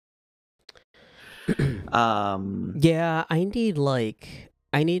Yeah, I need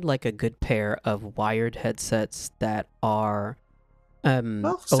a good pair of wired headsets that are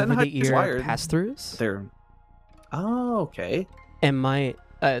Well, over the Sennheiser's ear wired. pass-throughs. They're okay. And my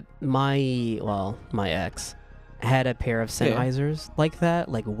ex had a pair of Sennheisers like that,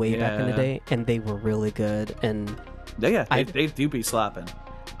 like way back in the day, and they were really good. And they do be slapping.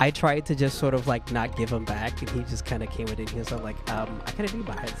 I tried to just sort of like not give them back, and he just kind of came with it. He was like, I kind of need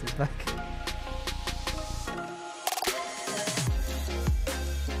my headsets back.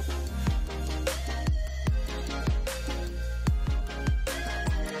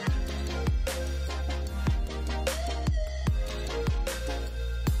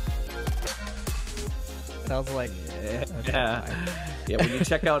 I was like, yeah. When you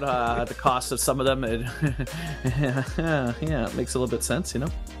check out the cost of some of them, it makes a little bit sense, you know.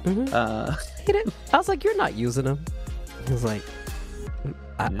 I was like, you're not using them. He was like,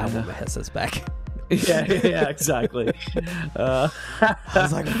 I want my headsets back. yeah, exactly. I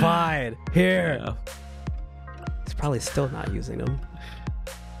was like, fine, here. Yeah. He's probably still not using them.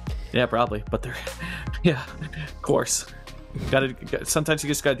 Yeah, probably, but they're of course. Sometimes you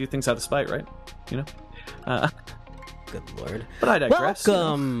just gotta do things out of spite, right? You know. Good lord. But I digress.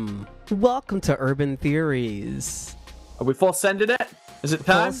 Welcome to Urban Theories. Are we full sending it? Is it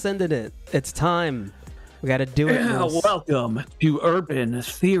time? Full sending it. It's time. We gotta do it. Welcome to Urban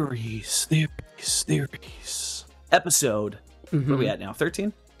Theories. Episode. Where are we at now?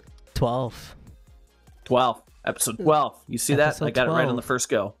 13? 12. 12. Episode 12. You see that? I got 12. It right on the first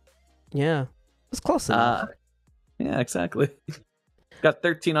go. Yeah. It's close enough. Yeah, exactly. Got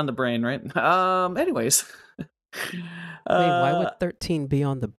 13 on the brain, right? Anyways. Wait, why would 13 be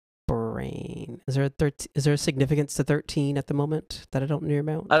on the brain? Is there a significance to 13 at the moment that I don't know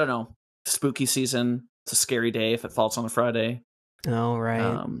about? I don't know. Spooky season. It's a scary day if it falls on a Friday. Oh,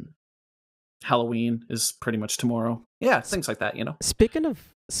 right. Halloween is pretty much tomorrow. Yeah, things like that, you know. Speaking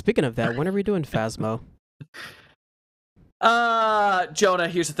of that, when are we doing Phasmo? Jonah,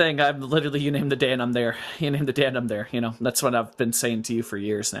 here's the thing. You named the day and I'm there. You named the day and I'm there. You know, that's what I've been saying to you for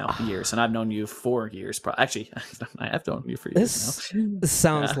years now. And I've known you for years. Actually, I have known you for years now. This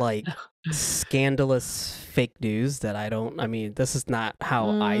sounds like scandalous fake news that this is not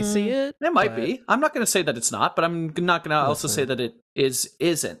how I see it. It might be. I'm not going to say that it's not, but I'm not going to also say that it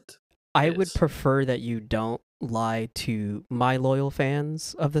isn't. I would prefer that you don't lie to my loyal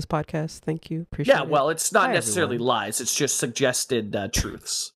fans of this podcast. Thank you. Appreciate it. Yeah, well, it's not necessarily lies. It's just suggested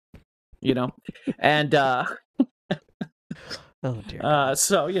truths, you know? And, oh, dear.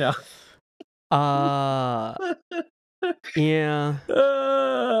 So, you know. Yeah.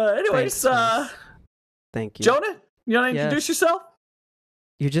 Anyways, thank you. Jonah, you want to introduce yourself?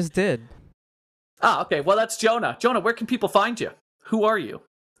 You just did. Okay. Well, that's Jonah. Jonah, where can people find you? Who are you?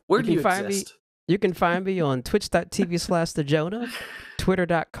 Where do you exist? You can find me on twitch.tv/thejonah,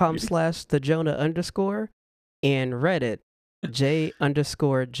 twitter.com/thejonah_, and Reddit,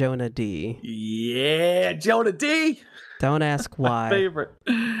 J_JonahD. Yeah, Jonah D. Don't ask why. My favorite.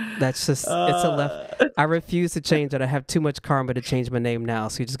 That's just, it's a left. I refuse to change it. I have too much karma to change my name now,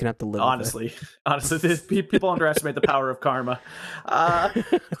 so you're just going to have to live with it. Honestly, people underestimate the power of karma.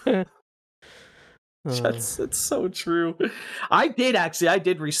 It's so true. I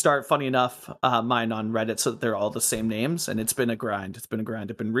did restart, funny enough, mine on Reddit so that they're all the same names, and it's been a grind. I've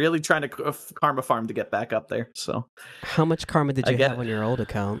been really trying to karma farm to get back up there. So, how much karma did you have on your old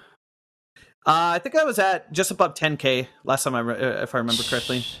account? I think I was at just above 10K last time, if I remember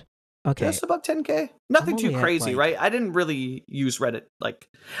correctly. Okay, just above 10K. Nothing too crazy, right? I didn't really use Reddit. Like,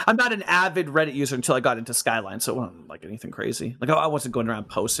 I'm not an avid Reddit user until I got into Skyline, so it wasn't like anything crazy. Like, I wasn't going around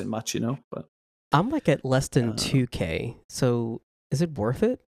posting much, you know, but. I'm like at less than 2K, so is it worth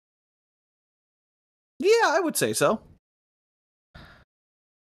it? Yeah, I would say so.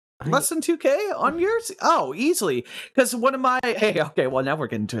 Less than 2K on yours? Oh, easily. Because one of my... well, now we're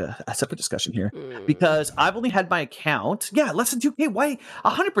getting to a separate discussion here. Because I've only had my account... Yeah, less than 2K. Why?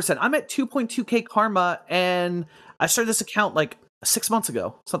 100%. I'm at 2.2K karma, and I started this account like 6 months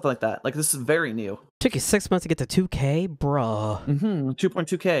ago. Something like that. Like, this is very new. Took you 6 months to get to 2K? Bruh.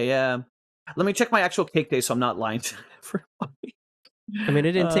 2.2K, yeah. Let me check my actual cake day so I'm not lying. I mean,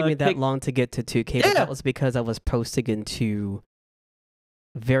 it didn't take me that long to get to 2K, but that was because I was posting into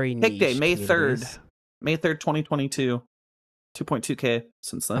very niche Cake day, May 3rd. communities. May 3rd, 2022. 2.2K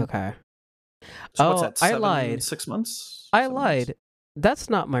since then. Okay. So what's that, I lied. 6 months? I lied. That's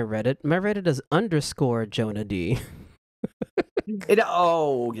not my Reddit. My Reddit is _Jonah D.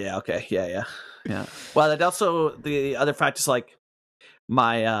 Yeah, okay. Yeah. Well, it also, the other fact is like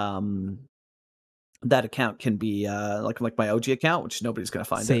my that account can be like my OG account, which nobody's gonna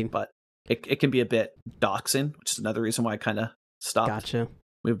find it, but it can be a bit doxing, which is another reason why I kind of stopped. Gotcha.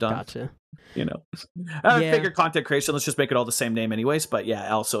 Moved on. Gotcha. You know, I figure content creation, let's just make it all the same name anyways. But yeah,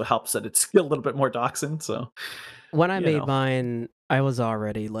 it also helps that it's a little bit more doxing. So when I made mine, I was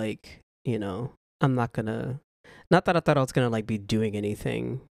already like, I'm not gonna, not that I thought I was gonna like be doing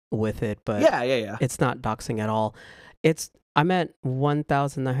anything with it, but yeah. It's not doxing at all. I'm at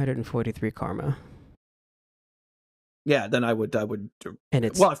 1,943 karma. Yeah, then I would. And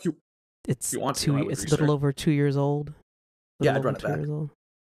it's well, if you want to, it's a little over 2 years old. Yeah, I'd run it back.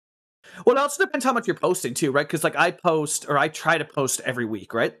 Well, it also depends how much you're posting too, right? Because like I try to post every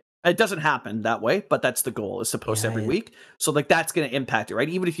week, right? It doesn't happen that way, but that's the goal, is to post every week. So like that's going to impact it, right?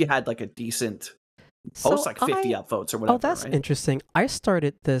 Even if you had like a decent post, like 50 upvotes or whatever. Oh, that's interesting. I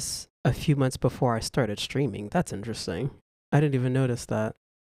started this a few months before I started streaming. That's interesting. I didn't even notice that.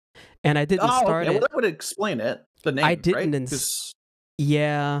 And I didn't start it. Well, that would explain it. The name, I didn't. Right?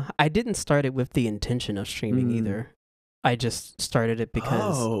 Yeah, I didn't start it with the intention of streaming either. I just started it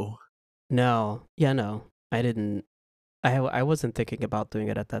because. No, I didn't. I wasn't thinking about doing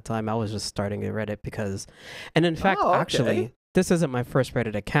it at that time. I was just starting a Reddit because, and in fact, actually, this isn't my first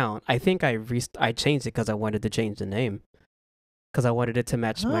Reddit account. I think I changed it because I wanted to change the name, because I wanted it to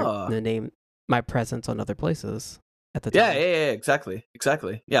match my presence on other places at the time. Yeah, exactly.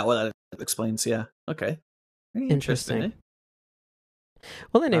 Yeah, well, that explains. Yeah, okay. Interesting.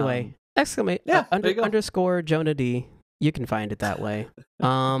 Well, anyway, underscore Jonah D. You can find it that way.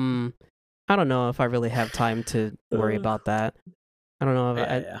 I don't know if I really have time to worry about that. I don't know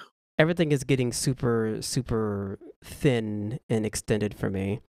if everything is getting super, super thin and extended for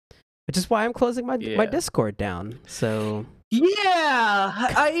me, which is why I'm closing my Discord down. So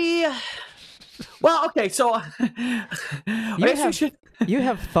well, okay, so you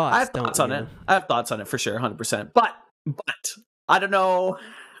have thoughts. I have thoughts on it. I have thoughts on it for sure, 100%. But I don't know.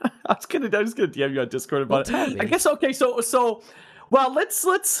 I'm just gonna DM you on Discord about it. I guess okay. So well, let's.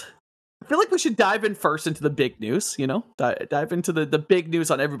 I feel like we should dive in first into the big news. Dive into the big news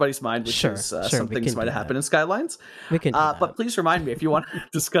on everybody's mind, which is some things might have happened in Skylines. We can, but please remind me if you want to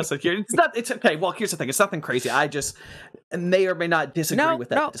discuss it here. It's okay. Well, here's the thing. It's nothing crazy. I just may or may not disagree with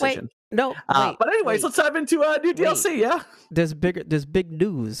that decision. But anyways, let's dive into new DLC. Yeah, there's big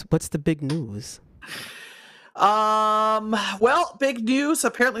news. What's the big news? Well, big news.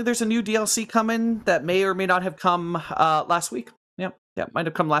 Apparently, there's a new DLC coming that may or may not have come last week. Yeah, might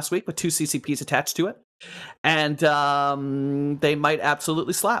have come last week with 2 CCPs attached to it. And they might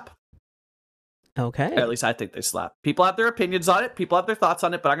absolutely slap. Okay. Or at least I think they slap. People have their opinions on it. People have their thoughts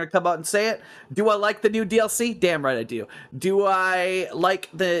on it, but I'm going to come out and say it. Do I like the new DLC? Damn right I do. Do I like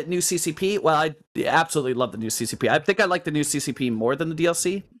the new CCP? Well, I absolutely love the new CCP. I think I like the new CCP more than the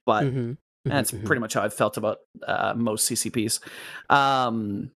DLC, but that's pretty much how I've felt about most CCPs.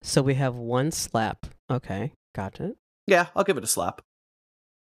 So we have one slap. Okay, got it. Yeah, I'll give it a slap.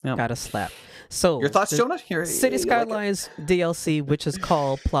 Yep. Got a slap. So your thoughts, Jonah? City Skylines DLC, which is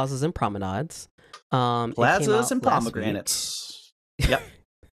called Plazas and Promenades. Plazas and Pomegranates. Yep.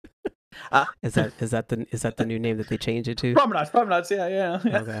 Is that the new name that they changed it to? Promenades. Yeah.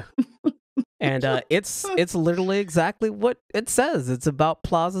 Okay. And it's literally exactly what it says. It's about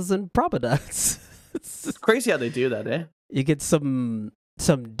plazas and promenades. It's crazy how they do that, eh? You get some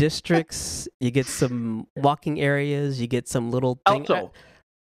districts, you get some walking areas, you get some little thing.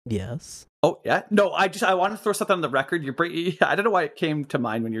 Yes. Oh yeah. No, I want to throw something on the record. I don't know why it came to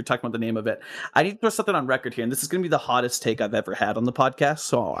mind when you were talking about the name of it. I need to throw something on record here, and this is going to be the hottest take I've ever had on the podcast.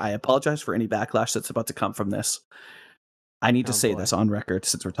 So I apologize for any backlash that's about to come from this. I need to say this on record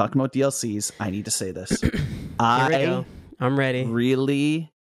since we're talking about DLCs. I need to say this. I'm ready.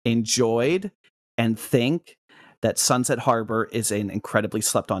 Really enjoyed and think that Sunset Harbor is an incredibly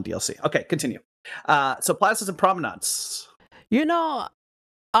slept-on DLC. Okay, continue. So Plazas and Promenades.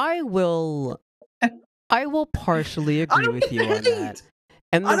 I will partially agree with you on that.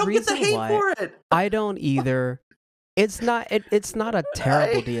 And I don't get the hate for it. I don't either. It's not a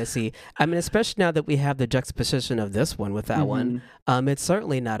terrible DLC. I mean, especially now that we have the juxtaposition of this one with that one. It's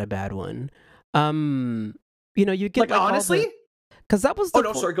certainly not a bad one. You get like honestly, because that was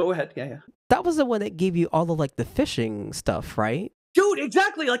sorry, go ahead. Yeah. That was the one that gave you all of like the fishing stuff, right? Dude,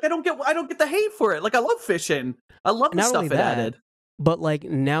 exactly. Like I don't get the hate for it. Like I love fishing. I love the stuff it added. But like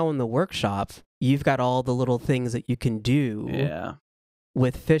now in the workshop, you've got all the little things that you can do. Yeah.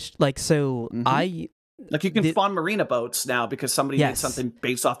 With fish, like so, you can spawn marina boats now because somebody made something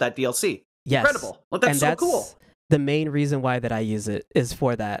based off that DLC. Yes. Incredible. Well, that's so cool. The main reison why that I use it is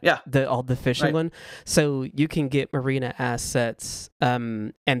for that. Yeah. All the fishing one. So you can get marina assets,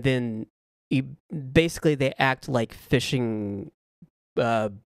 and then basically they act like fishing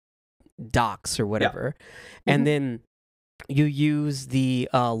docks or whatever, and then you use the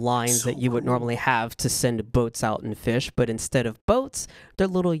lines that you would normally have to send boats out and fish, but instead of boats, they're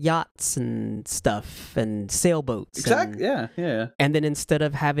little yachts and stuff and sailboats. Exactly. Yeah. And then instead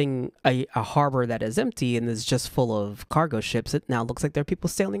of having a harbor that is empty and is just full of cargo ships, it now looks like there are people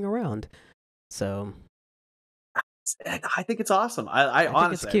sailing around. So I think it's awesome. I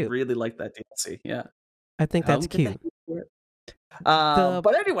honestly it's cute. I really like that DLC. Yeah. I think that's cute.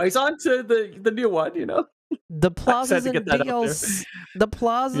 But anyways, on to the new one, The plazas and DLC, the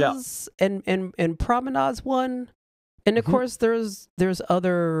plazas and promenades one, and of course there's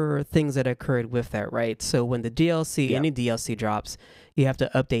other things that occurred with that, right? So when the DLC, any DLC drops, you have to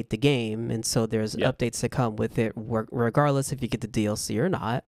update the game, and so there's updates that come with it, regardless if you get the DLC or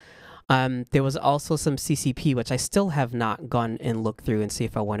not. There was also some CCP, which I still have not gone and looked through and see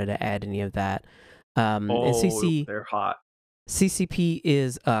if I wanted to add any of that. And they're hot. CCP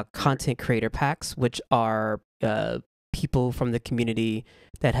is content creator packs, which are people from the community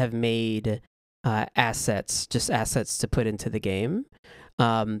that have made assets to put into the game,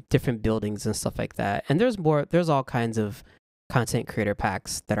 different buildings and stuff like that. And there's all kinds of content creator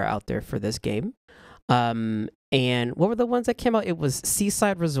packs that are out there for this game. And what were the ones that came out? It was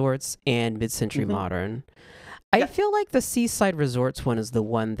Seaside Resorts and Mid-Century Modern. I feel like the Seaside Resorts one is the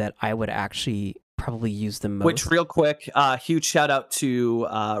one that I would actually probably use the most. Which, real quick, huge shout out to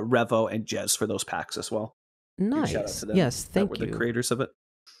Revo and Jez for those packs as well. Nice. Shout out to them. Yes, thank you. The creators of it.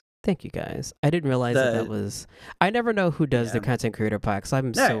 Thank you, guys. I didn't realize that was. I never know who does the content creator packs.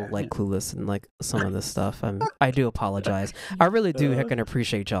 I'm clueless in like some of this stuff. I do apologize. I really do heckin'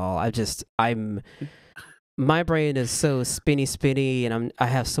 appreciate y'all. My brain is so spinny, and I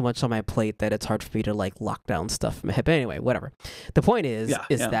have so much on my plate that it's hard for me to like lock down stuff in my head. But anyway, whatever. The point is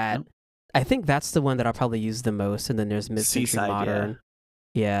that I think that's the one that I'll probably use the most, and then there's Mid-Century Modern.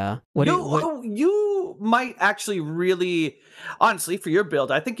 Yeah. You might actually really, honestly, for your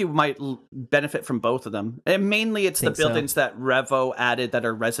build, I think you might benefit from both of them. And mainly it's the buildings that Revo added that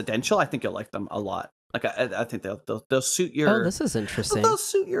are residential. I think you'll like them a lot. Like I think they'll suit your. Oh, this is interesting. They'll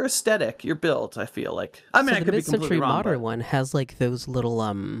suit your aesthetic, your build. I feel like. I mean, I could be completely wrong. The Mid-Century Modern one has like those little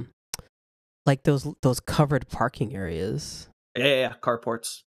like those covered parking areas. Yeah,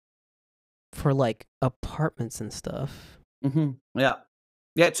 carports for like apartments and stuff.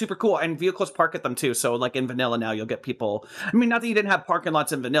 Yeah, it's super cool, and vehicles park at them too. So, like in vanilla now, you'll get people. I mean, not that you didn't have parking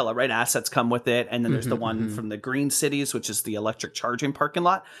lots in vanilla, right? Assets come with it, and then there's the one from the Green Cities, which is the electric charging parking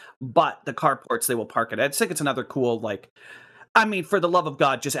lot. But the carports, they will park it. I just think it's another cool, like. I mean, for the love of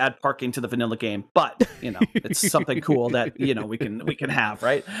God, just add parking to the vanilla game. But it's something cool that we can have,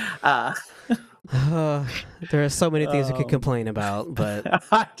 right? There are so many things you could complain about, but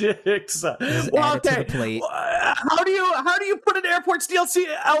I think so. Well, okay. To the plate. How do you put an airport's DLC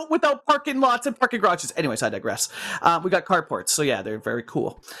out without parking lots and parking garages? Anyways, I digress. We got carports, so yeah, they're very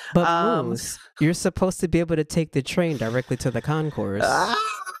cool. But Moose, you're supposed to be able to take the train directly to the concourse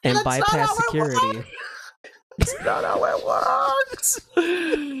and bypass security. That's not how it works.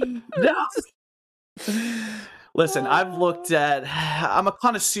 No. Listen, I'm a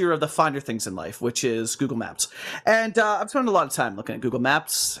connoisseur of the finer things in life, which is Google Maps. And I've spent a lot of time looking at Google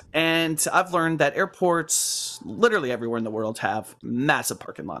Maps, and I've learned that airports literally everywhere in the world have massive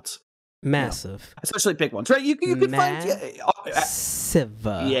parking lots. Massive. Especially big ones, right? You can find... Massive.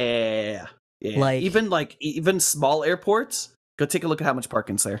 Yeah. Even small airports, go take a look at how much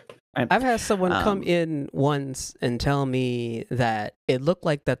parking's there. I've had someone come in once and tell me that it looked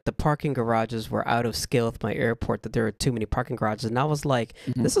like that the parking garages were out of scale with my airport, that there are too many parking garages. And I was like,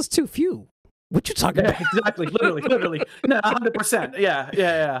 this is too few. What you talking about? Exactly. Literally. No, 100%.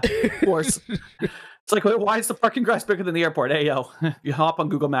 Yeah. Of course. It's like, why is the parking garage bigger than the airport? Hey, yo, you hop on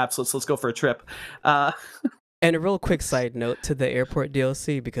Google Maps. Let's go for a trip. And a real quick side note to the airport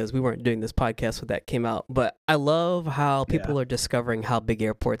DLC, because we weren't doing this podcast when that came out, but I love how people are discovering how big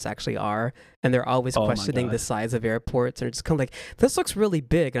airports actually are, and they're always questioning the size of airports, and it's just kind of like, this looks really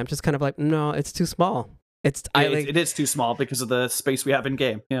big, and I'm just kind of like, no, it's too small. It is too small because of the space we have in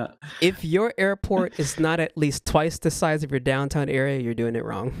game. Yeah. If your airport is not at least twice the size of your downtown area, you're doing it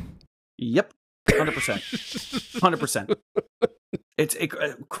wrong. Yep. 100%. 100%. It's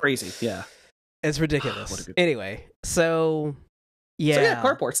crazy. Yeah. It's ridiculous. Anyway, so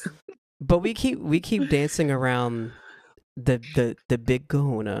carports. But we keep dancing around the big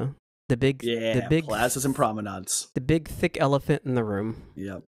kahuna, the big plazas and promenades, the big thick elephant in the room.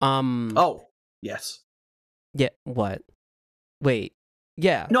 Yep. Oh yes. Yeah. What? Wait.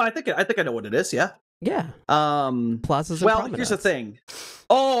 Yeah. No, I think I know what it is. Yeah. Yeah. Plazas and well, promenades. here's the thing.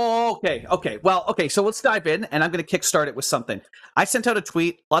 Oh, okay. Well, okay, so let's dive in, and I'm going to kickstart it with something. I sent out a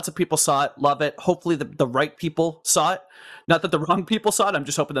tweet. Lots of people saw it. Love it. Hopefully the right people saw it. Not that the wrong people saw it. I'm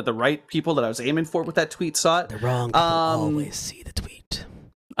just hoping that the right people that I was aiming for with that tweet saw it. The wrong people always see the tweet.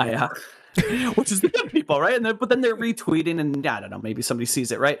 Yeah. Which is the good people, right? But then they're retweeting, and I don't know, maybe somebody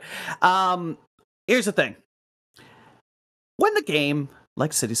sees it, right? Here's the thing. When the game,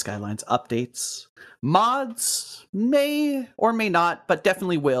 like City Skylines, updates, mods may or may not, but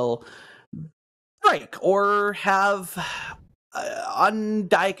definitely will, break or have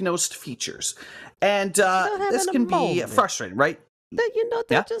undiagnosed features. And this can be frustrating, right?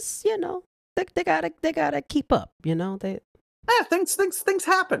 They're just, they gotta keep up, things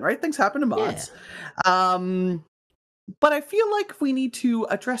happen, right? Things happen to mods. Yeah. But I feel like we need to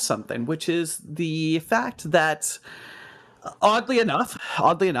address something, which is the fact that oddly enough,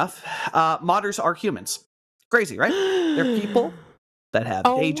 modders are humans. Crazy, right? They're people that have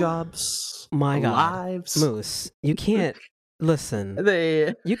day jobs, lives. Moose, you can't listen.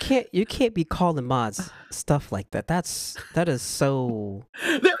 You can't be calling mods stuff like that. That is so.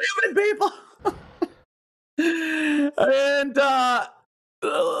 They're human people. And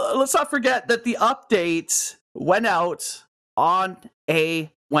let's not forget that the update went out on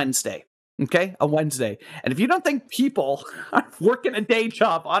a Wednesday. Okay, a Wednesday. And if you don't think people are working a day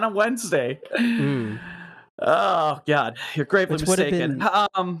job on a Wednesday, oh God, you're gravely mistaken.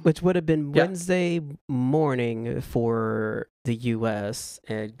 Which would have been Wednesday morning for the U.S.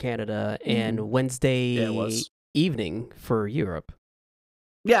 and Canada, and Wednesday evening for Europe.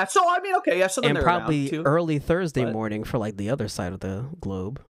 Yeah, so I mean, okay, yeah, so then and probably early Thursday morning for like the other side of the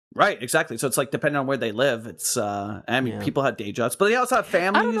globe. Right, exactly. So it's like depending on where they live, it's people have day jobs, but they also have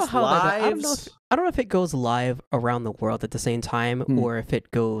families, lives. I don't know if it goes live around the world at the same time, or if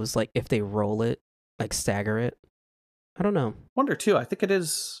it goes like if they roll it, like stagger it. I don't know. Wonder too. I think it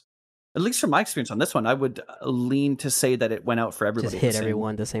is. At least from my experience on this one, I would lean to say that it went out for everybody. Just hit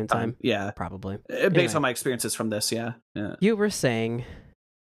everyone at the same time. Yeah, probably. Based on my experiences from this, yeah. You were saying.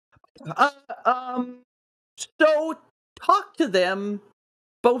 So talk to them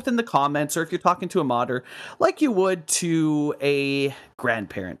both in the comments, or if you're talking to a modder, like you would to a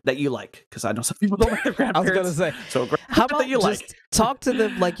grandparent that you like, because I know some people don't like their grandparents. I was gonna say, so how about that you just talk to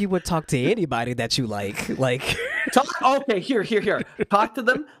them like you would talk to anybody that you like. Okay, here. Talk to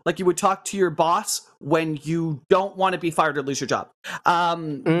them like you would talk to your boss when you don't want to be fired or lose your job.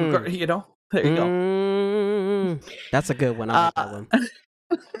 There you go. That's a good one. I like that one.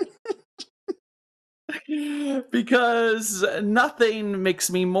 Because nothing makes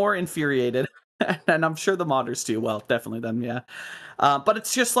me more infuriated, and I'm sure the modders too. Well, definitely them, yeah. But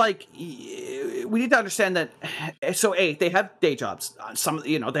it's just like we need to understand that. So, they have day jobs. Some,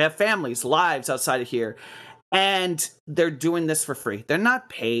 they have families, lives outside of here, and they're doing this for free. They're not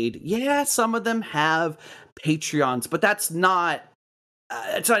paid. Yeah, some of them have Patreons, but that's not.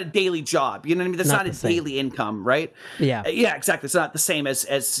 It's not a daily job, you know what I mean? That's not a daily income, right? Yeah, exactly. It's not the same as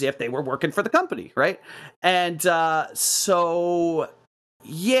if they were working for the company, right? And so,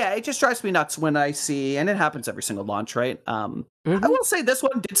 yeah, it just drives me nuts when I see, and it happens every single launch, right? I will say this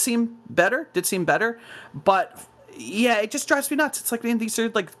one did seem better, but yeah, it just drives me nuts. It's like, man, these are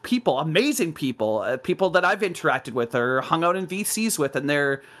like people, amazing people, people that I've interacted with or hung out in VCs with, and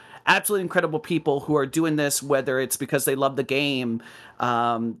they're absolutely incredible people who are doing this, whether it's because they love the game,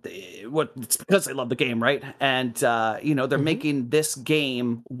 it's because they love the game, right? And they're making this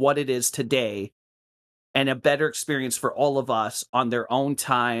game what it is today, and a better experience for all of us on their own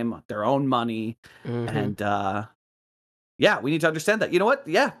time, their own money, and we need to understand that. You know what?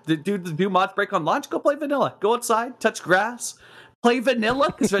 Yeah, do mods break on launch? Go play vanilla. Go outside, touch grass. Play vanilla,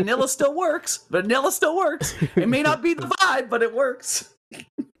 because vanilla still works. It may not be the vibe, but it works.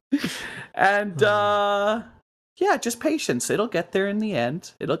 And just patience. It'll get there in the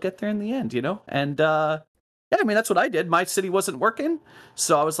end. And I mean, that's what I did. My city wasn't working,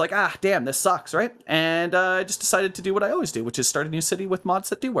 so I was like, damn, this sucks, right? And I just decided to do what I always do, which is start a new city with mods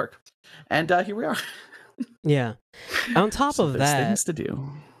that do work. And here we are. Yeah. On top of that, things to do.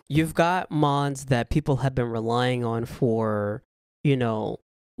 You've got mods that people have been relying on for, for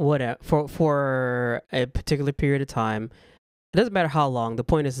a particular period of time. It doesn't matter how long. The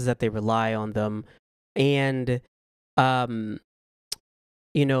point is that they rely on them, and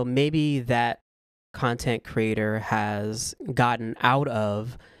maybe that content creator has gotten out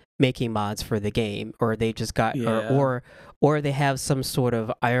of making mods for the game, or they just got, or they have some sort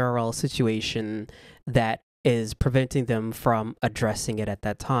of IRL situation that is preventing them from addressing it at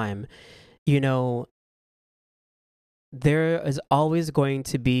that time. there is always going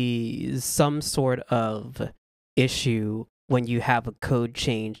to be some sort of issue when you have a code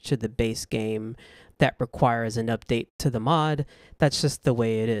change to the base game that requires an update to the mod. That's just the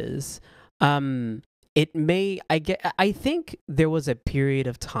way it is. It may I think there was a period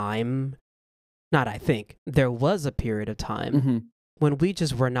of time, not I think, there was a period of time when we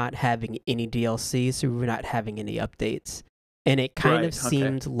just were not having any DLC, so we were not having any updates. And it kind of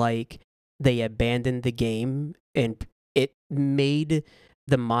seemed like they abandoned the game, and it made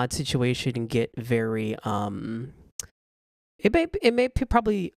the mod situation get very it may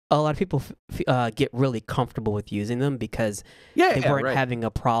probably a lot of people get really comfortable with using them because they weren't having a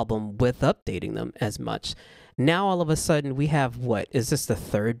problem with updating them as much. Now all of a sudden we have, what is this, the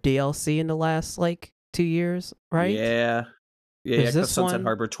third DLC in the last like 2 years, right? Yeah, this Sunset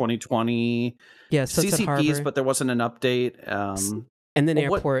Harbor 2020. Yeah, Sunset CCPs, Harbor, but there wasn't an update. And then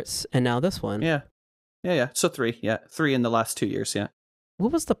airports, and now this one. Yeah. So 3. Yeah, 3 in the last 2 years. Yeah.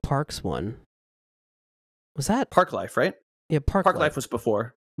 What was the Parks one? Was that Park Life, right? Yeah, Park Life was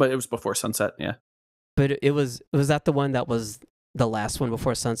before, but it was before Sunset. Yeah. But it was that the one that was the last one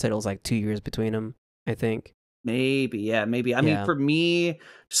before Sunset? It was like 2 years between them, I think. Maybe. I mean, for me,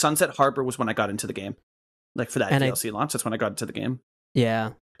 Sunset Harbor was when I got into the game. Like for that DLC launch, that's when I got into the game.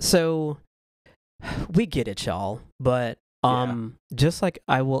 Yeah. So we get it, y'all. But just like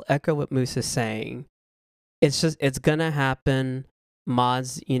I will echo what Moose is saying, it's gonna happen.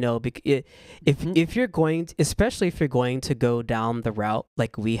 Mods, if you're going to, especially if you're going to go down the route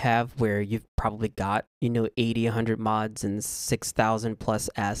like we have, where you've probably got 80, 100 mods and 6,000 plus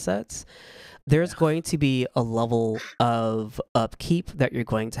assets, there's going to be a level of upkeep that you're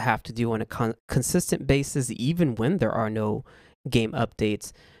going to have to do on a consistent basis, even when there are no game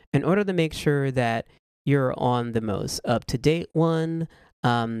updates, in order to make sure that you're on the most up-to-date one,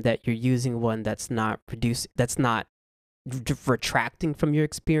 that you're using one that's not retracting from your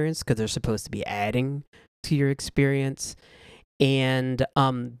experience, because they're supposed to be adding to your experience. And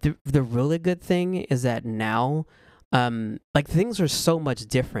the really good thing is that now, like, things are so much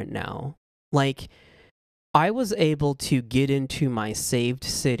different now. Like, I was able to get into my saved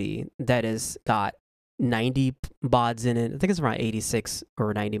city that has got 90 mods in it. I think it's around 86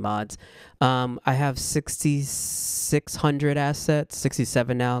 or 90 mods. I have 6,600 assets,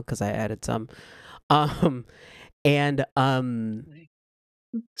 67 now because I added some. And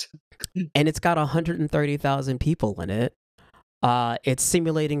it's got 130,000 people in it. It's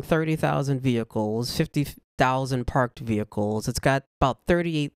simulating 30,000 vehicles, 50,000 parked vehicles. It's got about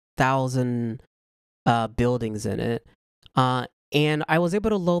 38,000 buildings in it. And I was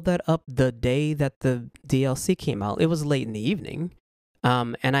able to load that up the day that the DLC came out. It was late in the evening.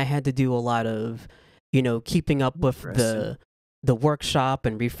 And I had to do a lot of, keeping up with the workshop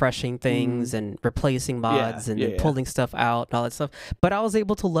and refreshing things and replacing mods and pulling stuff out and all that stuff. But I was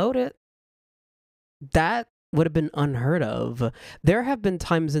able to load it. That would have been unheard of. There have been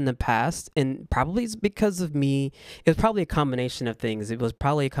times in the past, and probably it's because of me. It was probably a combination of things. It was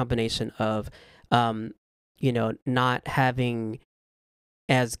probably a combination of, not having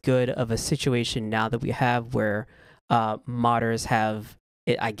as good of a situation now that we have, where modders have,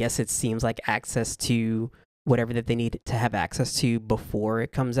 I guess it seems like, access to whatever that they need to have access to before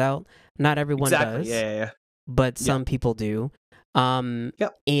it comes out. Not everyone does. Yeah. But some people do. And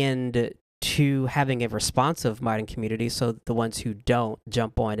to having a responsive modding community, so the ones who don't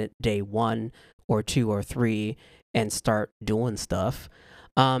jump on it day 1 or 2 or 3 and start doing stuff.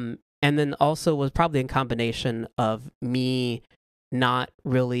 And then also was probably a combination of me not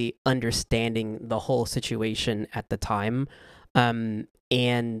really understanding the whole situation at the time.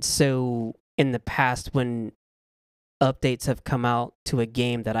 And so in the past, when updates have come out to a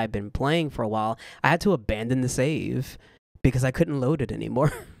game that I've been playing for a while, I had to abandon the save because I couldn't load it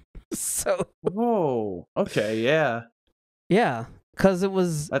anymore. So okay, yeah, because it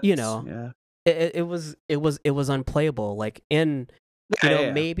was it was unplayable. Like,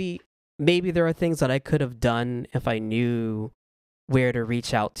 maybe there are things that I could have done if I knew where to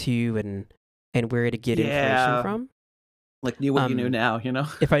reach out to and where to get information from. Like, knew what you knew now,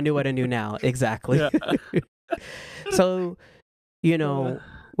 If I knew what I knew now, exactly. So,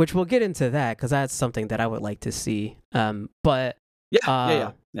 which we'll get into that, because that's something that I would like to see. But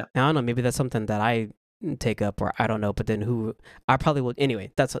I don't know, maybe that's something that I take up, or I don't know. But then I probably will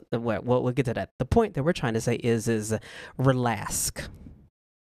anyway. That's what we'll get to that. The point that we're trying to say is Relask.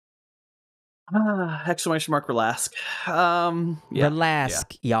 Exclamation mark, relax. Relax,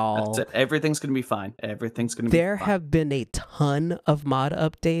 y'all. That's it. Everything's going to be fine. Everything's going to be fine. There have been a ton of mod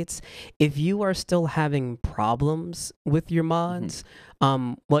updates. If you are still having problems with your mods,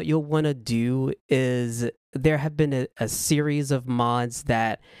 what you'll want to do is there have been a series of mods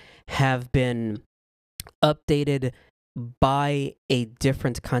that have been updated by a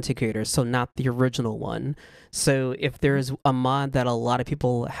different content creator, so not the original one. So if there's a mod that a lot of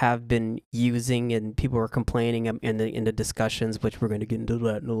people have been using and people are complaining in the discussions, which we're going to get into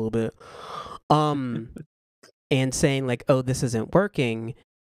that in a little bit, and saying like, oh, this isn't working,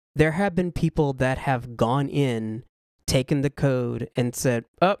 there have been people that have gone in, taken the code and said,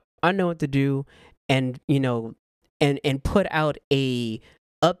 oh, I know what to do, and and put out a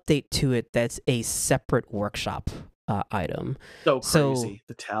update to it that's a separate workshop item. So crazy.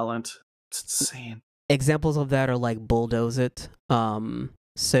 The talent. It's insane. Examples of that are like Bulldoze It. I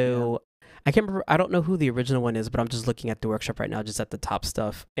can't remember. I don't know who the original one is, but I'm just looking at the workshop right now, just at the top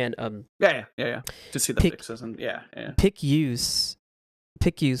stuff. And yeah. To see the fixes and Pick use,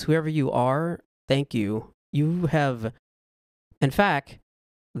 whoever you are. Thank you. You have, in fact,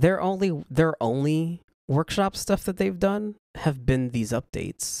 their only workshop stuff that they've done have been these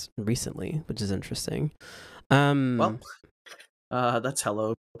updates recently, which is interesting. That's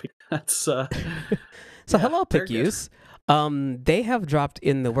hello. That's so hello, Pick Use. They have dropped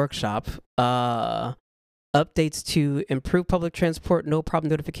in the workshop updates to improve public transport, no problem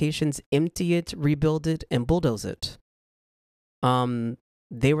notifications, empty it, rebuild it, and bulldoze it.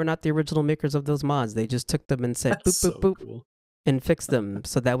 They were not the original makers of those mods. They just took them and said boop, cool. And fixed them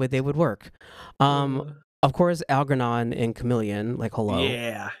so that way they would work. Of course, Algernon and Chameleon, like hello.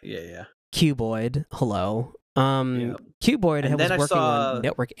 Yeah. Cuboid, hello. Cuboid was working on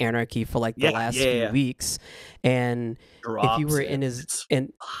Network Anarchy for like the last few weeks, and if you were in his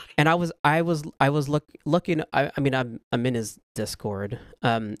and I was looking. I mean, I'm in his Discord,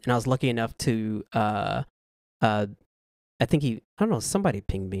 and I was lucky enough to I think I don't know, somebody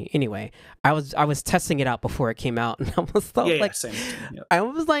pinged me. Anyway, I was testing it out before it came out, and I was like, same. Yep. I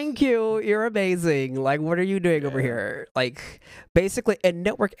was like, Q, you're amazing. Like, what are you doing over here? Like, basically, and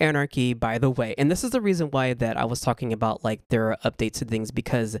Network Anarchy, by the way, and this is the reason why that I was talking about like there are updates to things,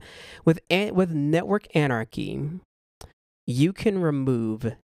 because with Network Anarchy, you can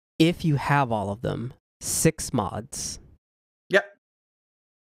remove, if you have all of them, 6 mods. Yep,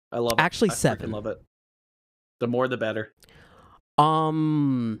 I love it. Actually, I 7. Love it. The more, the better.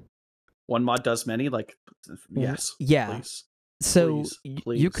 One mod does many. Like, yes. Yeah. Please. So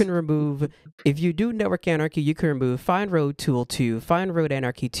please. You can remove, if you do Network Anarchy, you can remove Find Road Tool 2, Find Road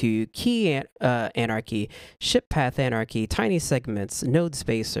Anarchy 2, Key Anarchy, Ship Path Anarchy, Tiny Segments, Node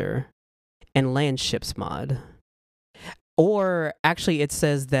Spacer, and Land Ships mod. Or actually, it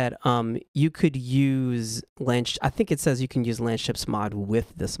says that you could use I think it says you can use Land Ships mod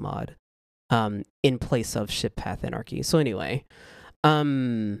with this mod. In place of Ship Path Anarchy. So anyway,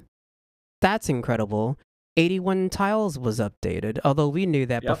 that's incredible. 81 Tiles was updated, although we knew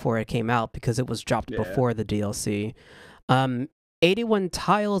that before it came out because it was dropped before the DLC. 81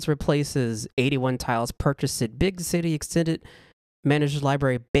 Tiles replaces 81 Tiles purchased at Big City Extended Managed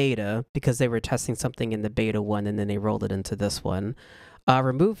Library Beta because they were testing something in the beta one and then they rolled it into this one.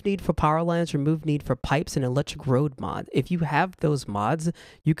 Remove need for power lines, remove need for pipes, and electric road mod. If you have those mods,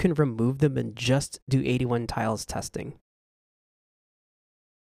 you can remove them and just do 81 Tiles testing.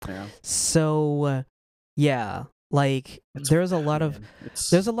 Yeah. So, like there's a lot of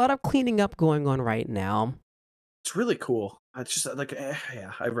cleaning up going on right now. It's really cool. I just like I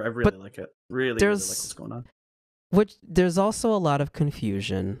really like it. Really like what's going on. Which there's also a lot of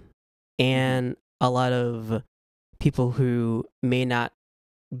confusion and a lot of people who may not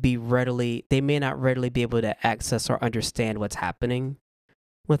readily be able to access or understand what's happening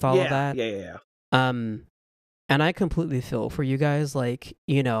with all of that. Yeah. And I completely feel for you guys. Like,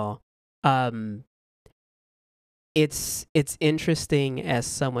 it's interesting as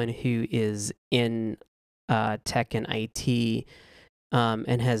someone who is in tech and IT,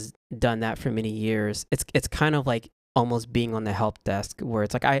 and has done that for many years. It's kind of like almost being on the help desk where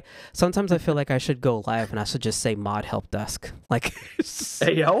it's like sometimes I feel like I should go live and I should just say mod help desk, like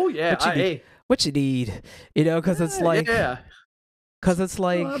what you need, because it's like not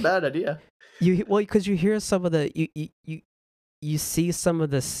a bad idea. Because you hear some of the you see some of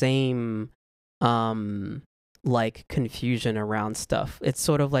the same like confusion around stuff. It's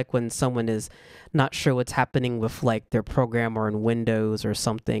sort of like when someone is not sure what's happening with like their program or in Windows or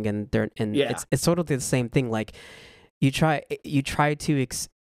something, and it's sort of the same thing. Like you try to it's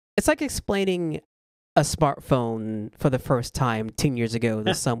like explaining a smartphone for the first time 10 years ago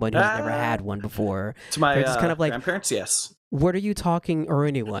to someone who's never had one before. To my it's kind of like, grandparents, yes. What are you talking, or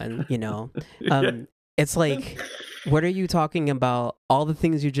anyone, it's like, what are you talking about? All the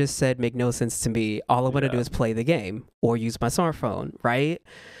things you just said make no sense to me. All I want to do is play the game or use my smartphone, right?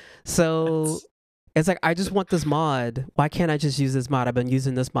 So it's like, I just want this mod. Why can't I just use this mod? I've been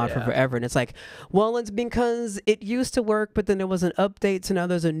using this mod for forever. And it's like, well, it's because it used to work, but then there was an update, so now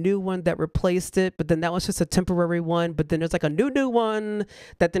there's a new one that replaced it, but then that was just a temporary one, but then there's like a new one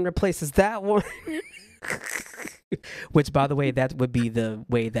that then replaces that one. Which, by the way, that would be the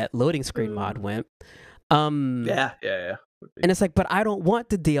way that loading screen mod went. Yeah. And it's like, but I don't want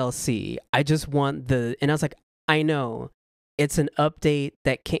the DLC. I just want and I was like, I know it's an update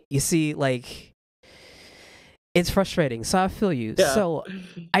that can't, you see, like, it's frustrating. So I feel you. Yeah. So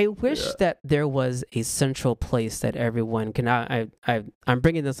I wish that there was a central place that everyone can, I'm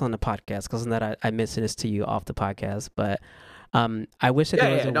bringing this on the podcast because that I mentioned this to you off the podcast, but I wish that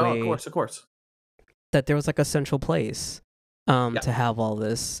there was a way. Of course. That there was like a central place to have all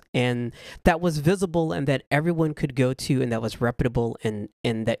this, and that was visible, and that everyone could go to, and that was reputable, and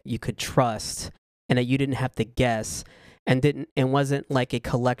that you could trust, and that you didn't have to guess, and wasn't like a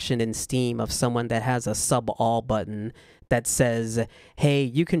collection in Steam of someone that has a sub all button that says, hey,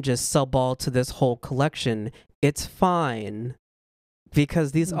 you can just sub all to this whole collection. It's fine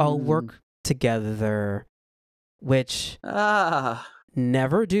because these all work together, which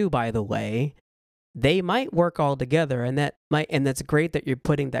never do, by the way. They might work all together, and that's great that you're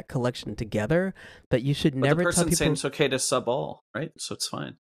putting that collection together, but you should never tell people. The person's saying it's okay to sub all, right? So it's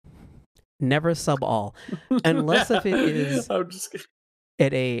fine. Never sub all, unless if it is I'm just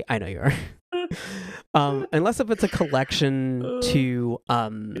kidding. I know you are. Unless if it's a collection to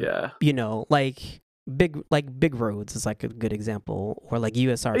like big roads is like a good example, or like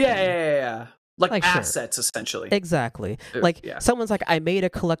USRP. Yeah. Like assets, essentially. Exactly. Like someone's like, I made a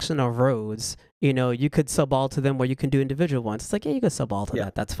collection of roads. You could sub all to them, or you can do individual ones. It's like, yeah, you can sub all to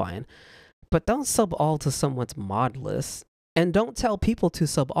that. That's fine. But don't sub all to someone's mod list. And don't tell people to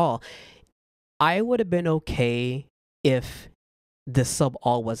sub all. I would have been okay if the sub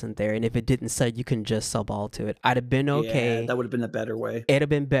all wasn't there, and if it didn't say you can just sub all to it, I'd have been okay. Yeah, that would have been a better way. It'd have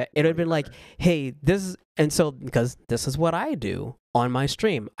been better. It would have been like, hey, this is, and so because this is what I do on my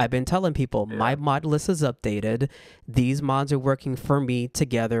stream. I've been telling people my mod list is updated. These mods are working for me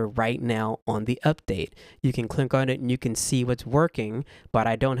together right now on the update. You can click on it and you can see what's working, but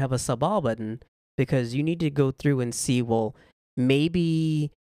I don't have a sub all button because you need to go through and see, well,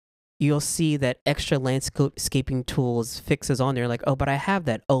 maybe you'll see that extra landscaping tools fixes on there. Like, oh, but I have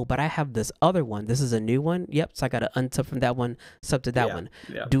that. Oh, but I have this other one. This is a new one. Yep. So I got to unsub from that one, sub to that one.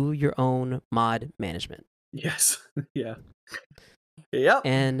 Yeah. Do your own mod management. Yes. Yeah. Yep.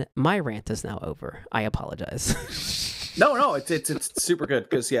 And my rant is now over. I apologize. No, it's super good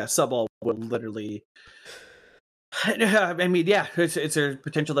because sub all will literally. I mean, is there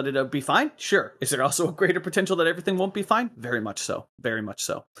potential that it'll be fine? Sure. Is there also a greater potential that everything won't be fine? Very much so. Very much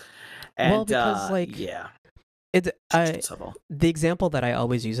so. And, well, because the example that I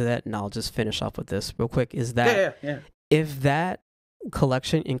always use of that, and I'll just finish off with this real quick, is that if that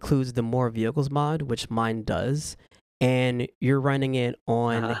collection includes the more vehicles mod, which mine does, and you're running it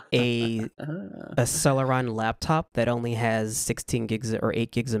on a Celeron laptop that only has 16 gigs or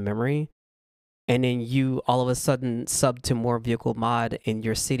 8 gigs of memory, and then you all of a sudden sub to more vehicle mod and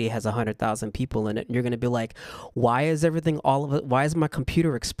your city has 100,000 people in it, and you're going to be like, why is my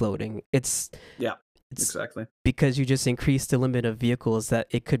computer exploding? It's exactly because you just increased the limit of vehicles that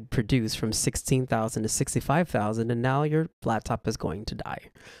it could produce from 16,000 to 65,000, and now your laptop is going to die.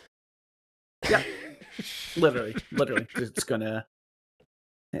 Yeah. literally it's gonna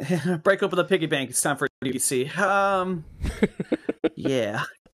break open the piggy bank. It's time for DVC.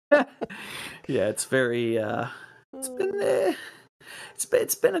 It's very it's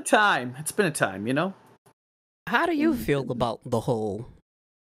been a time. How do you feel about the whole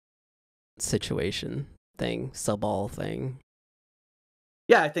situation thing, sub all thing?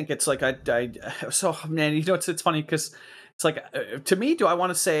 I think it's like so, man, it's funny because it's like, to me, I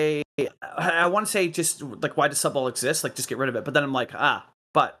want to say just like, why does sub all exist? Like, just get rid of it. But then I'm like,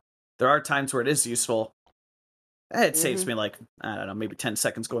 but there are times where it is useful. It saves me like, I don't know, maybe 10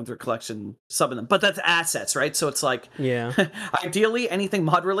 seconds going through a collection, subbing them. But that's assets, right? So it's like, ideally, anything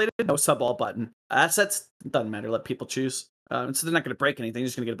mod related, no sub all button. Assets, doesn't matter. Let people choose. So they're not going to break anything. You're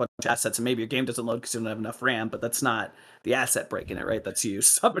just going to get a bunch of assets, and maybe your game doesn't load because you don't have enough RAM. But that's not the asset breaking it, right? That's you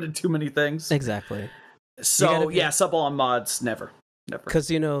subbing to too many things. Exactly. So sub all on mods, never. Because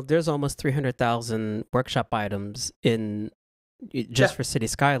there's almost 300,000 workshop items in just for City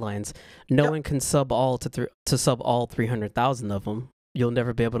Skylines. No one can sub all to sub all 300,000 of them. You'll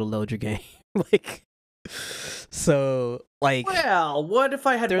never be able to load your game. Like, so like. Well, what if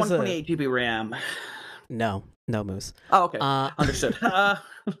I had 128 GB RAM? No, Moose. Oh, okay, understood.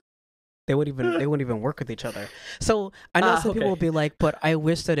 They wouldn't even work with each other. So I know some people will be like, but I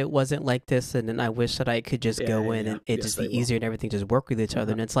wish that it wasn't like this, and then I wish that I could just go in and it just be easier and everything just work with each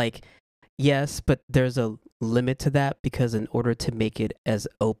other. And it's like, yes, but there's a limit to that, because in order to make it as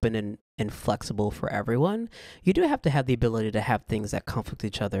open and flexible for everyone, you do have to have the ability to have things that conflict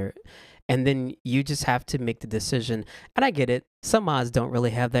each other. And then you just have to make the decision. And I get it. Some mods don't really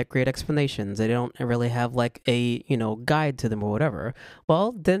have that great explanations. They don't really have like a, guide to them or whatever.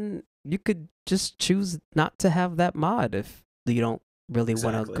 Well, then you could just choose not to have that mod if you don't really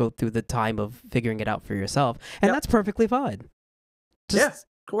want to go through the time of figuring it out for yourself. And that's perfectly fine. Of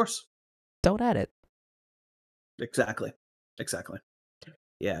course. Don't add it. Exactly.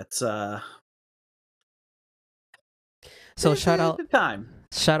 Yeah, it's so shout out to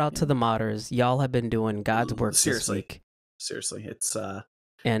the modders. Y'all have been doing God's work this week. Seriously, it's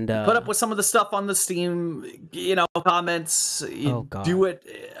and put up with some of the stuff on the Steam, comments. Do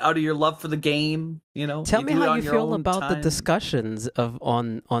it out of your love for the game. Tell me how you feel about the discussions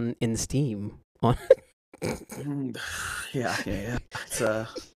on in Steam. Yeah. It's,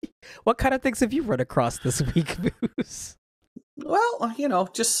 what kind of things have you run across this week, Moose? Well,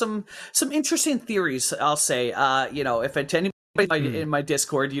 just some interesting theories, I'll say. If to anybody in my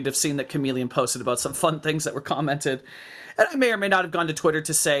Discord, you'd have seen that Chameleon posted about some fun things that were commented. And I may or may not have gone to Twitter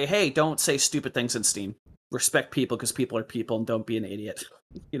to say, hey, don't say stupid things in Steam. Respect people because people are people, and don't be an idiot.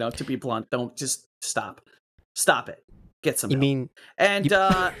 To be blunt, don't just stop. Stop it. Get some help.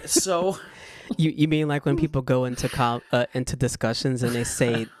 So... You mean like when people go into discussions and they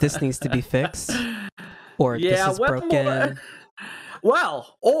say this needs to be fixed, or this is broken?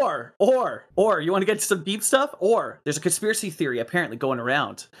 Well, or you want to get to some deep stuff, or there's a conspiracy theory apparently going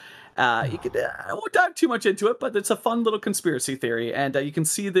around. I won't dive too much into it, but it's a fun little conspiracy theory, and you can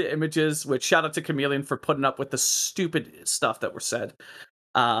see the images. Which shout out to Chameleon for putting up with the stupid stuff that were said.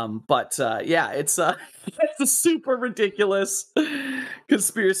 It's it's a super ridiculous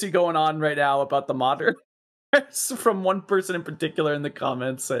conspiracy going on right now about the modder from one person in particular in the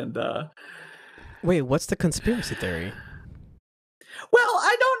comments. And wait, what's the conspiracy theory? Well,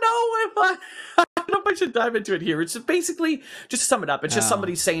 I don't know if I should dive into it here. It's basically, just to sum it up, it's just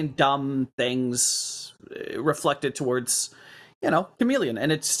somebody saying dumb things reflected towards Chameleon,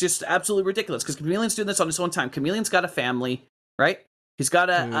 and it's just absolutely ridiculous because Chameleon's doing this on his own time. Chameleon's got a family, right? He's got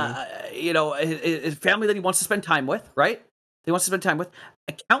a family that he wants to spend time with, right? He wants to spend time with.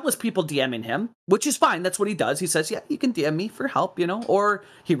 Countless people DMing him, which is fine. That's what he does. He says, yeah, you can DM me for help, or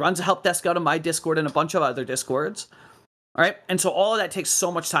he runs a help desk out of my Discord and a bunch of other Discords. All right. And so all of that takes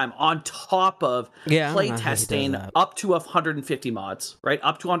so much time on top of play testing up to 150 mods, right?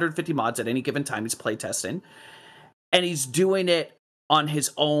 Up to 150 mods at any given time. He's play testing, and he's doing it on his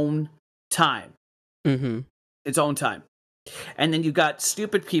own time. Mm-hmm. His own time. And then you got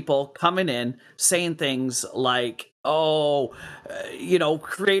stupid people coming in saying things like, creating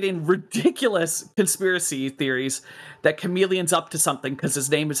ridiculous conspiracy theories that Chameleon's up to something because his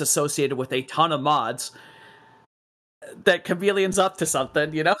name is associated with a ton of mods. That Chameleon's up to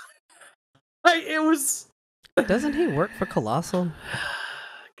something, it was... Doesn't he work for Colossal?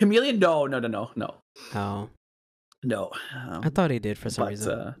 Chameleon? No. Oh. No. I thought he did for some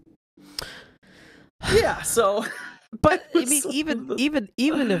reason. Yeah, so... But I mean,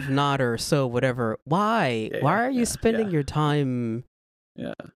 even if not, or so, whatever. Why are you spending your time?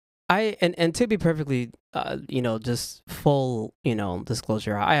 Yeah. And to be perfectly, just full,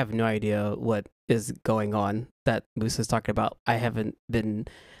 disclosure, I have no idea what is going on that Moose is talking about. I haven't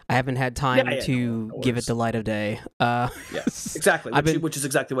had time to give it the light of day. Yes, exactly. Which is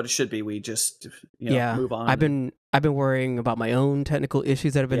exactly what it should be. We just move on. I've been worrying about my own technical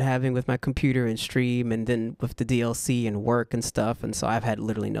issues that I've been having with my computer and stream, and then with the DLC and work and stuff, and so I've had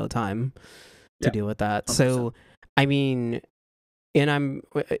literally no time to deal with that. 100%. So, I mean, and I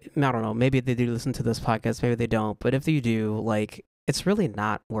don't know, maybe they do listen to this podcast, maybe they don't, but if you do, like, it's really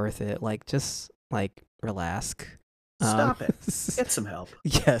not worth it. Like, just like relax. Stop it. Get some help.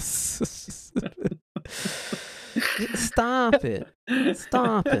 Yes. Stop it. It's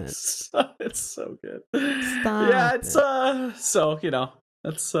so good. Stop. Yeah, it's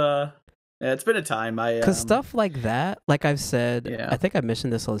it's been a time. Because stuff like that, like I've said, I think I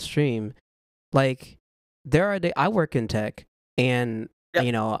mentioned this on stream, like there are days I work in tech, and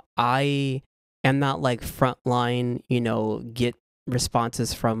I am not like frontline, get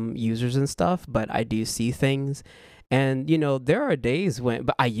responses from users and stuff, but I do see things. And, there are days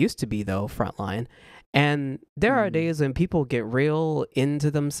but I used to be, though, frontline. And there are days when people get real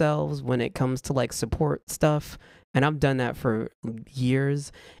into themselves when it comes to like support stuff. And I've done that for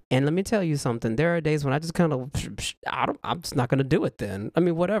years. And let me tell you something. There are days when I just kind of, I'm just not going to do it then. I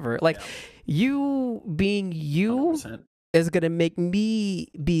mean, whatever. Like, you being you 100%. Is going to make me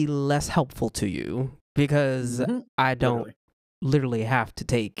be less helpful to you because I don't literally have to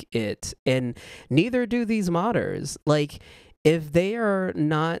take it. And neither do these modders. Like, if they are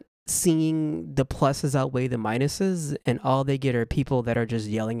not seeing the pluses outweigh the minuses and all they get are people that are just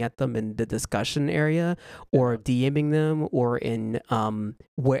yelling at them in the discussion area or DMing them or in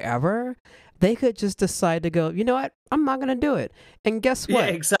wherever, they could just decide to go, you know what, I'm not gonna do it. And guess what?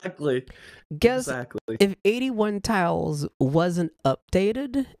 Yeah, exactly. If 81 tiles wasn't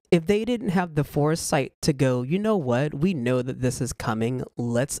updated, if they didn't have the foresight to go, you know what, we know that this is coming,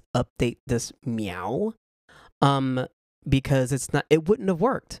 let's update this meow, because it wouldn't have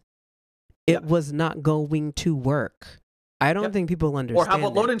worked. It was not going to work. I don't think people understand. Or how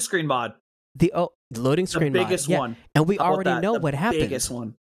about loading screen mod? The loading screen mod. The biggest one. And we already know what happened. The biggest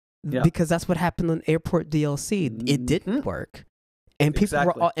one. Yeah. Because that's what happened on Airport DLC. It didn't work. And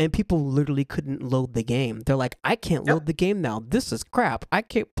people literally couldn't load the game. They're like, I can't load the game now. This is crap. I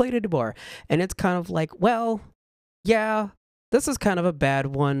can't play it anymore. And it's kind of like, well, yeah, this is kind of a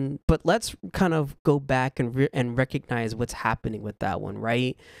bad one, but let's kind of go back and recognize what's happening with that one,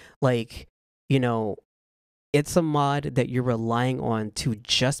 right? Like, it's a mod that you're relying on to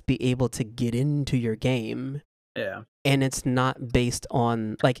just be able to get into your game. Yeah. And it's not based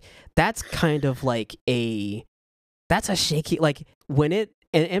on, like, that's kind of like that's a shaky, like, when it,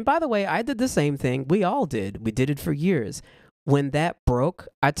 and by the way, I did the same thing. We all did. We did it for years. When that broke,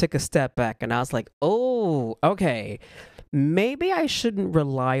 I took a step back and I was like, oh, okay, maybe I shouldn't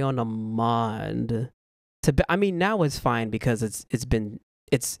rely on a mod I mean, now it's fine because it's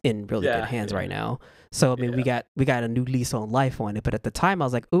in really good hands right now. So I mean, we got a new lease on life on it. But at the time, I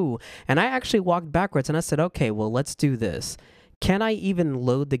was like, ooh, and I actually walked backwards and I said, okay, well, let's do this. Can I even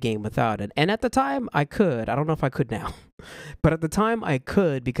load the game without it? And at the time, I could. I don't know if I could now, but at the time, I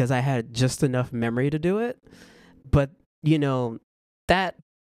could because I had just enough memory to do it. But that.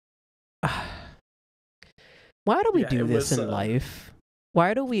 Why do we do this in life?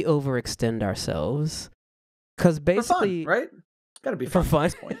 Why do we overextend ourselves? Because basically, for fun, right? Gotta be fun. For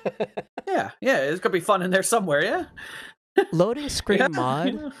fun. yeah, it's gonna be fun in there somewhere, yeah. Loading screen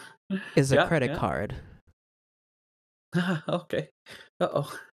mod is a credit card. Okay.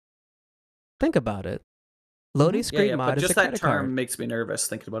 Uh-oh. Think about it. Loading screen mod is a credit card. Just that term makes me nervous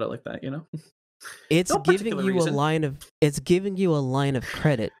thinking about it like that, It's giving you a line of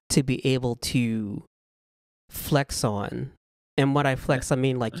credit to be able to flex on. And what I flex, I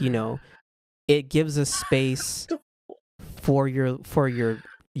mean, like, it gives us space for your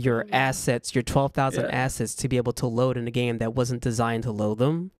assets, your 12,000 assets to be able to load in a game that wasn't designed to load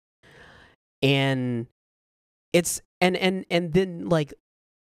them. And it's and then like,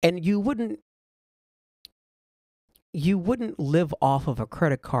 and you wouldn't live off of a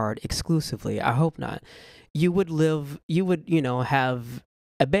credit card exclusively. I hope not. You would have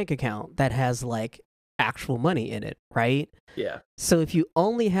a bank account that has like actual money in it, right? Yeah. So if you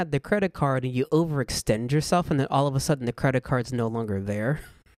only had the credit card and you overextend yourself and then all of a sudden the credit card's no longer there.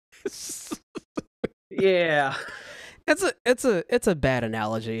 Yeah. It's a bad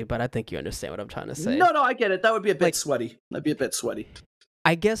analogy, but I think you understand what I'm trying to say. No, I get it. That would be a bit sweaty. That'd be a bit sweaty.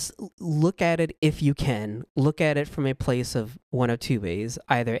 I guess look at it if you can. Look at it from a place of one of two ways.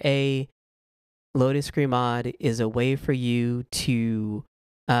 Either A, loading screen mod is a way for you to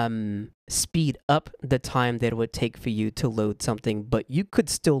speed up the time that it would take for you to load something, but you could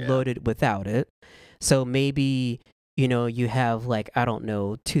still load it without it. So maybe, you have like, I don't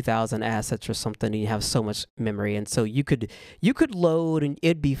know, 2,000 assets or something, and you have so much memory, and so you could load and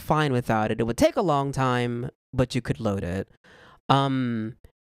it'd be fine without it. It would take a long time, but you could load it.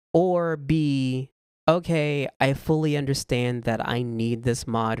 Or B, okay, I fully understand that I need this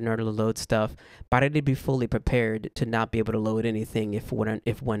mod in order to load stuff, but I need to be fully prepared to not be able to load anything if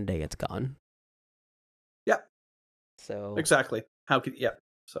one day it's gone. Yeah. So exactly.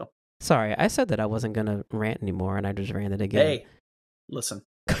 So sorry, I said that I wasn't gonna rant anymore, and I just ranted again. Hey, listen.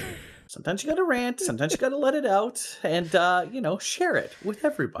 Sometimes you gotta rant. Sometimes you gotta let it out, and share it with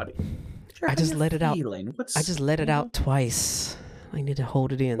everybody. I just let it out. I just let it out twice. I need to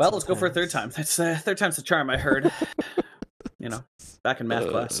hold it in. Well, let's go for a third time. That's third time's the charm, I heard. Back in math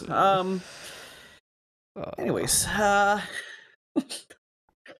class. Anyways,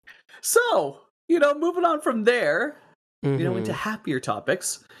 so moving on from there, into happier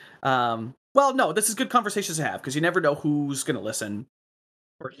topics. Well, no, this is good conversations to have because you never know who's going to listen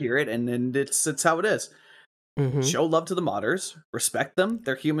or hear it, and it's how it is. Mm-hmm. Show love to the modders, respect them.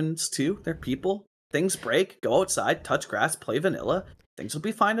 They're humans too. They're people. Things break. Go outside, touch grass, play vanilla. Things will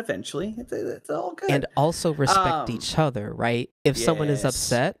be fine eventually. It's all good. And also respect each other, right? If someone is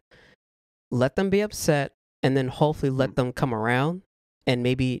upset, let them be upset, and then hopefully let them come around and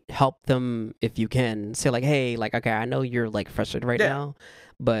maybe help them if you can. Say like, hey, like, okay, I know you're like frustrated right now,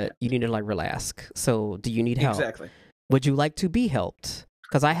 but you need to like relax. So do you need help? Exactly. Would you like to be helped?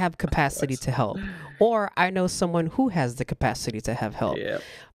 Because I have capacity to help. Or I know someone who has the capacity to have help. Yep.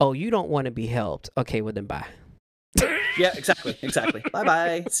 Oh, you don't want to be helped. Okay, well then bye. Yeah, exactly.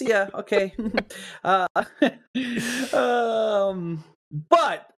 Bye-bye. See ya. Okay. But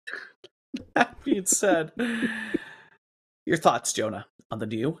that being said, your thoughts, Jonah, on the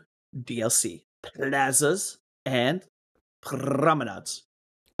new DLC, Plazas and Promenades.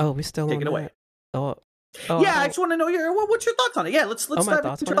 Oh, we still take it away. Oh, yeah, I just want to know what's your thoughts on it. Yeah, let's dive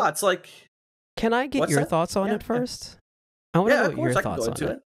into your thoughts. Like, can I get your thoughts on it first? I want to know what your thoughts on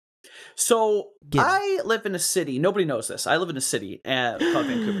it. So I live in a city. Nobody knows this. I live in a city called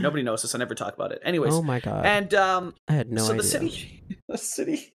Vancouver. Nobody knows this. I never talk about it. Anyways. Oh my god. And I had no idea. The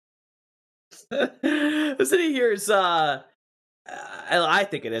city here is. I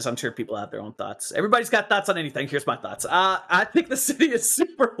think it is. I'm sure people have their own thoughts. Everybody's got thoughts on anything. Here's my thoughts. I think the city is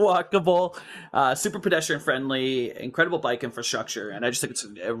super walkable, super pedestrian friendly, incredible bike infrastructure, and I just think it's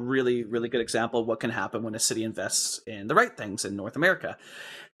a really, really good example of what can happen when a city invests in the right things in North America.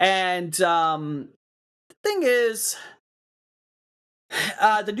 And the thing is,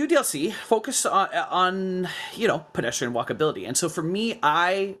 the new DLC focused on pedestrian walkability, and so for me,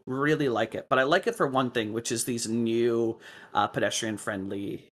 I really like it. But I like it for one thing, which is these new pedestrian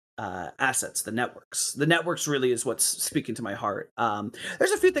friendly assets, the networks. The networks really is what's speaking to my heart.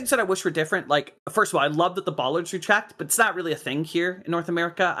 There's a few things that I wish were different. Like, first of all, I love that the bollards retract, but it's not really a thing here in North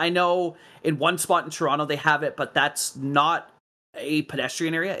America. I know in one spot in Toronto they have it, but that's not a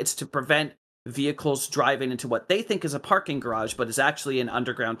pedestrian area. It's to prevent vehicles driving into what they think is a parking garage, but is actually an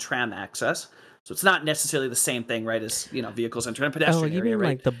underground tram access. So it's not necessarily the same thing, right, as vehicles entering a pedestrian area. Oh, you mean right?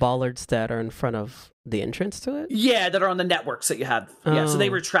 like the bollards that are in front of the entrance to it? Yeah, that are on the networks that you have. Yeah, so they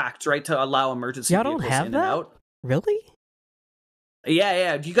retract, right, to allow emergency vehicles in and out. Really?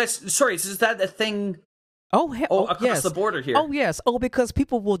 Yeah. Do you guys? Sorry, is that a thing? Across yes. the border here. Oh, yes. Oh, because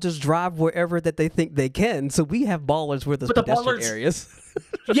people will just drive wherever that they think they can. So we have bollards where there's pedestrian areas.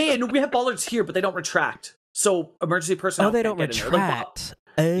 No, we have bollards here, but they don't retract. So emergency personnel. Oh, they don't retract.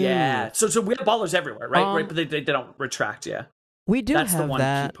 Yeah. So we have bollards everywhere, right? But they don't retract. Yeah. We do. That's have the one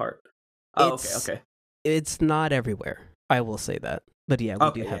that. key part. Oh, okay. It's not everywhere. I will say that. But yeah,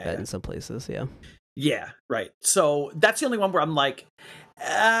 we do have that in some places. Yeah. Yeah. Right. So that's the only one where I'm like,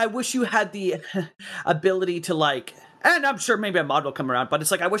 I wish you had the ability to like, and I'm sure maybe a mod will come around, but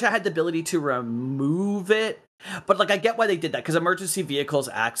it's like, I wish I had the ability to remove it. But like, I get why they did that, because emergency vehicles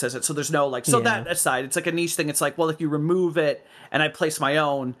access it. So there's no like, that aside, it's like a niche thing. It's like, well, if you remove it and I place my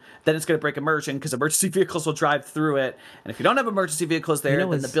own, then it's going to break immersion because emergency vehicles will drive through it. And if you don't have emergency vehicles there,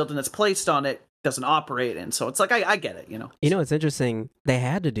 then the building that's placed on it doesn't operate. And so it's like, I get it, it's interesting. They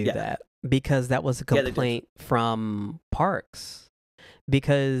had to do that because that was a complaint from parks.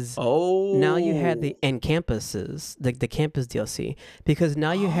 Because now you had the campuses, the campus DLC, because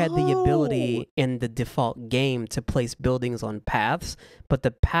now you had the ability in the default game to place buildings on paths, but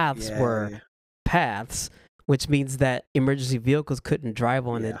the paths were paths, which means that emergency vehicles couldn't drive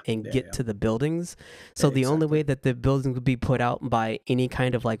on it and get to the buildings. So the only way that the buildings would be put out by any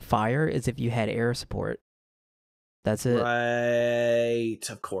kind of like fire is if you had air support. That's it. Right.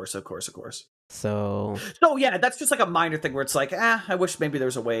 Of course. So yeah, that's just like a minor thing where it's like, I wish maybe there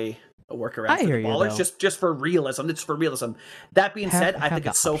was a workaround for the ballers, just for realism. It's for realism. That being said, I think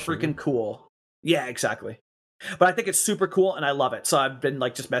it's so freaking cool. Yeah, exactly. But I think it's super cool and I love it. So I've been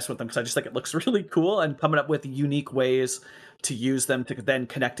like just messing with them because I just think it looks really cool and coming up with unique ways to use them to then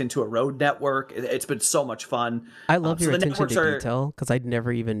connect into a road network. It's been so much fun. I love your attention to detail because I'd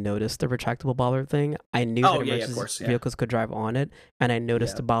never even noticed the retractable bollard thing. I knew that emergency vehicles could drive on it, and I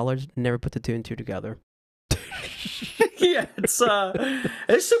noticed the bollards. Never put the two and two together. Yeah, it's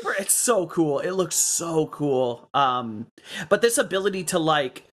super. It's so cool. It looks so cool. But this ability to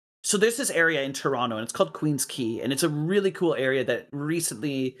like. So there's this area in Toronto, and it's called Queen's Quay, and it's a really cool area that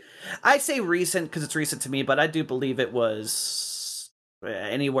recently, I say recent because it's recent to me, but I do believe it was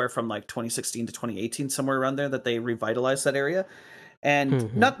anywhere from like 2016 to 2018, somewhere around there, that they revitalized that area.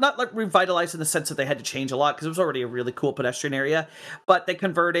 and not like revitalized in the sense that they had to change a lot because it was already a really cool pedestrian area, but they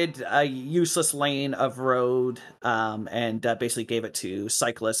converted a useless lane of road and basically gave it to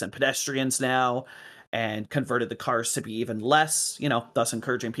cyclists and pedestrians now, and converted the cars to be even less, thus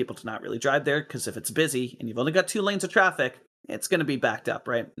encouraging people to not really drive there, because if it's busy and you've only got 2 lanes of traffic, it's going to be backed up,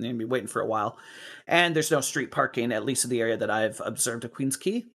 right? You're going to be waiting for a while. And there's no street parking, at least in the area that I've observed at Queens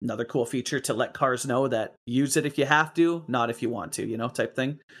Quay. Another cool feature to let cars know that use it if you have to, not if you want to, type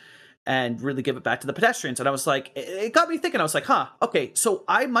thing. And really give it back to the pedestrians. And I was like, it got me thinking. I was like, okay, so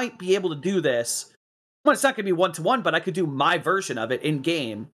I might be able to do this. Well, it's not going to be 1-to-1, but I could do my version of it in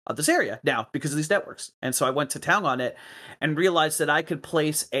game of this area now because of these networks. And so I went to town on it and realized that I could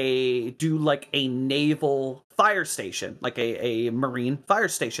do like a naval fire station, like a marine fire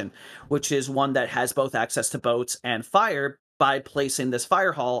station, which is one that has both access to boats and fire, by placing this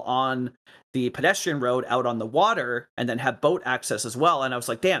fire hall on the pedestrian road out on the water and then have boat access as well. And I was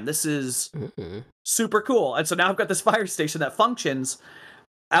like, damn, this is super cool. And so now I've got this fire station that functions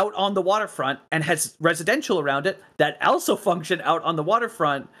out on the waterfront and has residential around it that also function out on the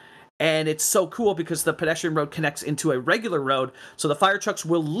waterfront. And it's so cool because the pedestrian road connects into a regular road. So the fire trucks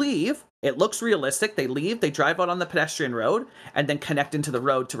will leave. It looks realistic. They leave, they drive out on the pedestrian road and then connect into the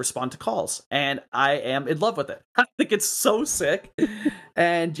road to respond to calls. And I am in love with it. I think it's so sick.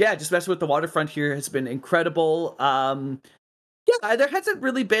 And yeah, just messing with the waterfront here has been incredible. There hasn't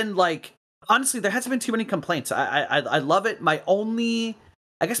really been honestly, there hasn't been too many complaints. I love it.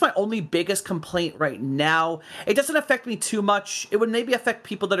 I guess my only biggest complaint right now, it doesn't affect me too much. It would maybe affect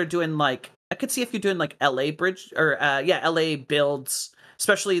people that are doing I could see if you're doing LA bridge or LA builds,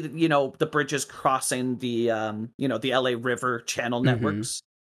 especially the bridges crossing the the LA River channel networks.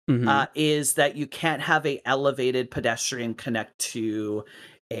 Is that you can't have a elevated pedestrian connect to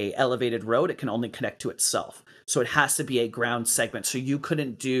a elevated road. It can only connect to itself. So it has to be a ground segment. So you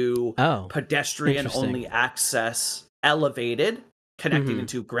couldn't do pedestrian only access elevated connecting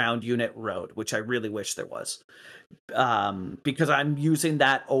into ground unit road, which I really wish there was. Because I'm using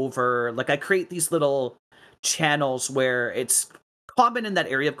that over, I create these little channels where it's common in that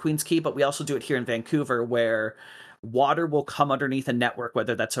area of Queens Quay, but we also do it here in Vancouver where water will come underneath a network,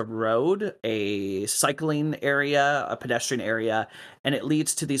 whether that's a road, a cycling area, a pedestrian area, and it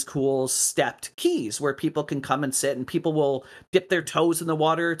leads to these cool stepped quays where people can come and sit and people will dip their toes in the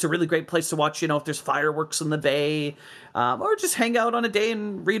water. It's a really great place to watch, if there's fireworks in the bay, or just hang out on a day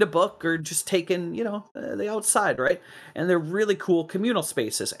and read a book or just take in, the outside, right? And they're really cool communal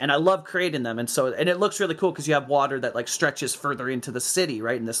spaces, and I love creating them. And it looks really cool because you have water that stretches further into the city,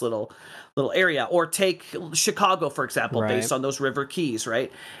 right, in this little area. Or take Chicago, for example, based on those river quays,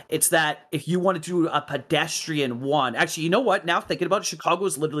 right? It's that if you want to do a pedestrian one, actually, you know what? Now thinking about it, Chicago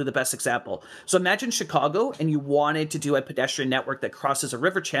is literally the best example. So imagine Chicago and you wanted to do a pedestrian network that crosses a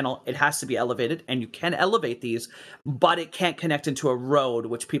river channel. It has to be elevated, and you can elevate these, but it can't connect into a road,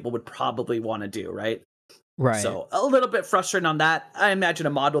 which people would probably want to do, right? Right. So a little bit frustrating on that. I imagine a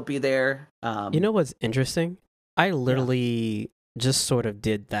mod will be there. You know what's interesting? I literally just sort of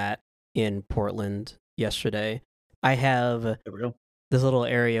did that in Portland yesterday. I have this little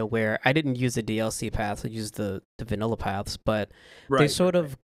area where I didn't use the DLC paths, I used the vanilla paths, but they sort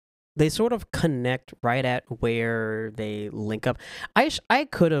of connect right at where they link up. I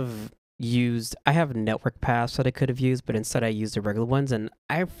could have used, I have network paths that I could have used, but instead I used the regular ones, and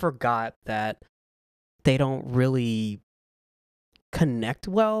I forgot that they don't really connect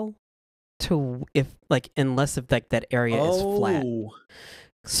well to unless that area is flat.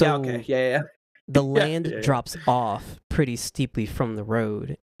 So the land drops off pretty steeply from the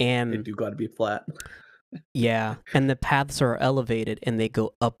road, and they do got to be flat. Yeah, and the paths are elevated and they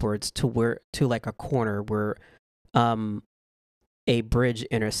go upwards to a corner where a bridge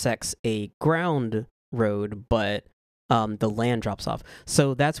intersects a ground road, but the land drops off.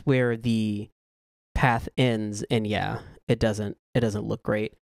 So that's where the path ends, and it doesn't look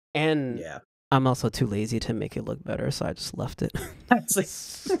great. And I'm also too lazy to make it look better, so I just left it. I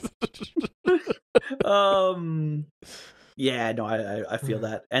feel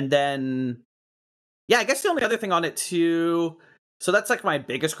that. And then I guess the only other thing on it too, so that's my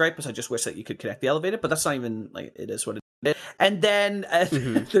biggest gripe, is I just wish that you could connect the elevated, but that's not even it is what it is. And then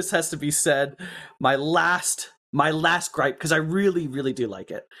this has to be said, my last gripe, because I really, really do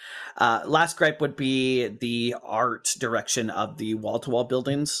like it. Last gripe would be the art direction of the wall-to-wall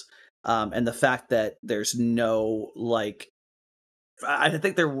buildings, and the fact that there's no I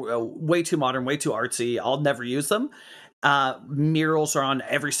think they're way too modern, way too artsy. I'll never use them. Murals are on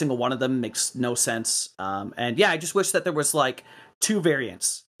every single one of them. Makes no sense. And I just wish that there was two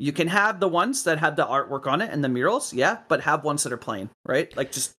variants. You can have the ones that have the artwork on it and the murals, yeah, but have ones that are plain, right?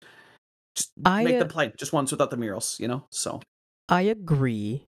 Like just make them plain, just ones without the murals, you know? So I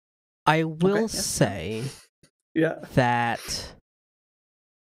agree. I will say that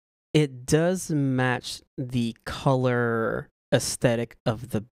it does match the color aesthetic of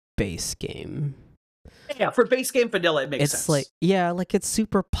the base game. Yeah, for base game vanilla, it makes sense. It's like, yeah, like it's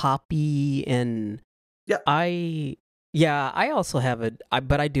super poppy, and I also have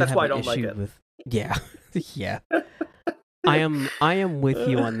but I do have an issue with, yeah. I am with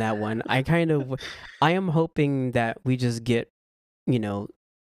you on that one. I am hoping that we just get, you know,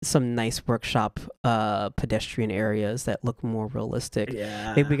 some nice workshop pedestrian areas that look more realistic.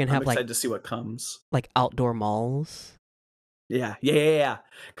 Yeah, maybe we can have I'm excited to see what comes, like outdoor malls. Yeah.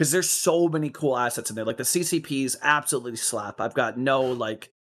 Because there's so many cool assets in there. Like the CCPs absolutely slap. I've got no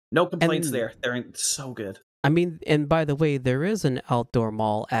complaints there. They're so good. I mean, and by the way, there is an outdoor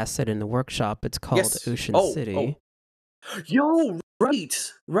mall asset in the workshop. It's called Ocean City. Yo,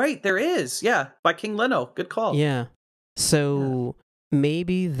 right, there is. Yeah, by King Leno. Good call. Yeah. So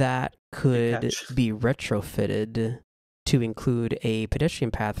maybe that could be retrofitted to include a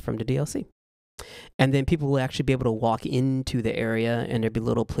pedestrian path from the DLC. And then people will actually be able to walk into the area, and there'll be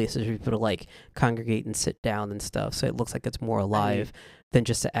little places for people to like congregate and sit down and stuff. So it looks like it's more alive than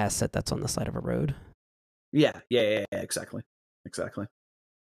just an asset that's on the side of a road. Yeah, exactly.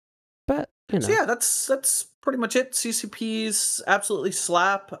 But you know, so yeah, that's pretty much it. CCPs absolutely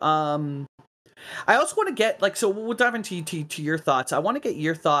slap. I also want to get so we'll dive into to your thoughts. I want to get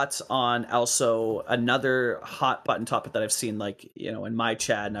your thoughts on also another hot button topic that I've seen in my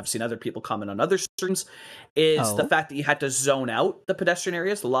chat, and I've seen other people comment on other streams, is the fact that you had to zone out the pedestrian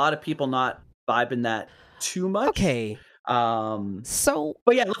areas. A lot of people not vibing that too much. Okay. But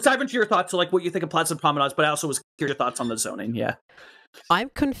yeah, let's dive into your thoughts. So what you think of Plaza Promenades, but I also was curious your thoughts on the zoning. Yeah. I'm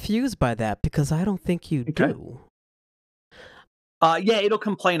confused by that because I don't think you do. Yeah, it'll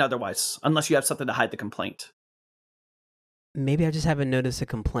complain otherwise, unless you have something to hide the complaint. Maybe I just haven't noticed a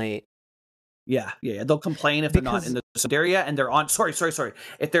complaint. Yeah. They'll complain if they're not in the zoned area, and they're on. Sorry.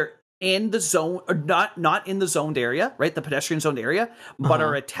 If they're in the zone, or not in the zoned area, right? The pedestrian zoned area, but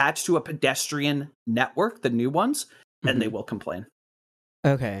are attached to a pedestrian network, the new ones, then they will complain.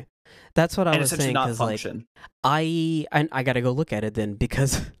 Okay, that's what I was saying. Not function. I got to go look at it then,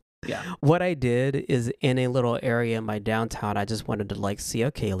 because. Yeah. What I did is, in a little area in my downtown, I just wanted to see,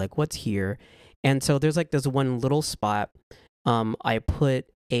 okay, what's here. And so there's this one little spot. I put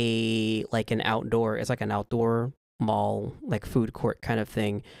an outdoor, it's like an outdoor mall, food court kind of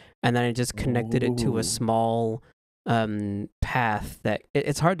thing. And then I just connected it to a small path that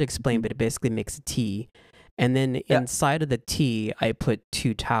it's hard to explain, but it basically makes a T. And then inside of the T, I put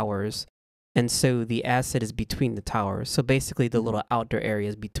 2 towers. And so the asset is between the towers. So basically the little outdoor area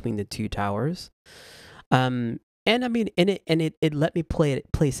is between the 2 towers. And I mean, it let me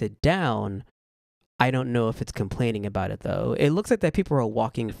place it down. I don't know if it's complaining about it though. It looks like that people are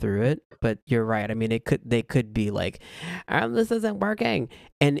walking through it, but you're right. I mean, they could be like, this isn't working.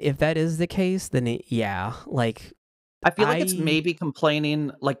 And if that is the case, then I feel like it's maybe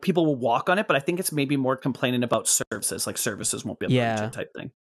complaining, people will walk on it, but I think it's maybe more complaining about services, services won't be able to reach it type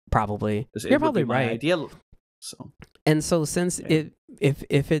thing. Probably. You're probably right. Idea. So since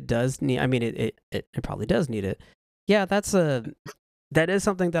if it does need, I mean it probably does need it. Yeah, that is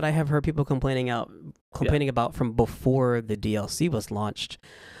something that I have heard people complaining about from before the DLC was launched.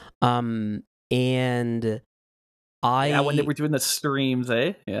 And when they were doing the streams,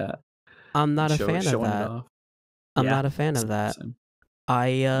 Yeah. I'm not a fan of that. I'm not a fan of that.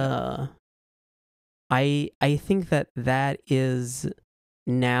 I think that is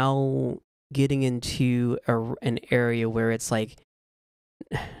now getting into an area where it's like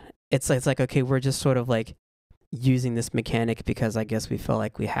okay, we're just sort of using this mechanic because I guess we feel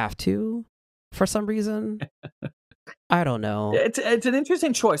like we have to for some reason. I don't know. It's an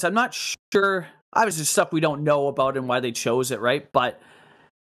interesting choice. I'm not sure. Obviously, stuff we don't know about and why they chose it, right? But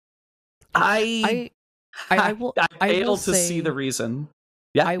I fail to see the reason.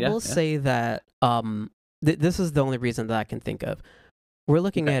 Yeah, I will say that this is the only reason that I can think of. We're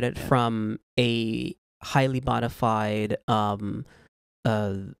looking at it from a highly modified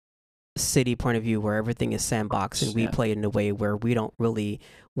city point of view, where everything is sandbox and we play in a way where we don't really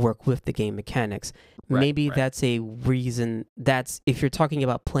work with the game mechanics. Maybe that's a reason. That's if you're talking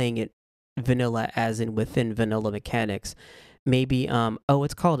about playing it vanilla, as in within vanilla mechanics. Maybe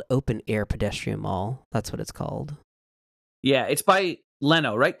it's called Open Air Pedestrian Mall. That's what it's called. Yeah, it's by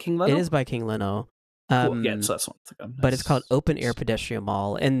Leno, right? King Leno. It is by King Leno. Cool. Yeah, so that's one thing. But it's called Open Air Pedestrian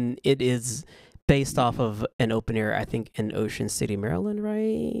Mall, and it is based off of an open air, I think in Ocean City, Maryland,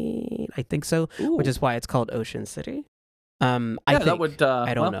 right? I think so, which is why it's called Ocean City. I think that would.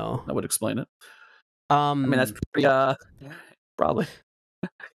 I don't know. That would explain it. I mean, that's pretty. Probably.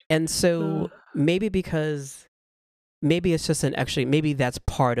 And so maybe because maybe it's just maybe that's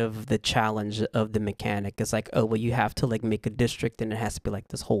part of the challenge of the mechanic. It's like, oh well, you have to like make a district, and it has to be like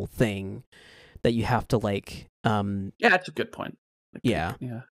this whole thing that you have to like. Yeah, that's a good point. Yeah.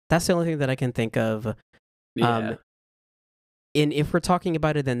 That's the only thing that I can think of. Yeah. And if we're talking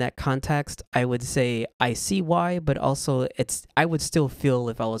about it in that context, I would say I see why, but also I would still feel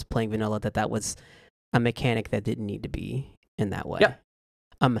if I was playing vanilla that was a mechanic that didn't need to be in that way. Yeah.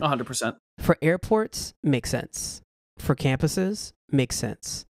 100%. For airports, makes sense. For campuses, makes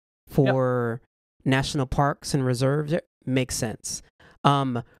sense. For national parks and reserves, it makes sense.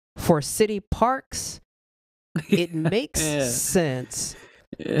 For city parks, it makes sense.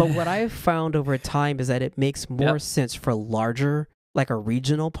 But what I've found over time is that it makes more sense for larger, like a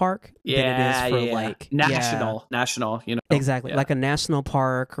regional park, than it is for like national. You know, exactly, like a national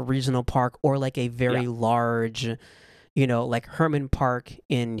park, a regional park, or like a very large, you know, like Herman Park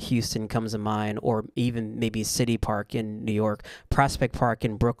in Houston comes to mind, or even maybe City Park in New York, Prospect Park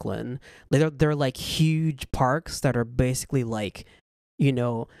in Brooklyn. They're like huge parks that are basically like, you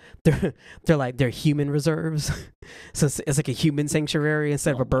know, they're human reserves. So it's like a human sanctuary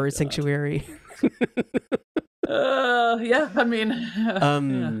instead of a bird sanctuary. I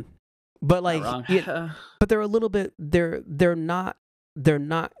mean, but like, but they're a little bit. They're not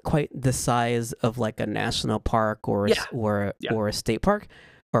quite the size of like a national park or a state park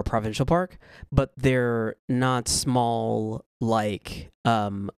or a provincial park, but they're not small like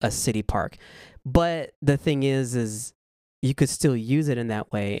a city park. But the thing is you could still use it in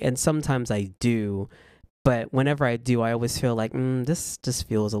that way, and sometimes I do. But whenever I do, I always feel like, this just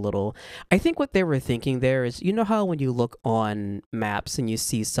feels a little... I think what they were thinking there is, you know how when you look on maps and you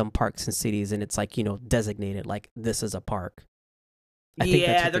see some parks and cities and it's like, you know, designated, like, this is a park? I think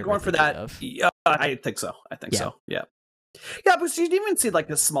they're going for that. Yeah, I think so. Yeah. Yeah, but you even see, like,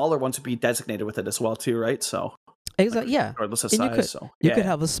 the smaller ones would be designated with it as well, too, right? So... Exactly. Yeah. Regardless of size, you could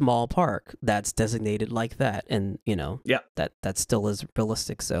have a small park that's designated like that, and you know, that still is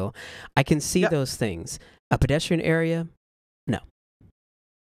realistic. So, I can see those things. A pedestrian area, no.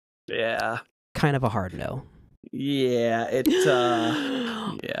 Yeah. Kind of a hard no. Yeah.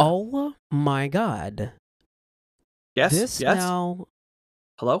 Oh my God. Yes. Now.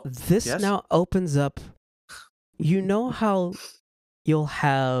 Hello. This now opens up. You know how you'll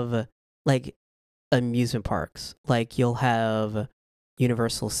have like amusement parks, like you'll have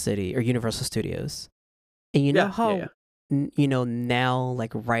Universal City or Universal Studios, and you know how you know now,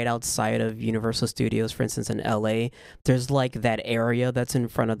 like right outside of Universal Studios, for instance in LA, there's like that area that's in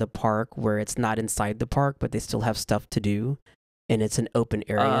front of the park where it's not inside the park but they still have stuff to do, and it's an open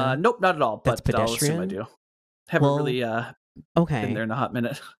area. Nope, not at all. That's but pedestrian. I do. Haven't really been there in a hot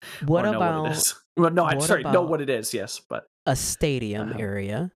minute. What about what it is. Well, no, I'm sorry, know what it is. Yes, but a stadium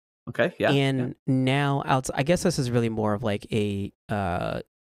area. Okay, yeah. And now outside, I guess this is really more of like a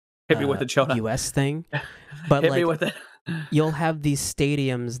hit me with it, Jonah. US thing. But hit me with it. You'll have these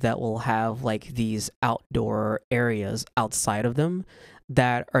stadiums that will have like these outdoor areas outside of them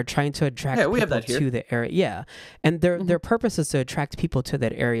that are trying to attract people to the area. Yeah. And their purpose is to attract people to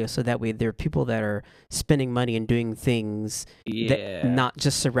that area so that way there are people that are spending money and doing things that not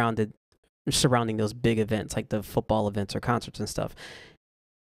just surrounding those big events like the football events or concerts and stuff.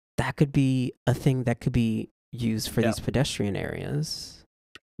 That could be a thing that could be used for these pedestrian areas.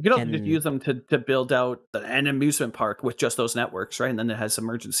 You could also just use them to build out an amusement park with just those networks, right? And then it has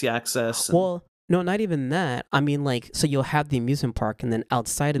emergency access. Well, no, not even that. I mean, like, so you'll have the amusement park, and then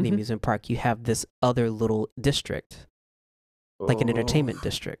outside of the amusement park, you have this other little district, like an entertainment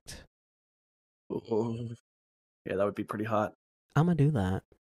district. Yeah, that would be pretty hot. I'm gonna do that.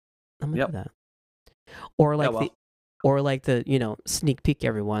 Do that. Or like the you know, sneak peek,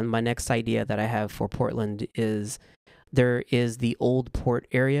 everyone. My next idea that I have for Portland is there is the old port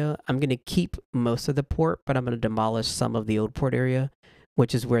area. I'm going to keep most of the port, but I'm going to demolish some of the old port area,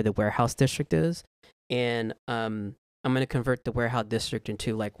 which is where the warehouse district is. And I'm going to convert the warehouse district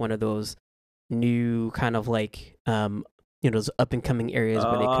into like one of those new kind of like, you know, those up and coming areas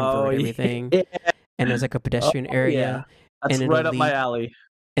where they convert everything. Yeah. And there's like a pedestrian area. That's and right up my alley.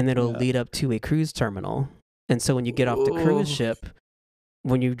 And it'll lead up to a cruise terminal. And so when you get off the cruise ship,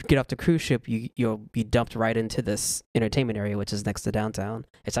 you'll be dumped right into this entertainment area, which is next to downtown.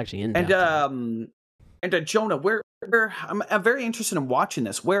 It's actually in downtown. And Jonah, where I'm very interested in watching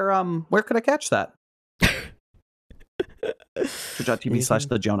this. Where could I catch that?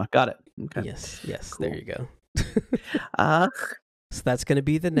 Twitch.tv/the Jonah. Got it. Okay. Yes. Cool. There you go. So that's going to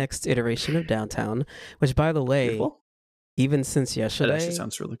be the next iteration of downtown, which, by the way, beautiful. Even since yesterday, that actually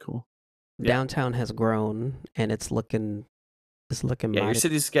sounds really cool. Downtown has grown, and it's looking. Yeah, your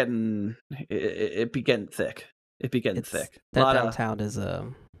city's getting it be getting thick. It be getting thick. That downtown is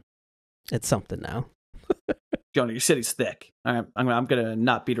it's something now. Jonah, your city's thick. All right, I'm gonna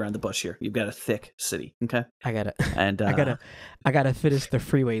not beat around the bush here. You've got a thick city. Okay, I gotta and I gotta finish the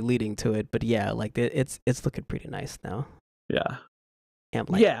freeway leading to it. But yeah, like it's looking pretty nice now. Yeah.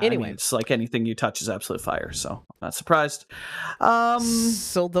 Like, anyway, I mean, it's like anything you touch is absolute fire, so I'm not surprised.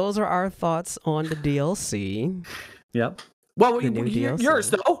 So those are our thoughts on the DLC. Yep. Well, yours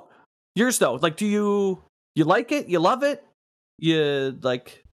though. Like, do you like it? You love it? You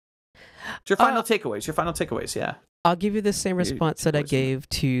like your final takeaways? Yeah. I'll give you the same response that I gave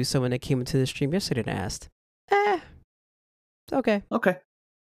to someone that came into the stream yesterday and asked. Okay.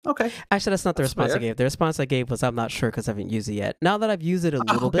 Actually, that's not the response I gave. The response I gave was, I'm not sure because I haven't used it yet. Now that I've used it a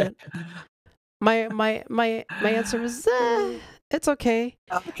little bit, my answer is, it's okay.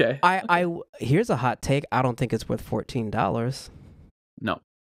 Okay. Here's a hot take. I don't think it's worth $14. No,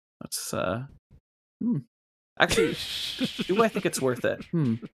 that's actually, do I think it's worth it?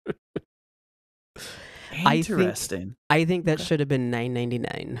 Interesting. I think that should have been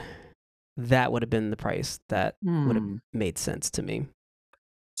 $9.99. That would have been the price that would have made sense to me.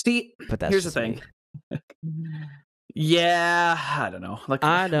 See, but here's the thing. Yeah, I don't know. Like,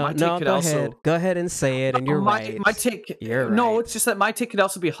 I don't know. Go ahead and say it, and you're right. My take. No, it's just that my take could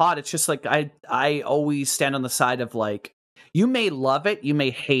also be hot. It's just like I always stand on the side of like, you may love it, you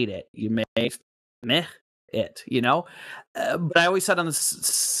may hate it, you may meh it, you know. But I always sat on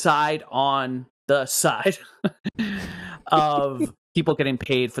the side of people getting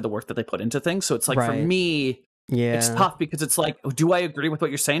paid for the work that they put into things. So it's like for me. Yeah, it's tough because it's like, do I agree with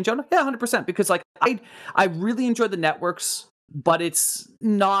what you're saying, Jonah? Yeah, 100%. Because like I really enjoy the networks, but it's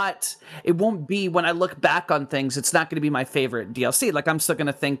not. It won't be when I look back on things. It's not going to be my favorite DLC. Like I'm still going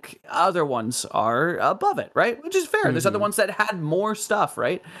to think other ones are above it, right? Which is fair. There's other ones that had more stuff,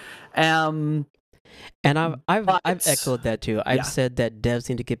 right? And I've echoed that too. I've said that devs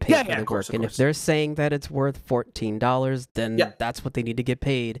need to get paid for the work, and if they're saying that it's worth $14, then that's what they need to get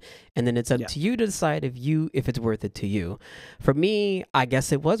paid. And then it's up to you to decide if it's worth it to you. For me, I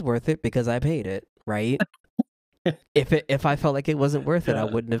guess it was worth it because I paid it, right? If I felt like it wasn't worth it, I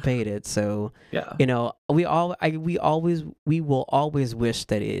wouldn't have paid it. So you know, we will always wish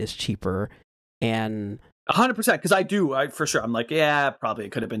that it is cheaper, and 100%, because I for sure. I'm like, yeah, probably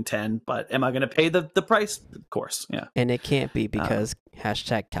it could have been 10, but am I going to pay the price? Of course, yeah. And it can't be because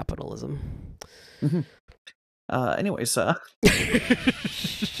 #capitalism. Anyways, oh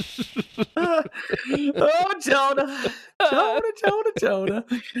Jonah.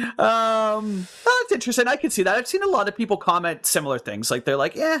 That's interesting. I can see that. I've seen a lot of people comment similar things. Like they're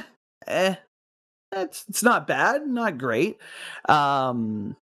like, it's not bad, not great.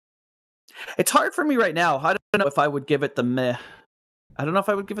 It's hard for me right now. I don't know if I would give it the meh.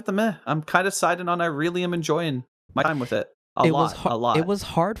 I'm kind of siding on I really am enjoying my time with it. A lot. It was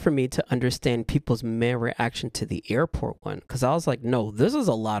hard for me to understand people's meh reaction to the airport one, because I was like, no, this is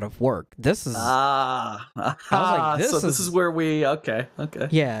a lot of work. This is this is where we okay.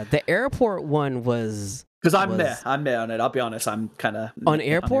 Yeah, the airport one was because I'm meh on it. I'll be honest, I'm kind of on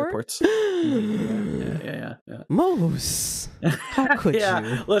airports. Yeah. Moose, how could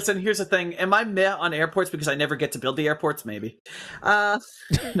you? Listen, here's the thing. Am I meh on airports because I never get to build the airports? Maybe.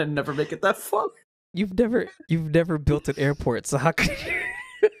 Never make it that far. You've never built an airport, so how could you?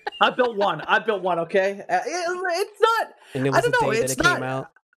 I built one. Okay, it's not. And it was the day that it came out.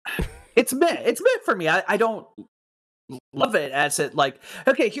 It's meh. It's meh for me. I don't love it as it like.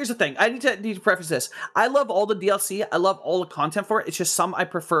 Okay, here's the thing. I need to preface this. I love all the DLC. I love all the content for it. It's just some I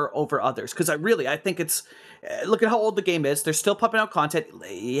prefer over others because I think it's. Look at how old the game is. They're still pumping out content.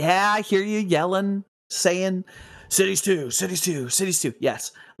 Yeah, I hear you yelling, saying. Cities 2.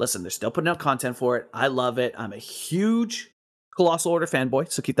 Yes. Listen, they're still putting out content for it. I love it. I'm a huge Colossal Order fanboy,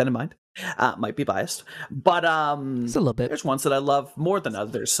 so keep that in mind. Might be biased. But it's a little bit. There's ones that I love more than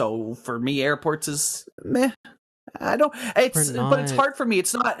others. So for me, airports is meh. I don't but it's hard for me.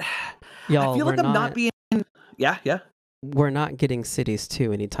 It's not I feel like I'm not being Yeah. We're not getting Cities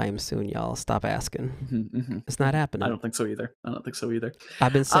 2 anytime soon, y'all. Stop asking. It's not happening. I don't think so either. I've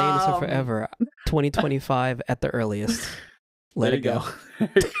been saying this for forever. 2025 at the earliest. Let it go.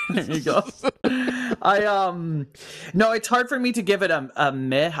 There you go. No, it's hard for me to give it a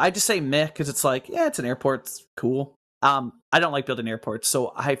meh. I just say meh because it's like, yeah, it's an airport. It's cool. I don't like building airports,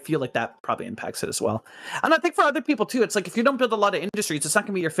 so I feel like that probably impacts it as well. And I think for other people too, it's like if you don't build a lot of industries, it's not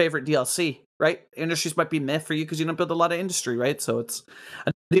gonna be your favorite DLC, right? Industries might be meh for you because you don't build a lot of industry, right? So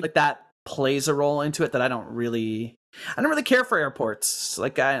I think like that plays a role into it that I don't really care for airports.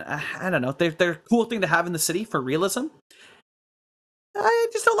 Like I don't know, they're a cool thing to have in the city for realism. I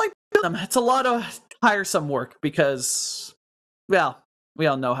just don't like them. It's a lot of tiresome work because, well, we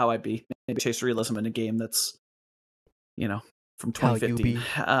all know how I be. Maybe chase realism in a game that's, from 2015.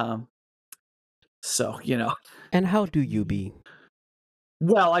 So, And how do you be?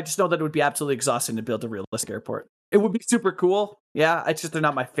 Well, I just know that it would be absolutely exhausting to build a realistic airport. It would be super cool. Yeah, it's just they're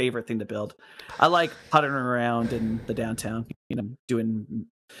not my favorite thing to build. I like puttering around in the downtown, doing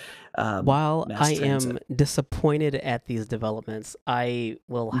while I transit. am disappointed at these developments, I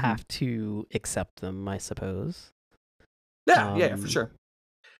will have to accept them, I suppose. Yeah, for sure.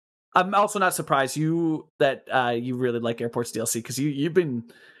 I'm also not surprised that you really like airports DLC because you've been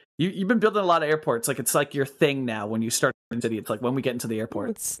building a lot of airports. Like it's like your thing now. When you start in the city, it's like when we get into the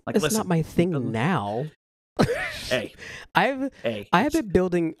airport. It's listen, not my thing now. Hey, I've been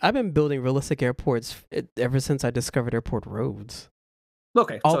building realistic airports ever since I discovered airport roads.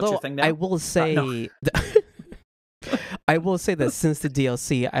 Okay, although so it's your thing now? I will say, I will say that since the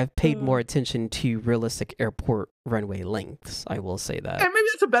DLC, I've paid more attention to realistic airport runway lengths. I will say that. And maybe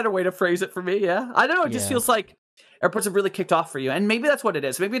that's a better way to phrase it for me. Yeah, I don't know. It just feels like airports have really kicked off for you, and maybe that's what it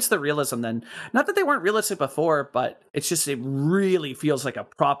is. Maybe it's the realism then. Not that they weren't realistic before, but it's just it really feels like a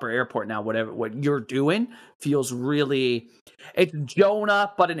proper airport now. What you're doing feels really. It's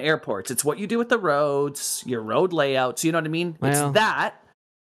Jonah, but in airports. It's what you do with the roads, your road layouts. You know what I mean? Well, it's that,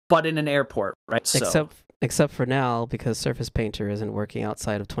 but in an airport, right? Except for now, because Surface Painter isn't working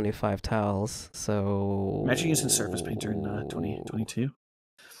outside of 25 tiles. So imagine using Surface Painter in 2022. You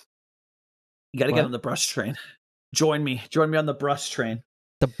got to get on the brush train. Join me on the brush train.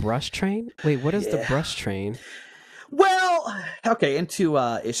 The brush train? Wait, what is the brush train? Well, okay, into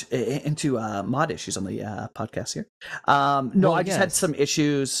mod issues on the podcast here. I just had some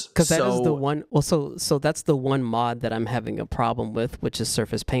issues because that is the one. Well, so that's the one mod that I'm having a problem with, which is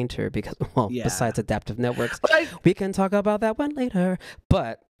Surface Painter. Because besides adaptive networks, we can talk about that one later.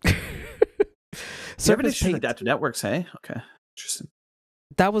 But Surface Painter adaptive networks, hey? Okay, interesting.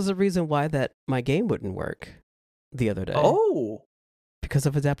 That was the reason why that my game wouldn't work the other day. Oh, because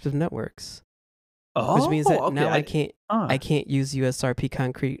of adaptive networks. Oh, which means that now I can't use USRP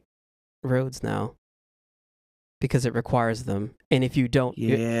concrete roads now because it requires them. And if you don't,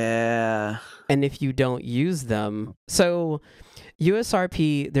 and if you don't use them, so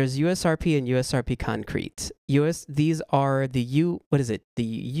USRP, there's USRP and USRP concrete. These are the the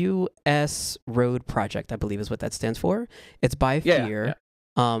US Road Project, I believe is what that stands for. It's by Fear.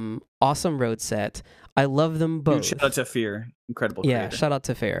 Awesome road set. I love them both. Shout out to Fear, incredible. Creator. Shout out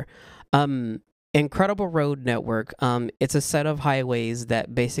to Fear. Incredible road network. It's a set of highways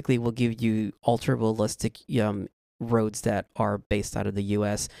that basically will give you ultra realistic roads that are based out of the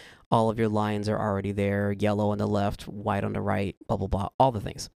U.S. All of your lines are already there, yellow on the left, white on the right, blah blah blah, all the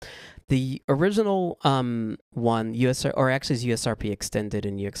things. The original one, USRP extended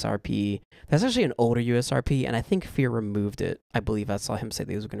in UXRP. That's actually an older USRP, and I think Fear removed it. I believe I saw him say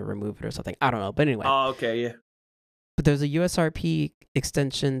they was going to remove it or something. I don't know, but anyway. Oh, okay, yeah. But there's a USRP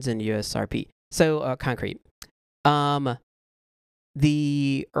extensions and USRP. So concrete. The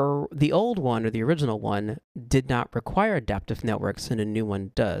old one or the original one did not require adaptive networks, and the new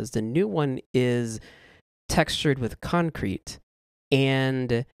one does. The new one is textured with concrete,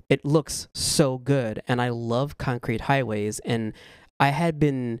 and it looks so good. And I love concrete highways, and I had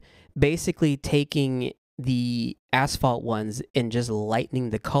been basically taking the asphalt ones and just lightening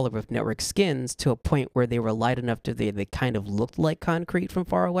the color with network skins to a point where they were light enough to they kind of looked like concrete from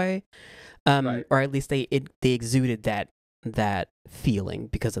far away. Or at least they exuded that feeling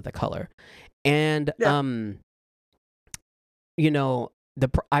because of the color. And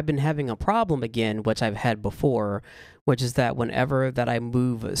I've been having a problem again, which I've had before, which is that whenever that I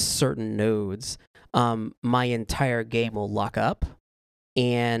move certain nodes, my entire game will lock up,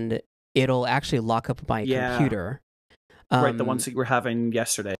 and it'll actually lock up my computer. Right, the ones that you were having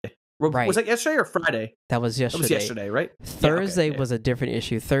yesterday. Right. Was that yesterday or Friday? That was yesterday. That was yesterday, right? Thursday was a different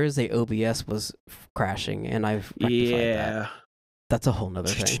issue. Thursday OBS was crashing, and I've rectified that. That's a whole nother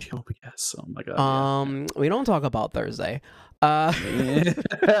thing. OBS, oh my god. We don't talk about Thursday.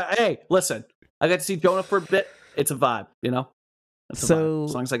 Hey, listen, I got to see Jonah for a bit. It's a vibe, It's a vibe.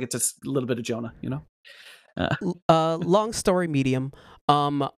 As long as I get just a little bit of Jonah, Long story medium.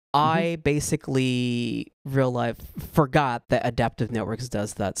 I basically forgot that adaptive networks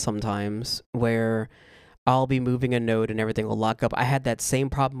does that sometimes, where I'll be moving a node and everything will lock up. I had that same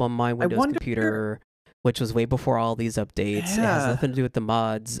problem on my Windows computer, which was way before all these updates. Yeah. It has nothing to do with the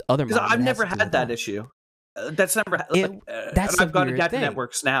mods. Other mods. Because I've never had that issue. That's never. That's I've got adaptive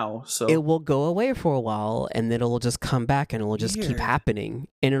networks now, so it will go away for a while, and then it'll just come back, and it will just keep happening,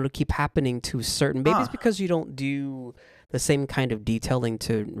 and it'll keep happening to certain. Maybe it's because you don't do the same kind of detailing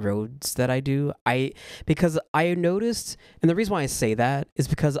to roads that I do. Because I noticed, and the reason why I say that is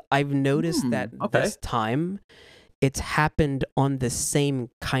because I've noticed that this time it's happened on the same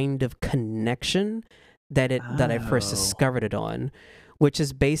kind of connection that I first discovered it on, which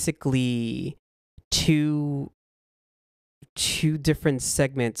is basically two different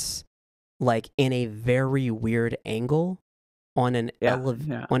segments, like in a very weird angle on an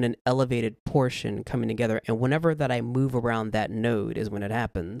elevated portion coming together. And whenever that I move around that node is when it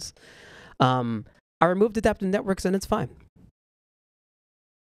happens. I removed adaptive networks and it's fine.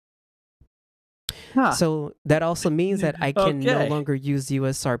 So that also means that I can no longer use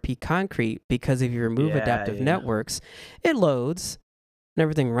USRP concrete, because if you remove adaptive networks, it loads and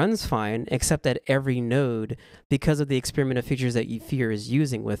everything runs fine, except that every node, because of the experimental features that Fear is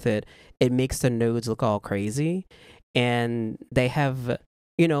using with it, it makes the nodes look all crazy. And they have,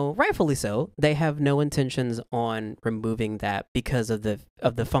 rightfully so, they have no intentions on removing that because of the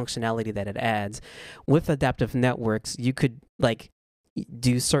functionality that it adds. With adaptive networks, you could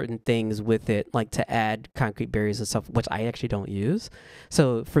do certain things with it, like to add concrete barriers and stuff, which I actually don't use.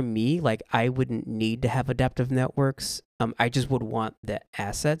 So for me, I wouldn't need to have adaptive networks. I just would want the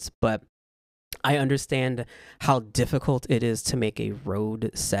assets, but I understand how difficult it is to make a road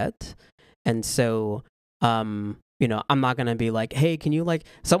set. And so, I'm not going to be like, hey, can you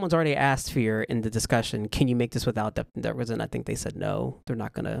someone's already asked Fear in the discussion, can you make this without adaptive networks? And I think they said no, they're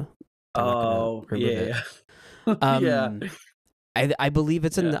not going to remove it. Yeah. I believe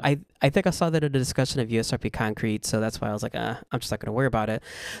it's in I think I saw that in a discussion of USRP concrete, so that's why I was like, I'm just not gonna worry about it.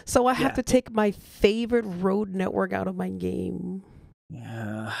 So I have to take my favorite road network out of my game.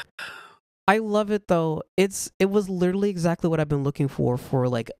 Yeah. I love it though. It was literally exactly what I've been looking for over 2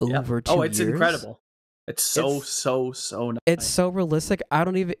 years. Oh, it's incredible. It's so nice. It's so realistic.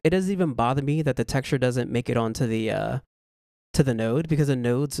 It doesn't even bother me that the texture doesn't make it onto the node, because the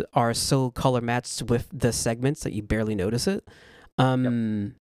nodes are so color matched with the segments that you barely notice it.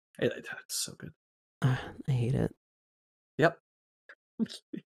 It's so good. I hate it. Yep.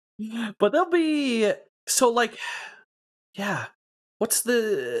 But they'll be so what's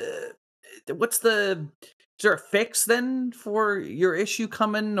the is there a fix then for your issue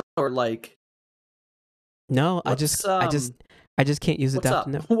coming, or no, I just can't use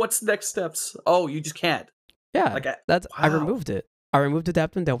adaptive. What's next steps? Oh, you just can't. Yeah, I removed it. I removed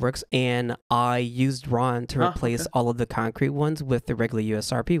adaptive networks, and I used Ron to replace all of the concrete ones with the regular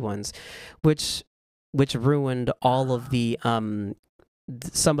USRP ones, which ruined all of the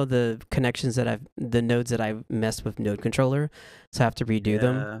some of the connections the nodes that I've messed with node controller, so I have to redo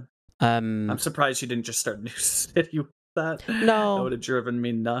them. I'm surprised you didn't just start a new city with that. No, that would have driven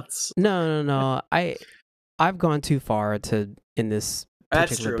me nuts. No. I've gone too far in this.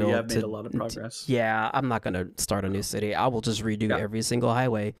 That's true. You have made a lot of progress. Yeah, I'm not going to start a new city. I will just redo every single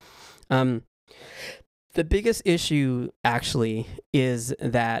highway. The biggest issue actually is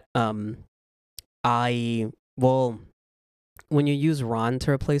that when you use Ron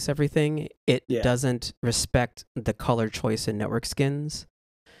to replace everything, it doesn't respect the color choice in network skins.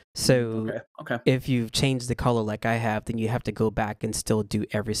 So if you've changed the color like I have, then you have to go back and still redo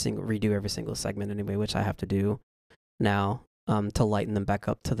every single segment anyway, which I have to do now. To lighten them back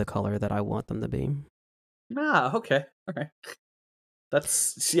up to the color that I want them to be. Okay.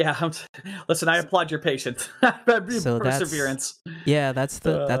 That's listen, I applaud your patience. Perseverance.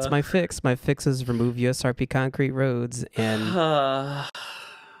 That's my fix. My fix is remove USRP concrete roads and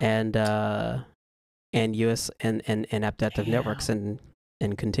US and adaptive networks and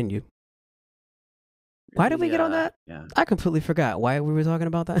continue. Why did we get on that? Yeah. I completely forgot why we were talking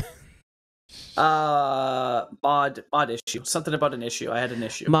about that. Mod issue. Something about an issue. I had an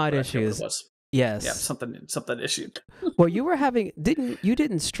issue. Mod issues. Yes. Yeah, something issue. Well, you were having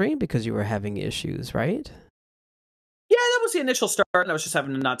didn't stream because you were having issues, right? Yeah, that was the initial start, and I was just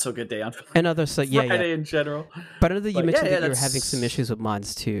having a not so good day on Friday in general. But I know that you mentioned that you were having some issues with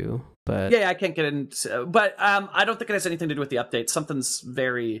mods too. But I can't get into. But I don't think it has anything to do with the update. Something's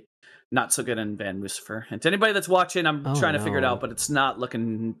very not so good in Van Lucifer. And to anybody that's watching, I'm trying to figure it out, but it's not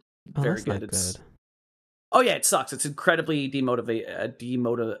looking very good. Good. Oh yeah, it sucks. It's incredibly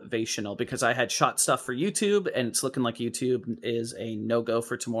demotivational because I had shot stuff for YouTube, and it's looking like YouTube is a no-go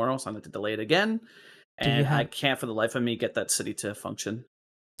for tomorrow, so I'm going to delay it again. And I can't for the life of me get that city to function.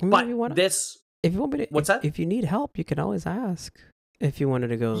 But this If you want me to, What's that? If you need help, you can always ask. If you wanted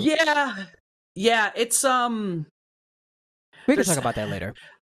to go, yeah, it's we can talk about that later.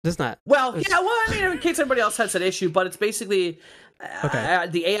 It's not. Well, yeah. Well, I mean, in case anybody else has that issue, but it's basically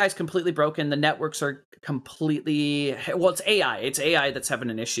the AI is completely broken. The networks are completely. Well, it's AI. It's AI that's having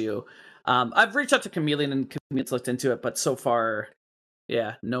an issue. I've reached out to Chameleon and Chameleon's looked into it, but so far,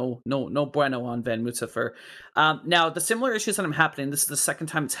 yeah, no bueno on Van Mutzafer. Now, the similar issues that I'm happening. This is the second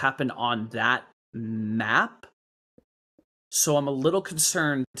time it's happened on that map, so I'm a little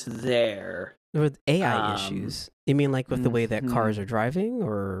concerned there. With AI issues, you mean like with the way that cars are driving,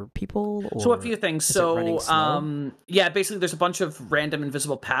 or people? Or so a few things. So yeah, basically, there's a bunch of random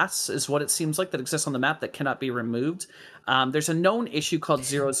invisible paths, is what it seems like, that exists on the map that cannot be removed. There's a known issue called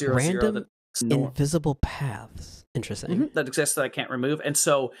 000. Random invisible paths. Interesting. That exists that I can't remove. And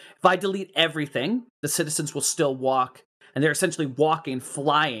so if I delete everything, the citizens will still walk, and they're essentially walking,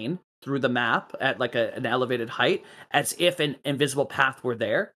 flying through the map at like an elevated height, as if an invisible path were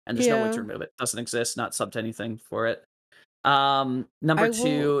there, and there's no way to remove it. Doesn't exist, not subbed anything for it. Number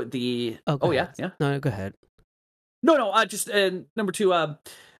two, No, go ahead. No, just number two,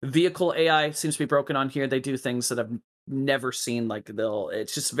 vehicle AI seems to be broken on here. They do things that I've never seen. Like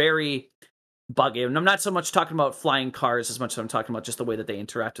it's just very buggy. And I'm not so much talking about flying cars as much as I'm talking about just the way that they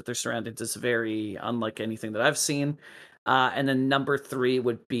interact with their surroundings. It's very unlike anything that I've seen. And then number three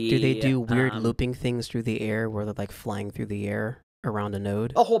would be... Do they do weird looping things through the air where they're like flying through the air around a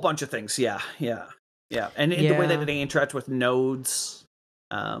node? A whole bunch of things, yeah. And the way that they interact with nodes.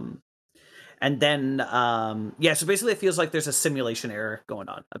 And then, so basically it feels like there's a simulation error going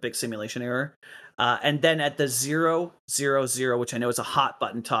on, a big simulation error. And then at the 000, which I know is a hot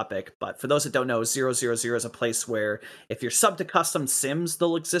button topic, but for those that don't know, 000 is a place where if you're sub to custom sims,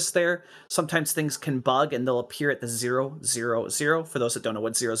 they'll exist there. Sometimes things can bug and they'll appear at the 000. For those that don't know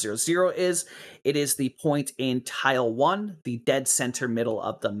what 000 is, it is the point in tile 1, the dead center middle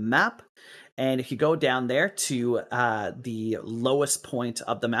of the map. And if you go down there to the lowest point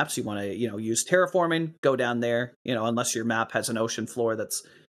of the map, so you want to, use terraforming, go down there, unless your map has an ocean floor that's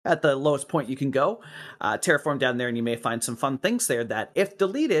at the lowest point you can go. Terraform down there, and you may find some fun things there that, if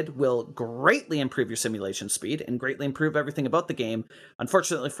deleted, will greatly improve your simulation speed and greatly improve everything about the game.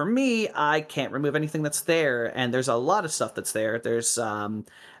 Unfortunately for me, I can't remove anything that's there, and there's a lot of stuff that's there. There's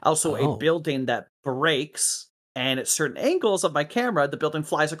also a building that breaks, and at certain angles of my camera, the building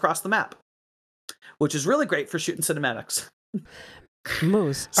flies across the map, which is really great for shooting cinematics.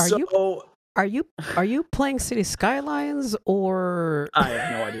 Moose, are you playing City Skylines, or... I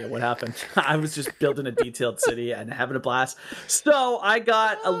have no idea what happened. I was just building a detailed city and having a blast. So I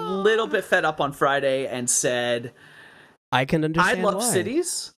got a little bit fed up on Friday and said, I can understand I love why.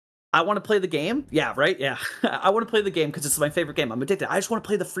 cities. I want to play the game. Yeah, right? Yeah. I want to play the game because it's my favorite game. I'm addicted. I just want to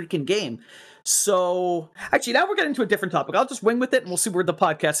play the freaking game. So, actually, now we're getting to a different topic. I'll just wing with it, and we'll see where the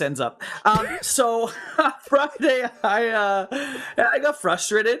podcast ends up. So, Friday, I got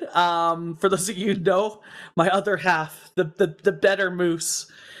frustrated. For those of you who know, my other half, the better Moose,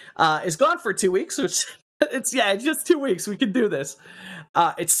 is gone for 2 weeks, which it's just 2 weeks. We can do this.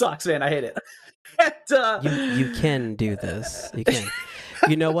 It sucks, man. I hate it. And, you can do this. You can.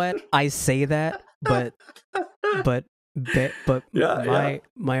 You know what? I say that, but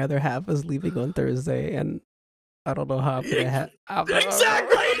my other half is leaving on Thursday, and I don't know how I'm gonna have.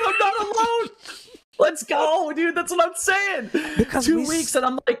 Exactly, I'm not alone. Let's go, dude. That's what I'm saying. Because 2 weeks, and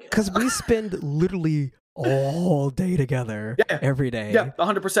I'm like, because we spend literally all day together, every day. Yeah,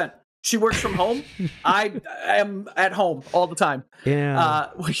 100%. She works from home. I am at home all the time. Yeah.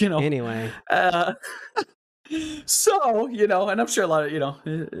 Anyway. So, and I'm sure a lot of,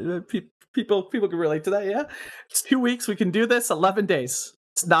 people can relate to that. Yeah. It's 2 weeks. We can do this. 11 days.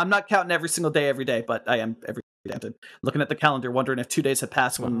 I'm not counting every single day, every day, but I am every day. I'm looking at the calendar, wondering if 2 days have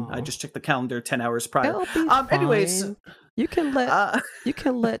passed when I just checked the calendar 10 hours prior. Anyways, you can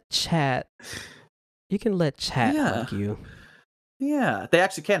let chat hug you. Yeah, they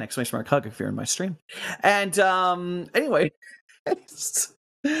actually can! Exclamation mark hug if you're in my stream. And anyway.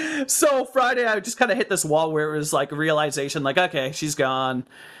 So Friday, I just kind of hit this wall where it was like a realization, like, okay, she's gone.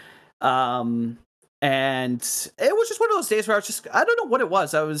 And it was just one of those days where I don't know what it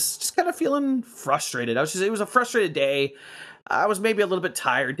was. I was just kind of feeling frustrated. It was a frustrated day. I was maybe a little bit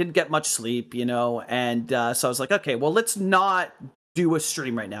tired, didn't get much sleep, and so I was like, okay, well, let's not do a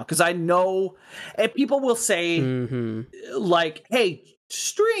stream right now. Cause I know, and people will say like, hey,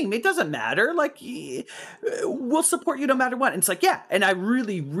 stream, it doesn't matter, like, we'll support you no matter what. And it's like, yeah, and I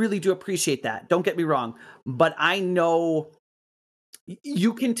really, really do appreciate that, don't get me wrong, but I know,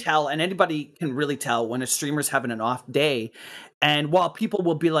 you can tell, and anybody can really tell when a streamer's having an off day. And while people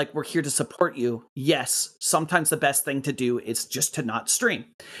will be like, we're here to support you, yes, sometimes the best thing to do is just to not stream.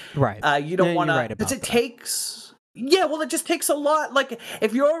 Right. You don't want to, because it takes, it just takes a lot. Like,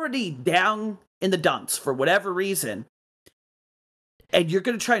 if you're already down in the dumps for whatever reason, and you're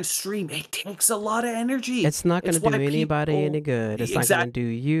going to try and stream, it takes a lot of energy. It's not going to do anybody any good. It's not going to do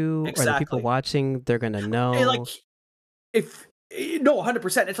you or the people watching. They're going to know. And like, no,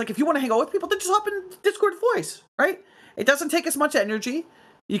 100%. It's like, if you want to hang out with people, then just hop in Discord voice, right? It doesn't take as much energy.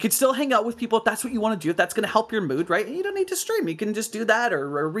 You can still hang out with people if that's what you want to do, if that's going to help your mood, right? And you don't need to stream. You can just do that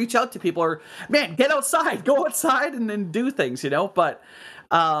or reach out to people or, man, get outside, go outside and then do things, But,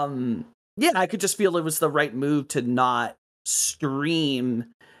 I could just feel it was the right move to not stream.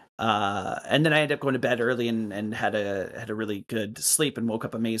 And then I ended up going to bed early and had a really good sleep and woke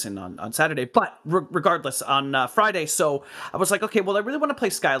up amazing on Saturday. But regardless, on Friday, so I was like, okay, well, I really want to play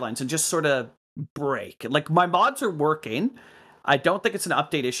Skylines and just sort of break. Like, my mods are working. I don't think it's an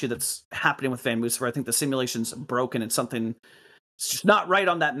update issue that's happening with Van Moose, where I think the simulation's broken and something it's just not right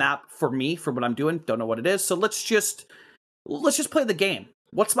on that map for me, for what I'm doing. Don't know what it is. So let's just play the game.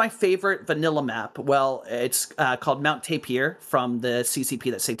 What's my favorite vanilla map? Well, it's called Mount Tapir from the CCP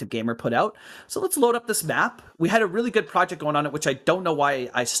that Sanctum Gamer put out. So let's load up this map. We had a really good project going on it, which I don't know why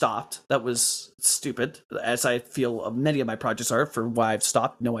I stopped. That was stupid, as I feel many of my projects are, for why I've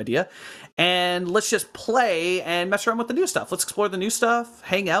stopped. No idea. And let's just play and mess around with the new stuff. Let's explore the new stuff,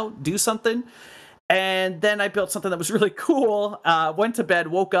 hang out, do something. And then I built something that was really cool. Went to bed,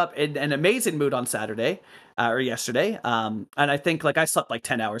 woke up in an amazing mood on Saturday or yesterday. And I think I slept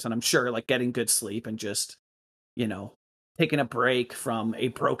 10 hours, and I'm sure getting good sleep and just, taking a break from a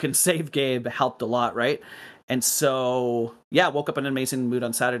broken save game helped a lot, right? And so, woke up in an amazing mood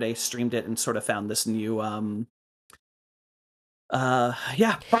on Saturday, streamed it, and sort of found this new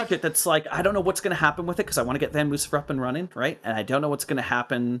project that's I don't know what's going to happen with it, because I want to get Van Moose up and running, right? And I don't know what's going to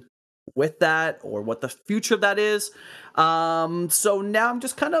happen with that or what the future of that is. So now I'm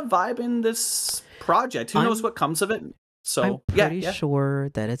just kind of vibing this project. Who knows what comes of it? So I'm pretty sure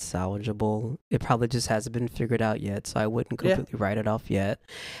that it's salvageable. It probably just hasn't been figured out yet, so I wouldn't completely write it off yet.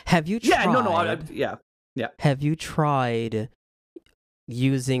 Have you tried? Yeah. Have you tried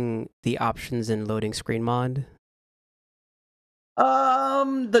using the options in loading screen mod?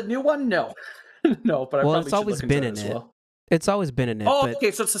 The new one, no. No, but it's always been in it. It's always been in it. Oh,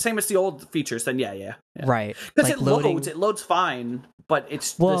 okay, so it's the same as the old features, then yeah. Right. Because it loads fine, but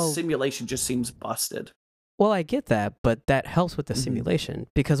the simulation just seems busted. Well, I get that, but that helps with the simulation,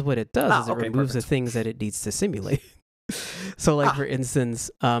 because what it does is it removes the things that it needs to simulate. So, for instance,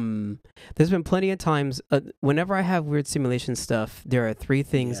 there's been plenty of times, whenever I have weird simulation stuff, there are 3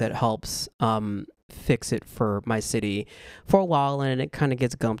 things that helps fix it for my city for a while, and it kind of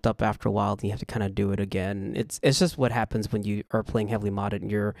gets gumped up after a while, and you have to kind of do it again. It's just what happens when you are playing heavily modded and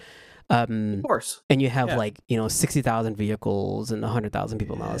you're of course, and you have 60,000 vehicles and 100,000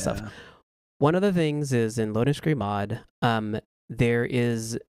 people and all that stuff. One of the things is in loading screen mod, there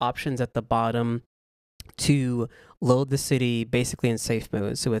is options at the bottom to load the city basically in safe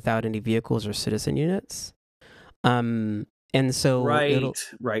mode, so without any vehicles or citizen units. And so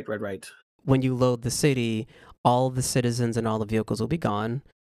right. When you load the city, all the citizens and all the vehicles will be gone.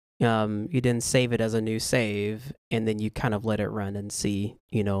 You then save it as a new save, and then you kind of let it run and see,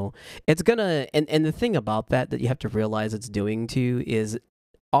 it's gonna, and the thing about that you have to realize it's doing too is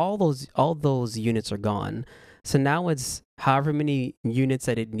all those units are gone. So now it's however many units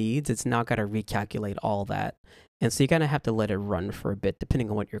that it needs, it's now got to recalculate all that. And so you kind of have to let it run for a bit, depending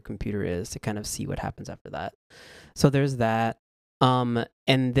on what your computer is, to kind of see what happens after that. So there's that. And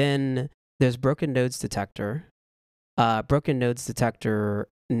then there's broken nodes detector. Broken nodes detector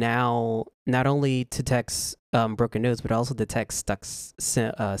now not only detects broken nodes, but also detects stuck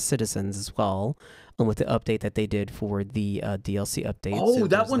citizens as well. With the update that they did for the DLC update. Oh, so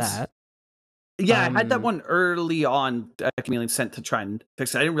that one's... Yeah, I had that one early on. Chameleon sent to try and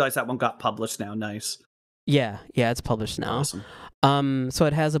fix it. I didn't realize that one got published now. Nice. Yeah, it's published now. Awesome. So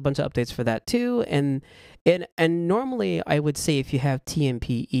it has a bunch of updates for that too, and normally I would say if you have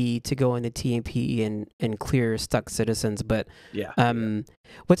TMPE to go into TMPE and clear stuck citizens, but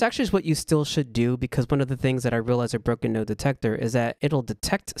which actually is what you still should do, because one of the things that I realized with Broken Node Detector is that it'll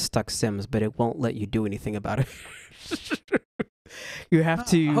detect stuck sims, but it won't let you do anything about it. You have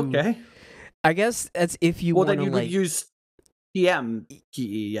to. Okay. I guess that's if you want to, then you would use TM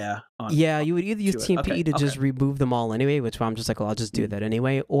PE, you would either use TMPE to just remove them all anyway, which I'm just I'll just do that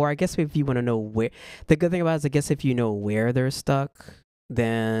anyway. Or I guess if you want to know where, the good thing about it is I guess if you know where they're stuck,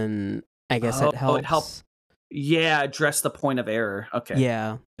 then I guess it helps. Yeah, address the point of error. Okay.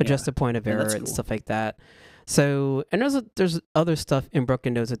 Yeah, address the point of error and stuff like that. So, and there's other stuff in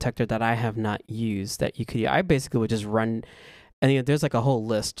Broken Node Detector that I have not used that you could. I basically would just run, and there's like a whole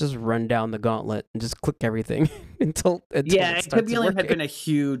list. Just run down the gauntlet and just click everything until yeah. It Chameleon had been a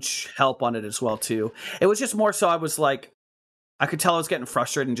huge help on it as well too. It was just more so I was like, I could tell I was getting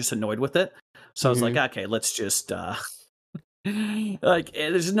frustrated and just annoyed with it. So I was like, okay, let's just like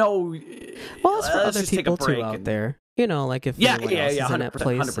there's no. Well, it's for other people too out there. Like if anyone else is in that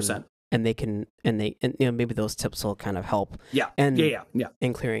place 100%. And they can, and maybe those tips will kind of help. Yeah.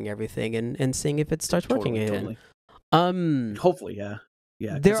 In clearing everything and seeing if it starts working again. Totally. Hopefully, yeah.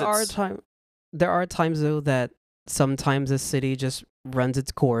 There are times though that sometimes a city just runs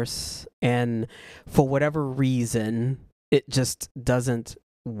its course, and for whatever reason, it just doesn't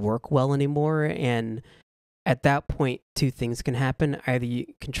work well anymore. And at that point, two things can happen. Either you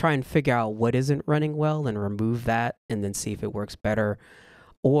can try and figure out what isn't running well and remove that, and then see if it works better.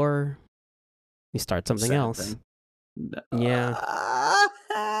 Or you start something else. Yeah.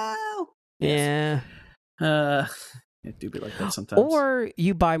 Yeah. It do be like that sometimes. Or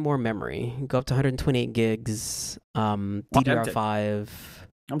you buy more memory. Go up to 128 gigs. DDR5.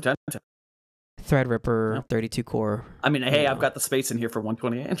 I'm tempted. Threadripper, 32 core. I mean, hey, I've got the space in here for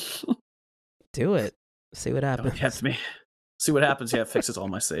 128. Do it. See what happens. That's me. See what happens. Yeah, it fixes all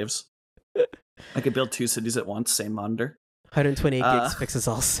my saves. I could build 2 cities at once, same monitor. 128 gigs fixes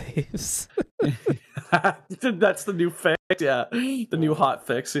all saves. That's the new fix. Yeah, the new hot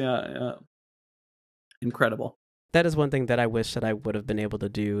fix. Yeah. Incredible. That is one thing that I wish that I would have been able to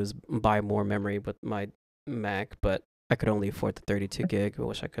do is buy more memory with my Mac, but I could only afford the 32 gig. I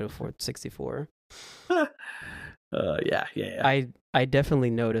wish I could afford 64. Yeah. I definitely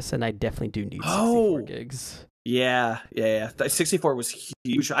noticed, and I definitely do need 64 gigs. Yeah. 64 was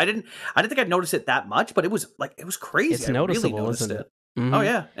huge. I didn't think I'd notice it that much, but it was crazy. It's noticeable, really isn't it? Mm-hmm. Oh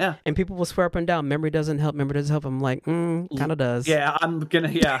yeah. And people will swear up and down, memory doesn't help. I'm like, kind of does. Yeah, I'm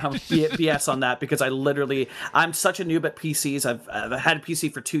BS on that because I'm such a noob at PCs. I've had a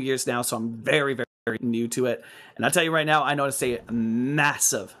PC for 2 years now, so I'm very, very, very new to it. And I'll tell you right now, I noticed a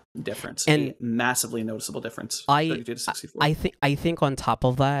massive difference, a massively noticeable difference. 32 to 64. I think on top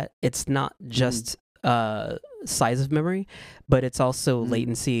of that, it's not just size of memory, but it's also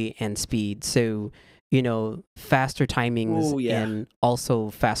latency and speed. So faster timings and also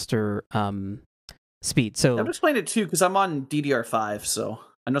faster speed. So I've explained it too because I'm on DDR5, so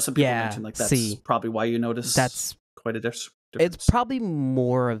I know some people mention that's probably why you notice that's quite a difference. It's probably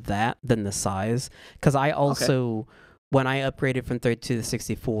more of that than the size, because I also when I upgraded from 32 to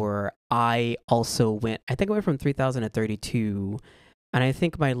 64, I also went from 3000 to 32, and I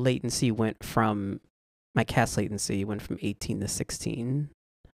think my latency went from my CAS latency went from 18 to 16.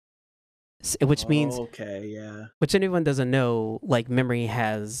 Which means which anyone doesn't know, like memory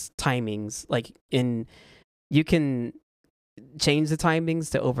has timings, you can change the timings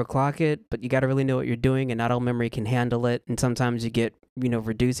to overclock it, but you got to really know what you're doing, and not all memory can handle it. And sometimes you get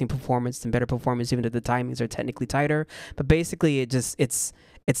reducing performance and better performance even if the timings are technically tighter. But basically it's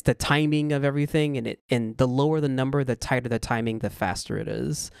the timing of everything, and the lower the number, the tighter the timing, the faster it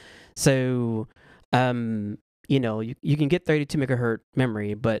is. So you can get 32 megahertz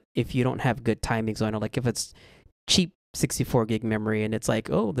memory, but if you don't have good timings on it, like if it's cheap 64 gig memory and it's like,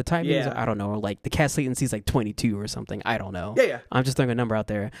 oh, the timings are, I don't know, like the CAS latency is like 22 or something, I don't know. I'm just throwing a number out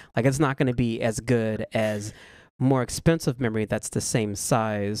there. Like it's not going to be as good as more expensive memory that's the same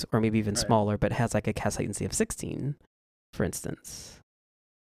size or maybe even smaller, but has like a CAS latency of 16, for instance,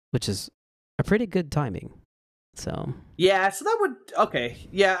 which is a pretty good timing. So that would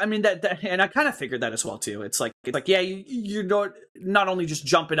I mean that and I kind of figured that as well too. It's like you're not only just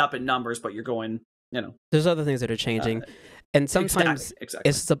jumping up in numbers, but you're going there's other things that are changing, and sometimes exactly.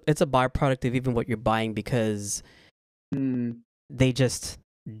 it's a byproduct of even what you're buying, because they just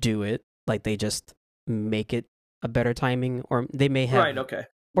do it, like they just make it a better timing, or they may have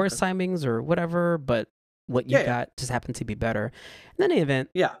worse timings or whatever, but what you got just happened to be better. In any event,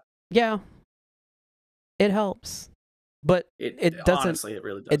 it helps, but it doesn't. Honestly, it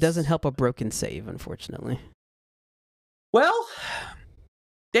really does. It doesn't help a broken save, unfortunately. Well,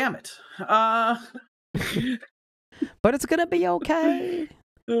 damn it. But it's gonna be okay.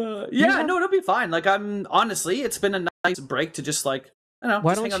 It'll be fine. Like honestly, it's been a nice break to just like why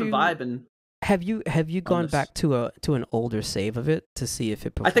just hang out and vibe. And have you gone back to an older save of it to see if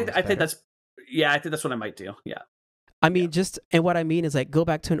it performs I think that's what I might do. Yeah. I mean, and what I mean is like go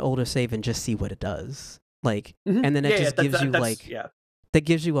back to an older save and just see what it does. Like, and then it just gives you that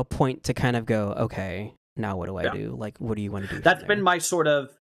gives you a point to kind of go, okay, now what do I do? Like, what do you want to do? That's been my sort of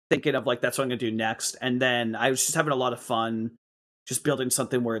thinking of like that's what I'm gonna do next. And then I was just having a lot of fun just building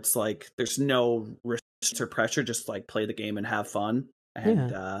something where it's like there's no restrictions or pressure, just like play the game and have fun.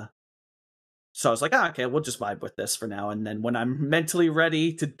 And so I was like, okay, we'll just vibe with this for now. And then when I'm mentally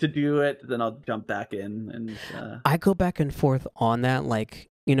ready to do it, then I'll jump back in. And I go back and forth on that. Like,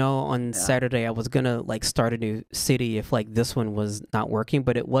 on Saturday, I was going to like start a new city if like this one was not working,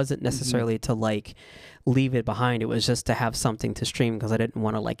 but it wasn't necessarily to like leave it behind. It was just to have something to stream because I didn't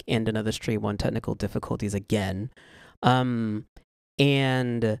want to like end another stream on technical difficulties again. But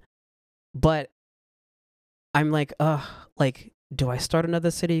I'm like, do I start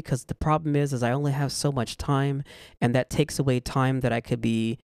another city? Because the problem is I only have so much time, and that takes away time that I could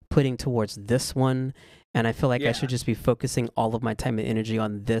be putting towards this one. And I feel like I should just be focusing all of my time and energy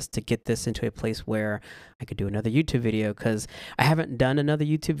on this to get this into a place where I could do another YouTube video. Because I haven't done another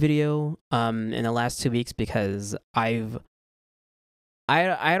YouTube video in the last 2 weeks because I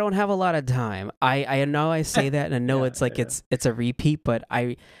don't have a lot of time. I know I say that, and I know it's a repeat, but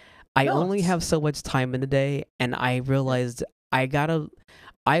I only have so much time in the day, and I realized for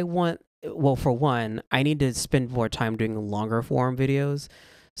one, I need to spend more time doing longer form videos.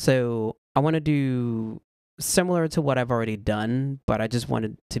 So I want to do similar to what I've already done, but I just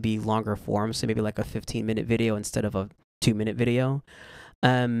wanted to be longer form. So maybe like a 15-minute video instead of a 2-minute video.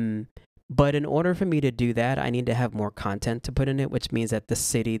 But in order for me to do that, I need to have more content to put in it, which means that the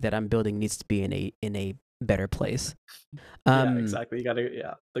city that I'm building needs to be in a better place. Exactly. You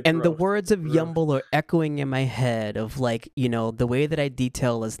gotta, and the words of Yumble are echoing in my head of like, the way that I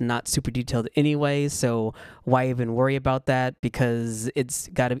detail is not super detailed anyway, so why even worry about that? Because it's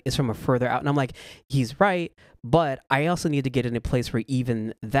from a further out. And I'm like, he's right, but I also need to get in a place where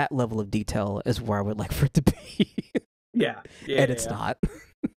even that level of detail is where I would like for it to be. And it's not.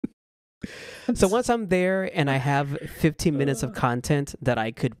 So once I'm there and I have 15 minutes of content that I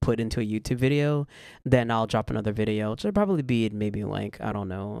could put into a YouTube video, then I'll drop another video, which will probably be in maybe like, I don't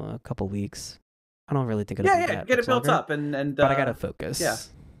know, a couple weeks. I don't really think it'll be that get it built longer, up and but I gotta focus. Yeah,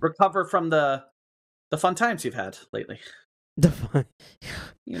 recover from the fun times you've had lately. The fun,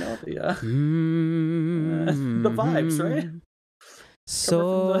 the vibes, right?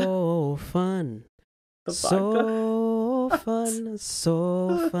 So fun, so fun,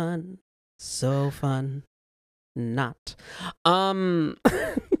 so fun. So fun. Not. That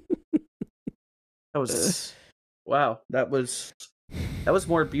was wow. That was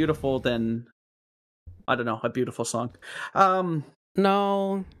more beautiful than, I don't know, a beautiful song.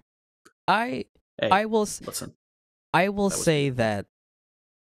 No. I will listen. I will say that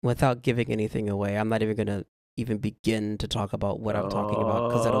without giving anything away, I'm not even going to even begin to talk about what I'm talking about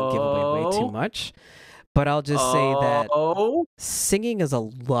because that'll give away way too much. But I'll just say that singing is a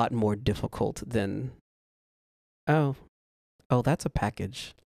lot more difficult than... Oh, that's a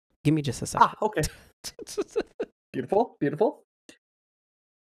package. Give me just a second. Okay. Beautiful.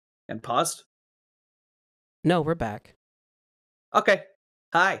 And paused? No, we're back. Okay.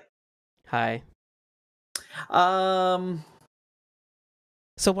 Hi.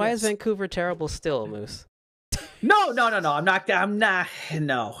 So why is Vancouver terrible still, Moose? No. I'm not gonna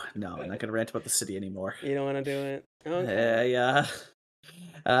rant about the city anymore. You don't want to do it? Okay.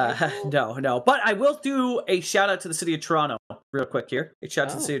 No. But I will do a shout out to the city of Toronto real quick here. A shout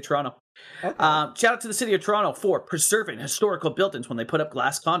out to the city of Toronto. Okay. Shout out to the city of Toronto for preserving historical buildings when they put up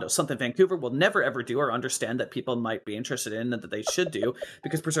glass condos, something Vancouver will never ever do or understand that people might be interested in and that they should do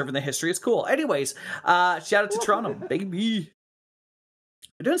because preserving the history is cool. Anyways, shout out to Toronto, baby.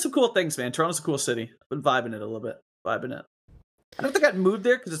 They're doing some cool things, man. Toronto's a cool city. I've been vibing it a little bit. I don't think I'd moved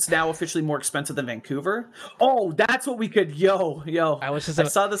there because it's now officially more expensive than Vancouver. Oh, that's what we could. Yo. I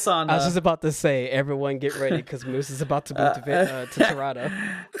saw this on. I was just about to say, everyone get ready because Moose is about to move to Toronto.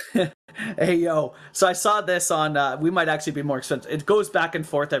 Hey, yo. So I saw this on. We might actually be more expensive. It goes back and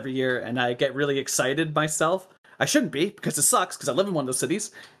forth every year, and I get really excited myself. I shouldn't be because it sucks because I live in one of those cities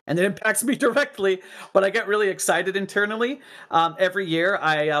and it impacts me directly, but I get really excited internally. Every year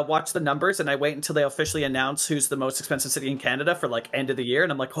I watch the numbers and I wait until they officially announce who's the most expensive city in Canada for like end of the year.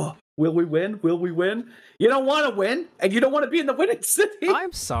 And I'm like, oh, will we win? You don't want to win and you don't want to be in the winning city.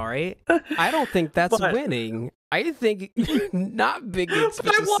 I'm sorry. I don't think that's winning. I think not big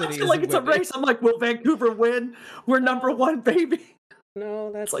expensive cities. Like it's a race. I'm like, will Vancouver win? We're number one, baby.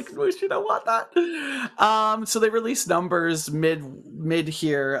 No, that's like, you don't want that. So they released numbers mid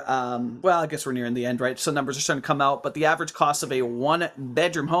here. Well, I guess we're nearing the end, right? So numbers are starting to come out, but the average cost of a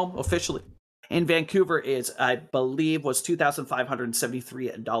 1-bedroom home officially in Vancouver is, I believe, was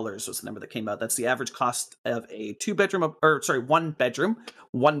 $2,573 was the number that came out. That's the average cost of a one bedroom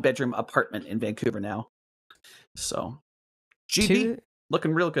apartment in Vancouver now. So, GB.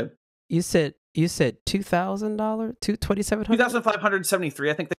 looking real good. You said $2,000, $2,700, 2,573.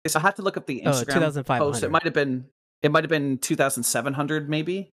 I think I had to look up the Instagram post. It might have been 2,700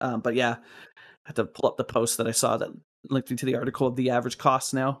 maybe. But yeah, I had to pull up the post that I saw that linked to the article of the average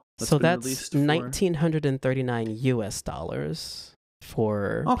cost now. So that's $1,939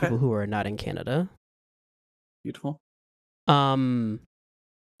 for people who are not in Canada. Beautiful. Or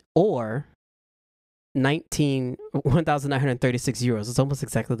 1,936 euros. It's almost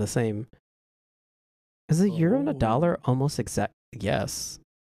exactly the same. Is a euro and a dollar almost exact? Yes.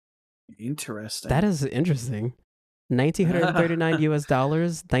 Interesting. That is interesting. 1,939 US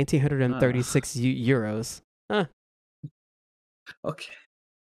dollars, 1,936 euros. Huh. Okay.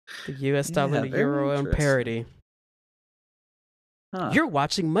 The US dollar to euro on parity. You're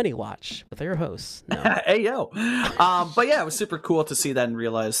watching Money Watch with your host. No. Hey yo. But yeah, it was super cool to see that and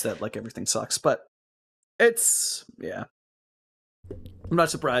realize that like everything sucks. But it's I'm not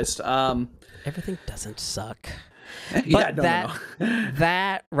surprised. Everything doesn't suck. Yeah, but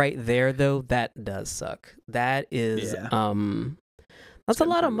that right there though, that does suck. That is that's a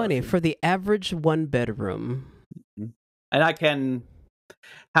lot of money for the average 1-bedroom. And I can,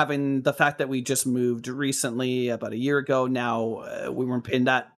 having the fact that we just moved recently about a year ago now, we weren't paying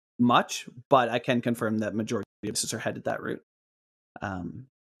that much, but I can confirm that majority of places are headed that route.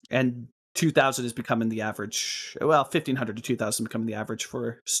 And 2,000 is becoming the average. Well, 1,500 to 2,000 becoming the average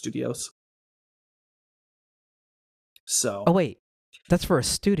for studios. So. Oh wait, that's for a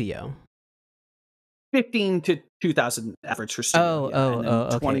studio. 15 to 2,000 average for studio.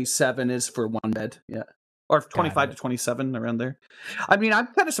 Okay. 27 is for 1 bed. Yeah. Or 25 to 27 around there. I mean, I'm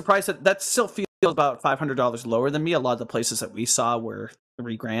kind of surprised that still feels about $500 lower than me. A lot of the places that we saw were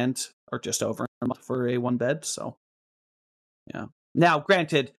 $3,000 or just over for a 1 bed. So, yeah. Now,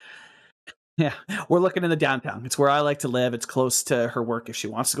 granted, yeah, we're looking in the downtown. It's where I like to live. It's close to her work if she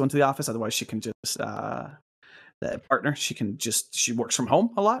wants to go into the office. Otherwise, she can just the partner. She works from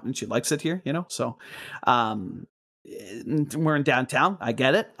home a lot and she likes it here. So, we're in downtown. I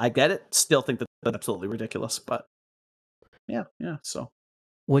get it. Still think that's absolutely ridiculous, but yeah. So,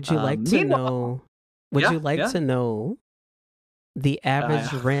 would you like to know? Would you like to know the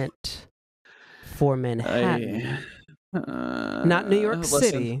average rent for Manhattan? Not New York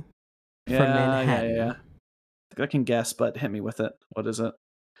City. For Manhattan. Yeah. I can guess, but hit me with it. What is it?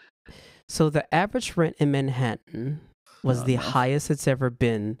 So the average rent in Manhattan was the highest it's ever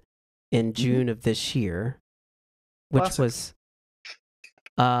been in June of this year, which was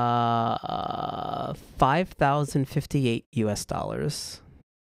 $5,058 US dollars.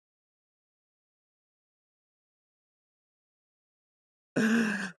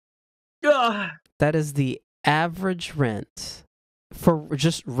 That is the average rent for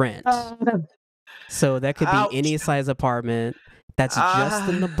just rent. So that could be any size apartment that's just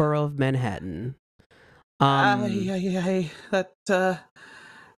in the borough of Manhattan.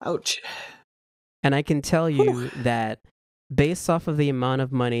 Ouch. And I can tell you that based off of the amount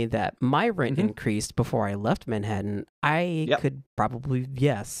of money that my rent increased before I left Manhattan, I could probably,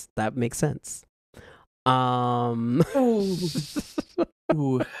 yes, that makes sense. Well,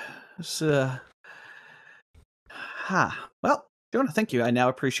 Jonah, thank you. I now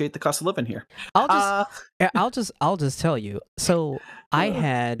appreciate the cost of living here. I'll just tell you. So I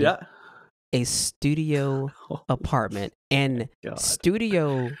had a studio apartment, and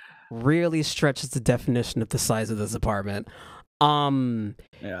studio really stretches the definition of the size of this apartment. Yeah,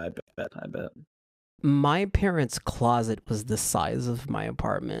 I bet. My parents' closet was the size of my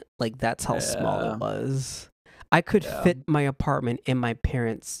apartment. Like, that's how small it was. I could fit my apartment in my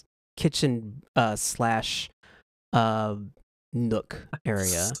parents' kitchen / nook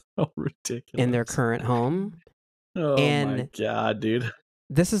area. So ridiculous. In their current home. Oh my god, dude.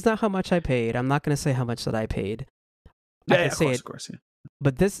 This is not how much I paid. I'm not going to say how much that I paid. Of course.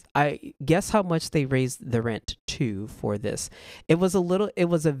 But this, I guess how much they raised the rent to for this. It was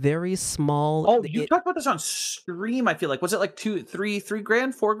a very small. Oh, you talked about this on stream. I feel like, was it like $3,000,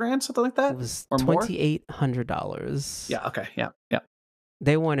 $4,000, something like that? It was $2,800. Yeah. Okay. Yeah.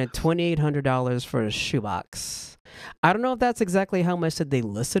 They wanted $2,800 for a shoebox. I don't know if that's exactly how much that they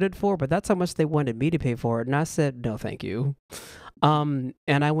listed it for, but that's how much they wanted me to pay for it. And I said, no, thank you. And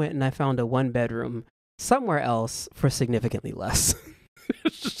I went and I found a 1-bedroom somewhere else for significantly less.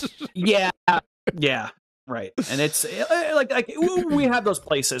 Yeah, right. And it's like we have those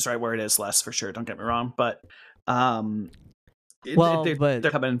places, right, where it is less for sure. Don't get me wrong, but they're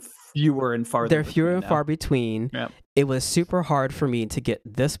coming fewer and farther. They're fewer and far between. Yeah. It was super hard for me to get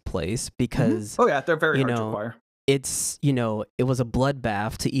this place because they're very hard to acquire. It's it was a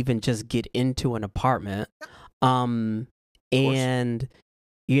bloodbath to even just get into an apartment. And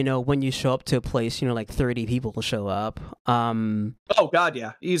when you show up to a place, like 30 people will show up. Oh God,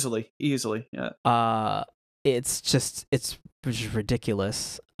 yeah, easily, yeah. It's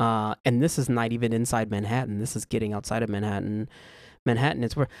ridiculous. And this is not even inside Manhattan. This is getting outside of Manhattan. Manhattan,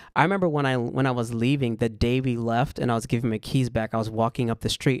 it's where I remember when I was leaving the day we left, and I was giving my keys back. I was walking up the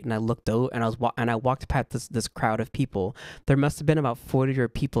street, and I looked out, and I walked past this crowd of people. There must have been about 40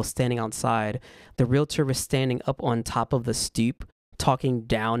 people standing outside. The realtor was standing up on top of the stoop, talking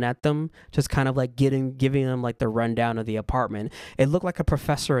down at them, just kind of like giving them like the rundown of the apartment. It looked like a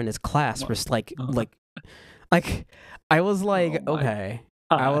professor in his class was like I was like, okay.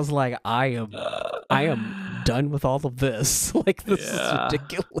 I was like, I am done with all of this. Like, this is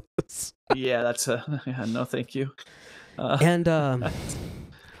ridiculous. Yeah, that's no, thank you. And I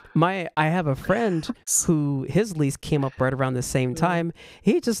have a friend who his lease came up right around the same time.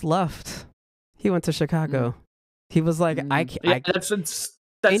 He just left. He went to Chicago. He was like, that's the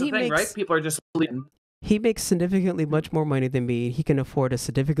thing, right? People are just leaving. He makes significantly much more money than me. He can afford a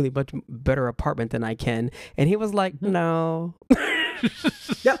significantly much better apartment than I can. And he was like, no.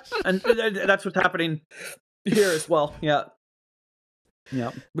 Yeah, and that's what's happening here as well. Yeah,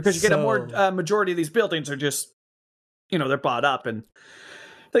 because you get a more majority of these buildings are just, they're bought up and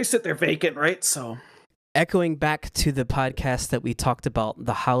they sit there vacant, right? So, echoing back to the podcast that we talked about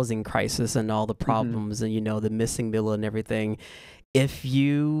the housing crisis and all the problems and the missing middle and everything, if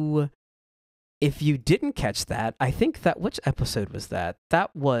you didn't catch that, I think that which episode was that?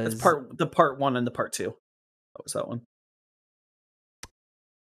 That was the part 1 and the part 2. What was that one?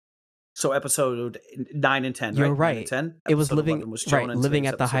 So episode 9 and 10. You're right. 10. It was living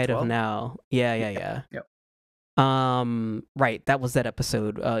at the height 12. Of now. Yeah. Right. That was that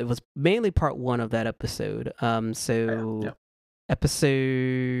episode. It was mainly part 1 of that episode. Episode.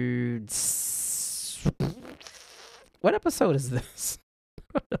 What episode is this?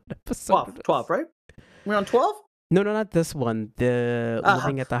 12, right? We're on 12? No, not this one. The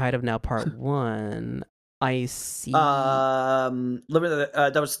living at the height of now, part 1. I see. That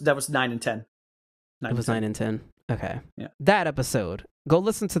was 9 and 10. It was 9 and 10. Okay. Yeah. That episode. Go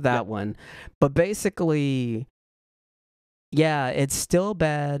listen to that one. But basically, yeah, it's still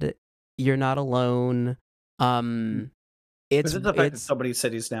bad. You're not alone. It's affecting so many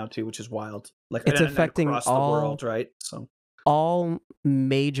cities now too, which is wild. Like it's affecting across all the world, right? So all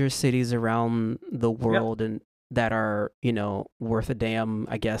major cities around the world and that are, worth a damn,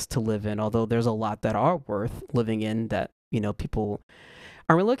 I guess, to live in. Although there's a lot that are worth living in that, people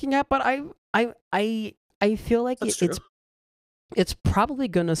aren't looking at. But I feel like it's probably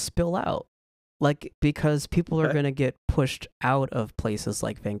gonna spill out, like, because people are gonna get pushed out of places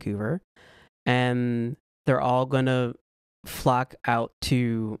like Vancouver, and they're all gonna flock out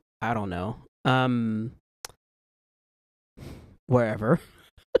to, I don't know, wherever.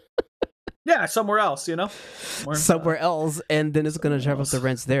 Yeah, somewhere else, somewhere else, and then it's going to drive up the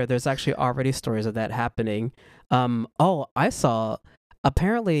rents there. There's actually already stories of that happening. I saw,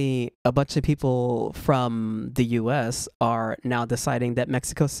 apparently a bunch of people from the U.S. are now deciding that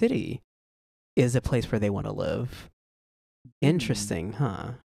Mexico City is a place where they want to live. Interesting,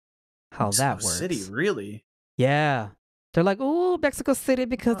 huh? How Mexico that works. City, really? Yeah. They're like, oh, Mexico City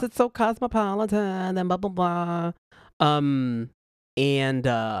because it's so cosmopolitan and blah, blah, blah.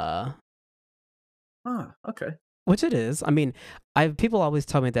 Okay. Which it is. I mean, people always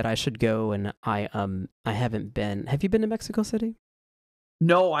tell me that I should go, and I haven't been. Have you been to Mexico City?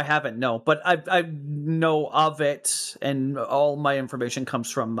 No, I haven't. No, but I know of it, and all my information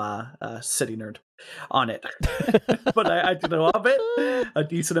comes from City Nerd on it. But I do know of it a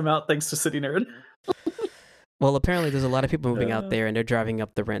decent amount thanks to City Nerd. Well, apparently there's a lot of people moving out there, and they're driving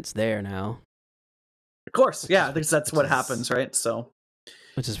up the rents there now. Of course, yeah. I think that's what happens, right? So,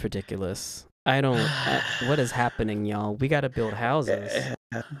 which is ridiculous. What is happening, y'all? We got to build houses.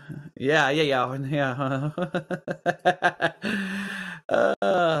 Yeah. We got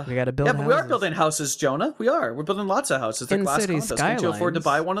to build houses. But we are building houses, Jonah. We're building lots of houses. They're glass condos. Can't you afford to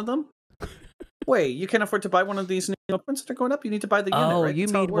buy one of them? Wait, you can't afford to buy one of these new apartments that are going up? You need to buy the unit, right? Oh, you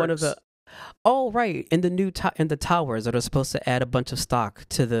mean one of the... Oh, right. In the in the towers that are supposed to add a bunch of stock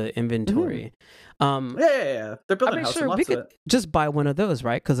to the inventory. Yeah. They're building houses. Sure, we could just buy one of those,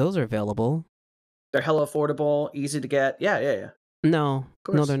 right? Because those are available. They're hella affordable, easy to get. Yeah. No,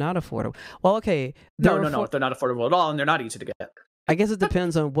 they're not affordable. Well, okay. No, they're not affordable at all, and they're not easy to get. I guess it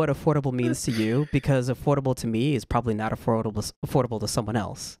depends on what affordable means to you, because affordable to me is probably not affordable to someone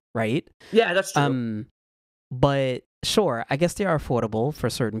else, right? Yeah, that's true. But sure, I guess they are affordable for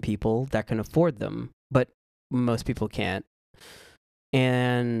certain people that can afford them, but most people can't.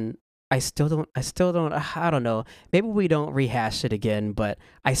 And I still don't, I don't know. Maybe we don't rehash it again, but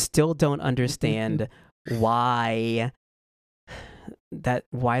I still don't understand why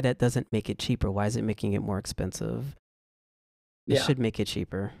that doesn't make it cheaper. Why is it making it more expensive? It should make it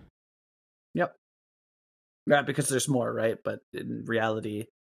cheaper. Yep. Yeah, because there's more, right? But in reality,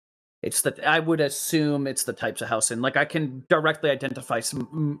 it's that I would assume it's the types of housing. Like I can directly identify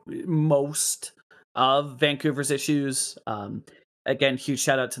most of Vancouver's issues. Again, huge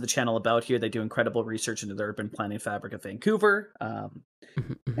shout out to the channel About Here. They do incredible research into the urban planning fabric of Vancouver.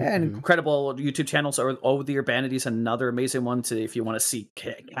 And incredible YouTube channels are Oh the Urbanity's another amazing one to if you want to see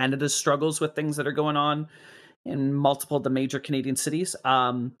Canada's struggles with things that are going on in multiple of the major Canadian cities.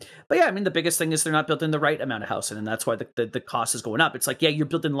 But yeah, I mean, the biggest thing is they're not building the right amount of housing, and that's why the cost is going up. It's like, yeah, you're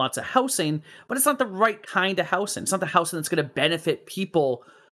building lots of housing, but it's not the right kind of housing. It's not the housing that's going to benefit people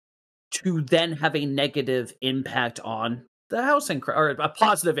to then have a negative impact on the housing, or a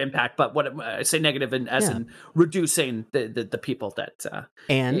positive impact, but what I say negative in reducing the people that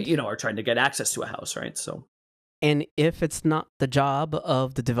are trying to get access to a house, right? So, and if it's not the job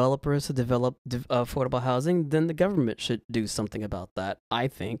of the developers to develop affordable housing, then the government should do something about that. I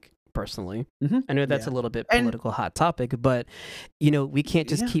think personally, I know that's a little bit political hot topic, but we can't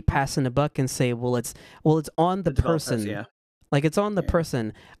just keep passing the buck and say, well, it's on the person, like it's on the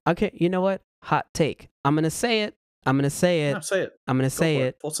person. Okay, you know what? Hot take. I'm gonna say it. No, say it. I'm going to say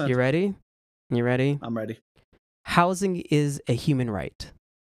it. You ready? You ready? I'm ready. Housing is a human right.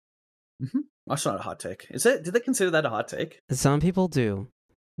 That's not a hot take. Is it? Do they consider that a hot take? Some people do,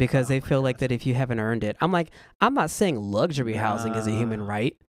 because they feel like that if you haven't earned it. I'm not saying luxury housing is a human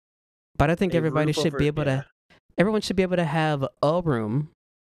right, but I think everybody should be able to. Everyone should be able to have a room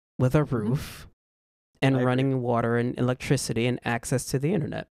with a roof and running water and electricity and access to the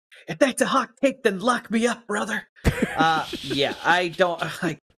internet. If that's a hot take, then lock me up, brother. Yeah, I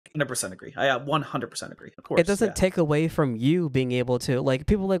 100% agree. I 100% agree. Of course, it doesn't take away from you being able to, like,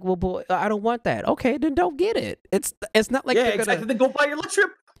 people are like, well, boy, I don't want that. Okay, then don't get it. It's not like exactly. Then go buy your luxury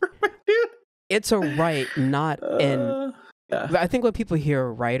apartment, dude. It's a right, not an. I think when people hear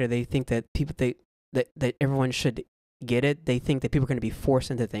right, or they think that that everyone should get it, they think that people are going to be forced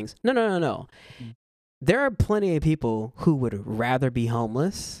into things. No. There are plenty of people who would rather be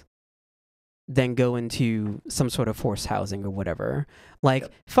homeless than go into some sort of forced housing or whatever. Like,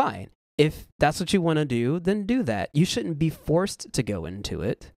 fine. If that's what you want to do, then do that. You shouldn't be forced to go into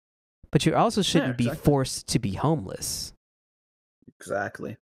it, but you also shouldn't be forced to be homeless.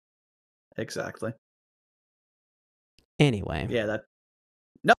 Exactly. Anyway. Yeah,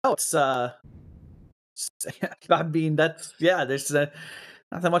 it's, I mean, there's not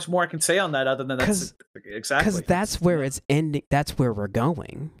that much more I can say on that other than that's exactly. Because that's where it's ending. That's where we're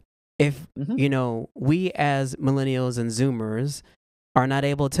going. If, we as millennials and Zoomers are not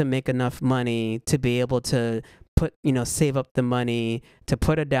able to make enough money to be able to put, save up the money to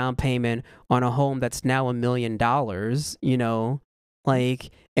put a down payment on a home that's now $1 million,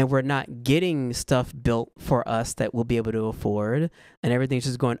 and we're not getting stuff built for us that we'll be able to afford, and everything's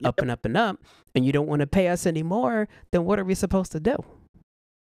just going up and up and up, and you don't want to pay us anymore, then what are we supposed to do?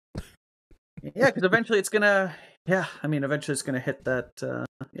 Yeah, because eventually it's gonna. Yeah, I mean, eventually it's gonna hit that.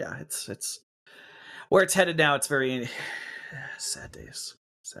 It's where it's headed now. It's very sad days.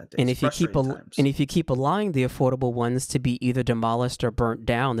 And if you keep allowing the affordable ones to be either demolished or burnt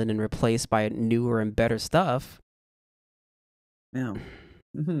down and then replaced by newer and better stuff,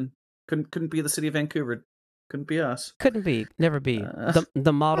 couldn't be the city of Vancouver. Couldn't be us. Couldn't be. Never be.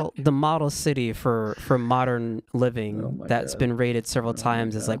 The model city for modern living that's been rated several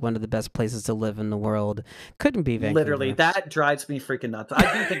times as like one of the best places to live in the world. Couldn't be Vancouver. Literally, that drives me freaking nuts. I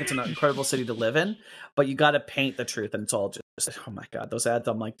do think it's an incredible city to live in, but you got to paint the truth, and it's all just, oh my god, those ads.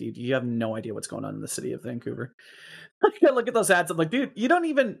 I'm like, dude, you have no idea what's going on in the city of Vancouver. I look at those ads. I'm like, dude, you don't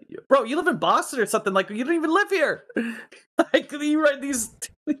even, bro. You live in Boston or something. Like, you don't even live here. Like, you write these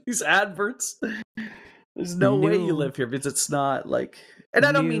adverts. There's no way you live here, because it's not like, and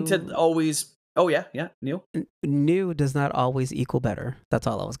I don't mean to always. Oh yeah, new. New does not always equal better. That's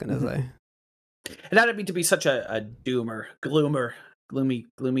all I was gonna say. And I don't mean to be such a gloomy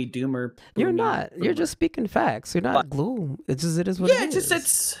doomer. You're not. You're just speaking facts. You're not gloom. It is what it is.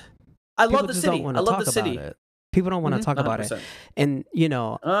 It's. I love the city. I love the city. People don't want to talk about it, and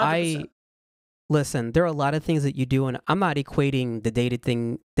 100%. Listen, there are a lot of things that you do, and I'm not equating the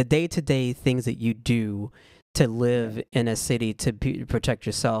day-to-day things that you do to live in a city to protect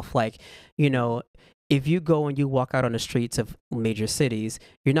yourself. Like, if you go and you walk out on the streets of major cities,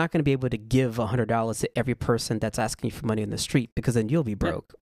 you're not going to be able to give $100 to every person that's asking you for money in the street, because then you'll be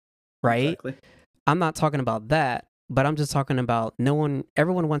broke, right? Exactly. I'm not talking about that, but I'm just talking about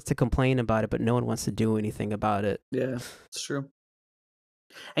everyone wants to complain about it, but no one wants to do anything about it. Yeah, it's true.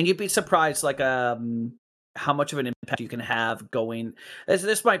 And you'd be surprised, like, how much of an impact you can have going.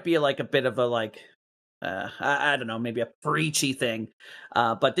 This might be like a bit of a I don't know, maybe a preachy thing.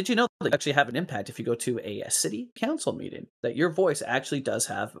 But did you know that you actually have an impact if you go to a city council meeting? That your voice actually does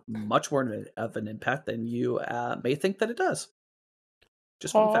have much more of an impact than you may think that it does.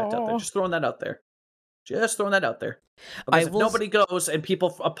 Just one fact out there. Just throwing that out there. Just throwing that out there. Because if nobody goes and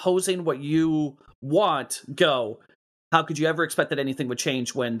people opposing what you want go, how could you ever expect that anything would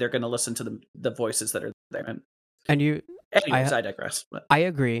change when they're going to listen to the voices that are there? Anyways, I digress. But. I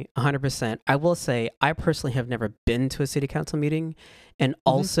agree 100%. I will say I personally have never been to a city council meeting. And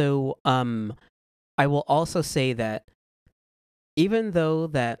also, I will also say that even though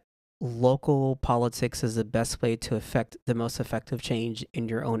that local politics is the best way to affect the most effective change in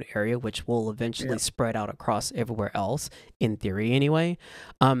your own area, which will eventually spread out across everywhere else, in theory anyway,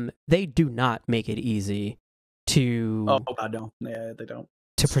 they do not make it easy to... Oh, God, no. Yeah, they don't.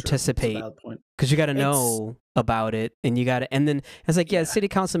 To participate, because you got to know about it, and you got to, and then it's like, city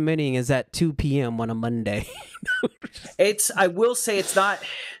council meeting is at 2 p.m. on a Monday. I will say it's not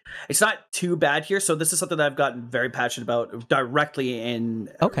too bad here. So this is something that I've gotten very passionate about directly in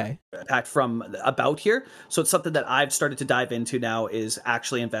impact from about here. So it's something that I've started to dive into now, is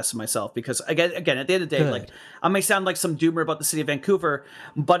actually invest in myself, because again, at the end of the day, like, I may sound like some doomer about the city of Vancouver,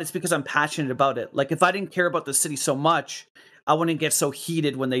 but it's because I'm passionate about it. Like, if I didn't care about the city so much, I wouldn't get so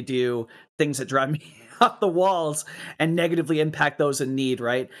heated when they do things that drive me off the walls and negatively impact those in need,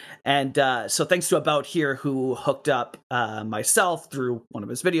 right? And so thanks to About Here, who hooked up myself through one of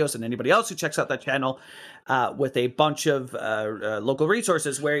his videos, and anybody else who checks out that channel, with a bunch of local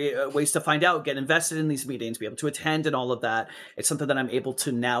resources, ways to find out, get invested in these meetings, be able to attend, and all of that. It's something that I'm able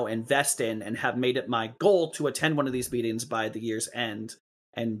to now invest in, and have made it my goal to attend one of these meetings by the year's end.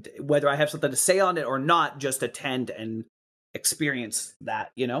 And whether I have something to say on it or not, just attend and experience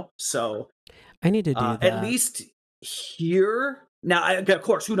that, so I need to do that at least here. Now, of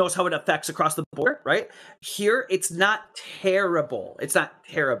course, who knows how it affects across the board, right? Here, it's not terrible. It's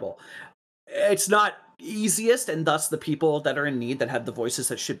not easiest, and thus the people that are in need, that have the voices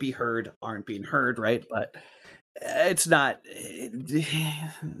that should be heard, aren't being heard, right? But it's not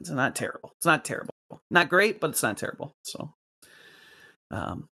terrible. It's not terrible. Not great, but it's not terrible. So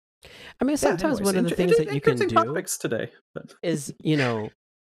I mean, sometimes one of the things that you can do today is,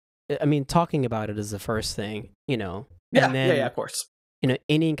 I mean, talking about it is the first thing, and then, of course,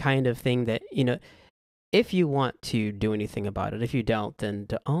 any kind of thing that, if you want to do anything about it. If you don't, then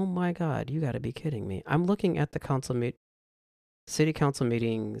oh my God, you got to be kidding me. I'm looking at the city council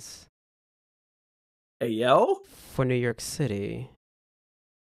meetings. For New York City.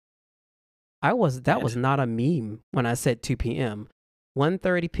 That was not a meme when I said 2 p.m.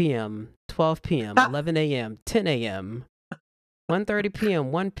 1:30 p.m., 12 p.m., 11 a.m., 10 a.m., 1:30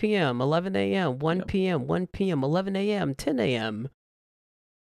 p.m., 1 p.m., 11 a.m., 1 p.m., 1 p.m., 11 a.m., 10 a.m.,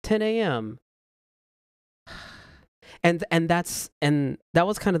 10 a.m. And that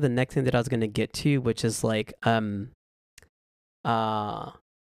was kind of the next thing that I was going to get to, which is like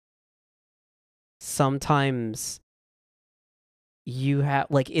sometimes you have,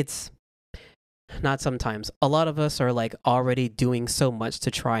 like, it's not sometimes. A lot of us are like already doing so much to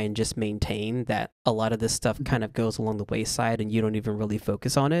try and just maintain that a lot of this stuff kind of goes along the wayside, and you don't even really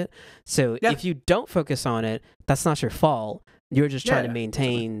focus on it. So if you don't focus on it, that's not your fault. You're just trying to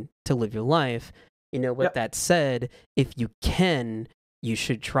maintain to live your life. With that said, if you can, you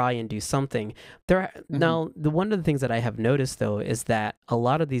should try and do something. Now, one of the things that I have noticed, though, is that a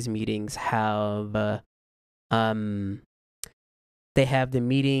lot of these meetings have they have the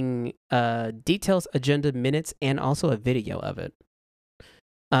meeting details, agenda, minutes, and also a video of it.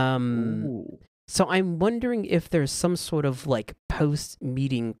 So I'm wondering if there's some sort of like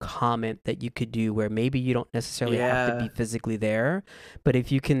post-meeting comment that you could do where maybe you don't necessarily have to be physically there, but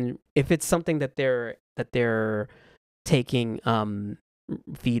if it's something that they're taking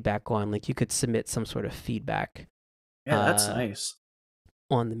feedback on, like you could submit some sort of feedback. Yeah, that's nice.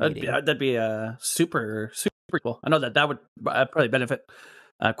 On the meeting. That'd be super, super cool. I know that would probably benefit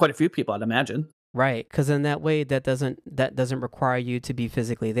quite a few people, I'd imagine. Right, because in that way, that doesn't require you to be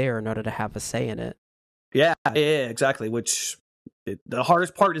physically there in order to have a say in it. Yeah, exactly. Which the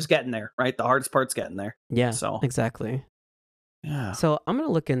hardest part is getting there, right? The hardest part's getting there. Yeah, so exactly. Yeah. So I'm gonna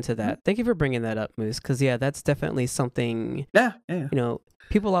look into that. Thank you for bringing that up, Moose. Because that's definitely something. Yeah.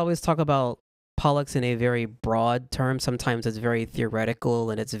 People always talk about politics in a very broad term. Sometimes it's very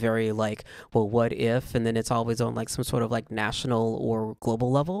theoretical, and it's very like, well, what if? And then it's always on like some sort of like national or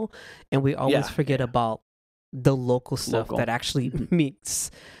global level, and we always forget about the local stuff that actually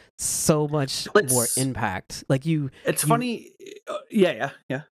makes so much more impact. Like it's funny. Yeah.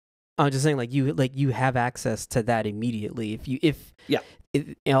 I'm just saying, like you have access to that immediately.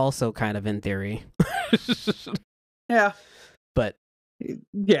 It also kind of in theory. Yeah. But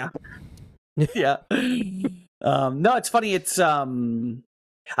yeah. Yeah. No, it's funny. It's I don't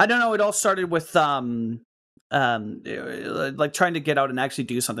know. It all started with like trying to get out and actually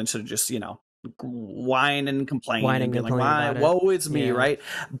do something. So just whine and complain and be like, woe is me, right?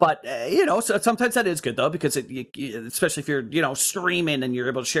 But so sometimes that is good though, because especially if you're streaming and you're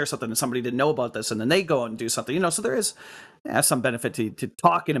able to share something and somebody didn't know about this and then they go out and do something, so there is some benefit to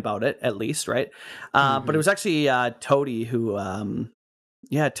talking about it at least, right? But it was actually Toady who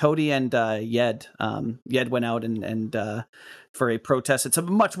Toady and Yed went out and for a protest. It's a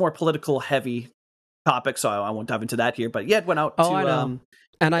much more political heavy topic, so I won't dive into that here, but Yed went out to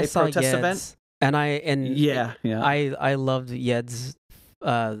and I saw protest Yed's event. I loved Yed's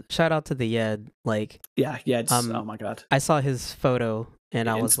shout out to the Yed, like Yed's oh my god, I saw his photo and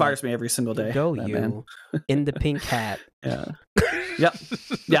I was inspires me every single day. Go you man. In the pink hat. Yeah.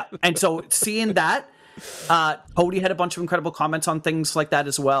 And so seeing that, Cody had a bunch of incredible comments on things like that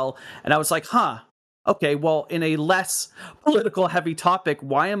as well, and I was like, okay, well, in a less political heavy topic,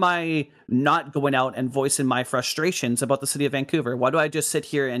 why am I not going out and voicing my frustrations about the city of Vancouver? Why do I just sit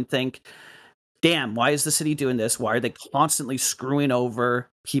here and think, damn, why is the city doing this? Why are they constantly screwing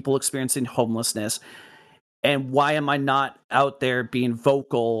over people experiencing homelessness? And why am I not out there being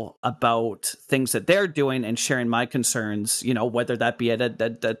vocal about things that they're doing and sharing my concerns, whether that be at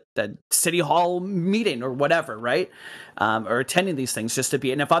a city hall meeting or whatever, right? Or attending these things just to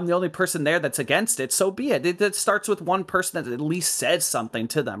be. And if I'm the only person there that's against it, so be it. It starts with one person that at least says something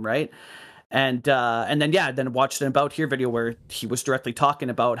to them, right? And then watched an About Here video where he was directly talking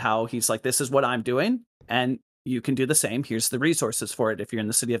about how he's like, this is what I'm doing, and you can do the same. Here's the resources for it if you're in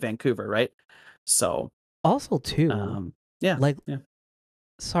the city of Vancouver, right? So... Also, too,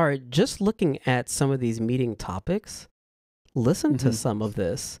 sorry, just looking at some of these meeting topics, listen to some of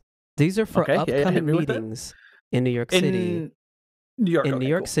this. These are for upcoming meetings in New York City. New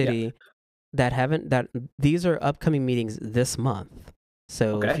York City that these are upcoming meetings this month.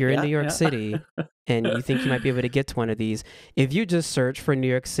 So if you're in New York City and you think you might be able to get to one of these, if you just search for New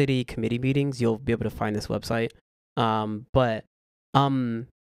York City committee meetings, you'll be able to find this website.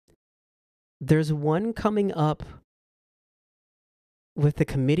 There's one coming up with the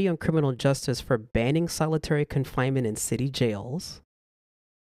Committee on Criminal Justice for banning solitary confinement in city jails.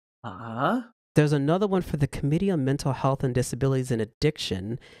 There's another one for the Committee on Mental Health and Disabilities and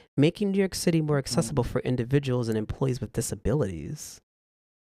Addiction, making New York City more accessible for individuals and employees with disabilities.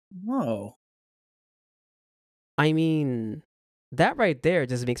 Whoa. I mean, that right there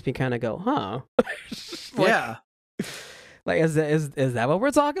just makes me kind of go, huh? Yeah. Like, is that what we're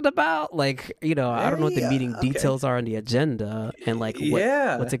talking about? Like, I don't know what the meeting details are on the agenda and like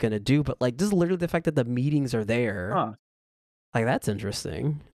what's it gonna do, but like just literally the fact that the meetings are there, like that's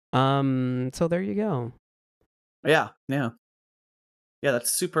interesting. So there you go. Yeah,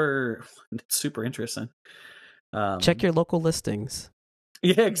 that's super interesting. Check your local listings.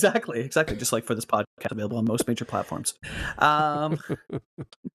 Yeah, exactly. Just like for this podcast, available on most major platforms.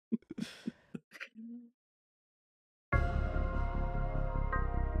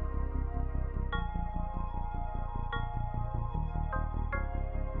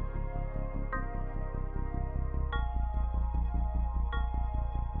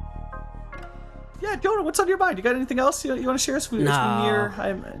 Yeah, Jonah, what's on your mind? You got anything else you want to share?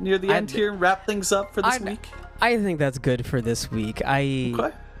 I'm near the end here. Wrap things up for this week. I think that's good for this week.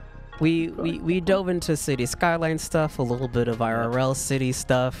 We dove into city skyline stuff, a little bit of IRL city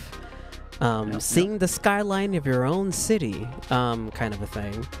stuff, seeing the skyline of your own city, kind of a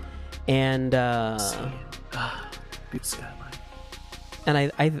thing, and beautiful skyline. And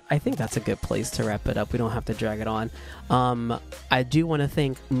I think that's a good place to wrap it up. We don't have to drag it on. I do want to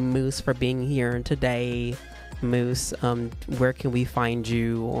thank Moose for being here today. Moose, where can we find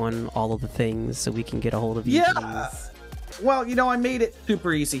you on all of the things so we can get a hold of you? Yeah. Well, I made it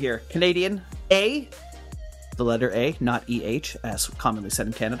super easy here. Canadian A, the letter A, not EH, as commonly said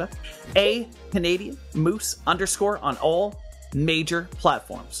in Canada. A, Canadian, Moose _ on all major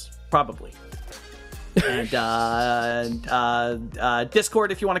platforms, probably. And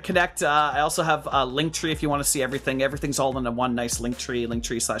Discord if you want to connect. I also have a Linktree if you want to see everything. Everything's all in a one nice Linktree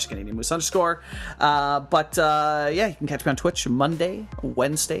 /Canadian Moose _. But you can catch me on Twitch Monday,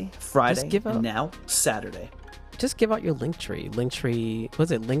 Wednesday, Friday, and now Saturday. Just give out your Linktree.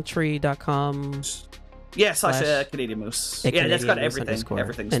 Was it linktree.com? Yeah, /Canadian Moose. Yeah, that's got everything.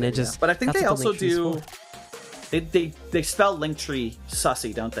 Everything's and there, it just, but I think they also do. They spell Linktree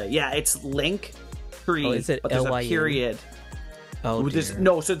sussy, don't they? Yeah, it's Linktree. Oh, is it but there's Lyn? a period. Oh,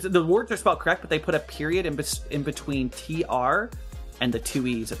 no. So the words are spelled correct, but they put a period in between TR and the two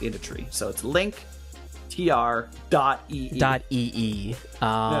E's at the end of tree. So it's link tr.ee. .ee.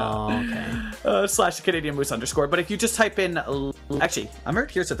 Oh, okay. / Canadian Moose _. But if you just type in, actually, I'm right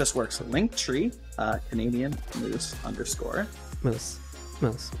here, so this works. Linktree, Canadian Moose _ Moose.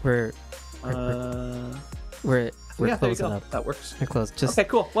 We're closing up. That works. We're close. Okay,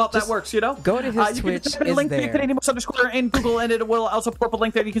 cool. Well, that works. You know, go to his you Twitch. Can type in link there. Canadian Moose _ in Google, and it will also pop a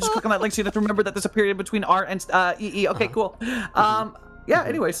link there. You can just click on that link, so you have to remember that there's a period between R and EE. Okay, cool. Yeah.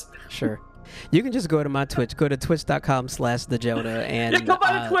 Anyways, sure. You can just go to my Twitch. Go to twitch.com/thejonah and yeah, go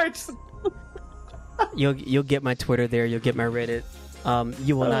by Twitch. You'll get my Twitter there. You'll get my Reddit.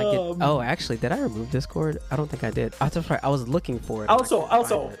 You will not get. Oh, actually, did I remove Discord? I don't think I did. I was looking for it. Also,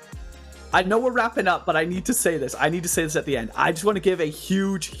 I know we're wrapping up, but I need to say this. I need to say this at the end. I just want to give a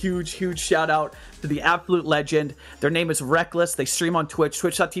huge shout out to the absolute legend. Their name is Reckless. They stream on Twitch,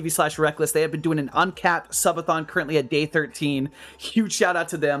 twitch.tv/Reckless. They have been doing an uncapped subathon currently at day 13. Huge shout out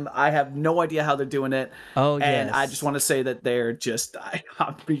to them. I have no idea how they're doing it. Oh, yes. And I just want to say that they're just,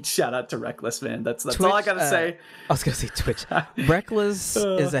 big shout out to Reckless, man. That's Twitch, all I got to say. I was going to say Twitch. Reckless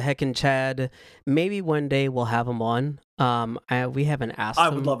is a heckin' Chad. Maybe one day we'll have him on. We haven't asked him. I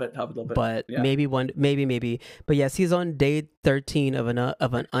would love it. But yeah. maybe. But yes, he's on day 13 of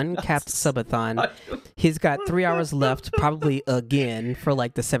an uncapped subathon. He's got 3 hours left, probably again for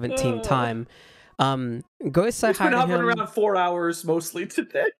like the 17th time. Go say hi to him. He's been hovering around 4 hours mostly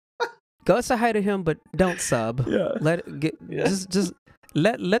today. Go say hi to him, but don't sub. Yeah. Just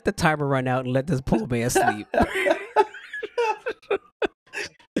let the timer run out and let this poor man sleep.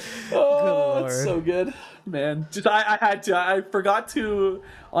 Oh, it's so good, man. Just I forgot to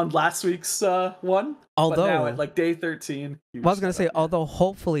on last week's one. Although but now at like day 13. Well, I was gonna say, although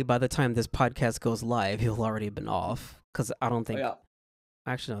hopefully by the time this podcast goes live, he'll already been off. Because I don't think. Oh, yeah.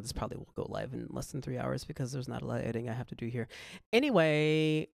 Actually, no. This probably will go live in less than 3 hours because there's not a lot of editing I have to do here.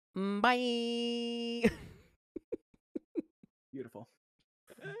 Anyway, bye. Beautiful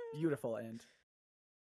end.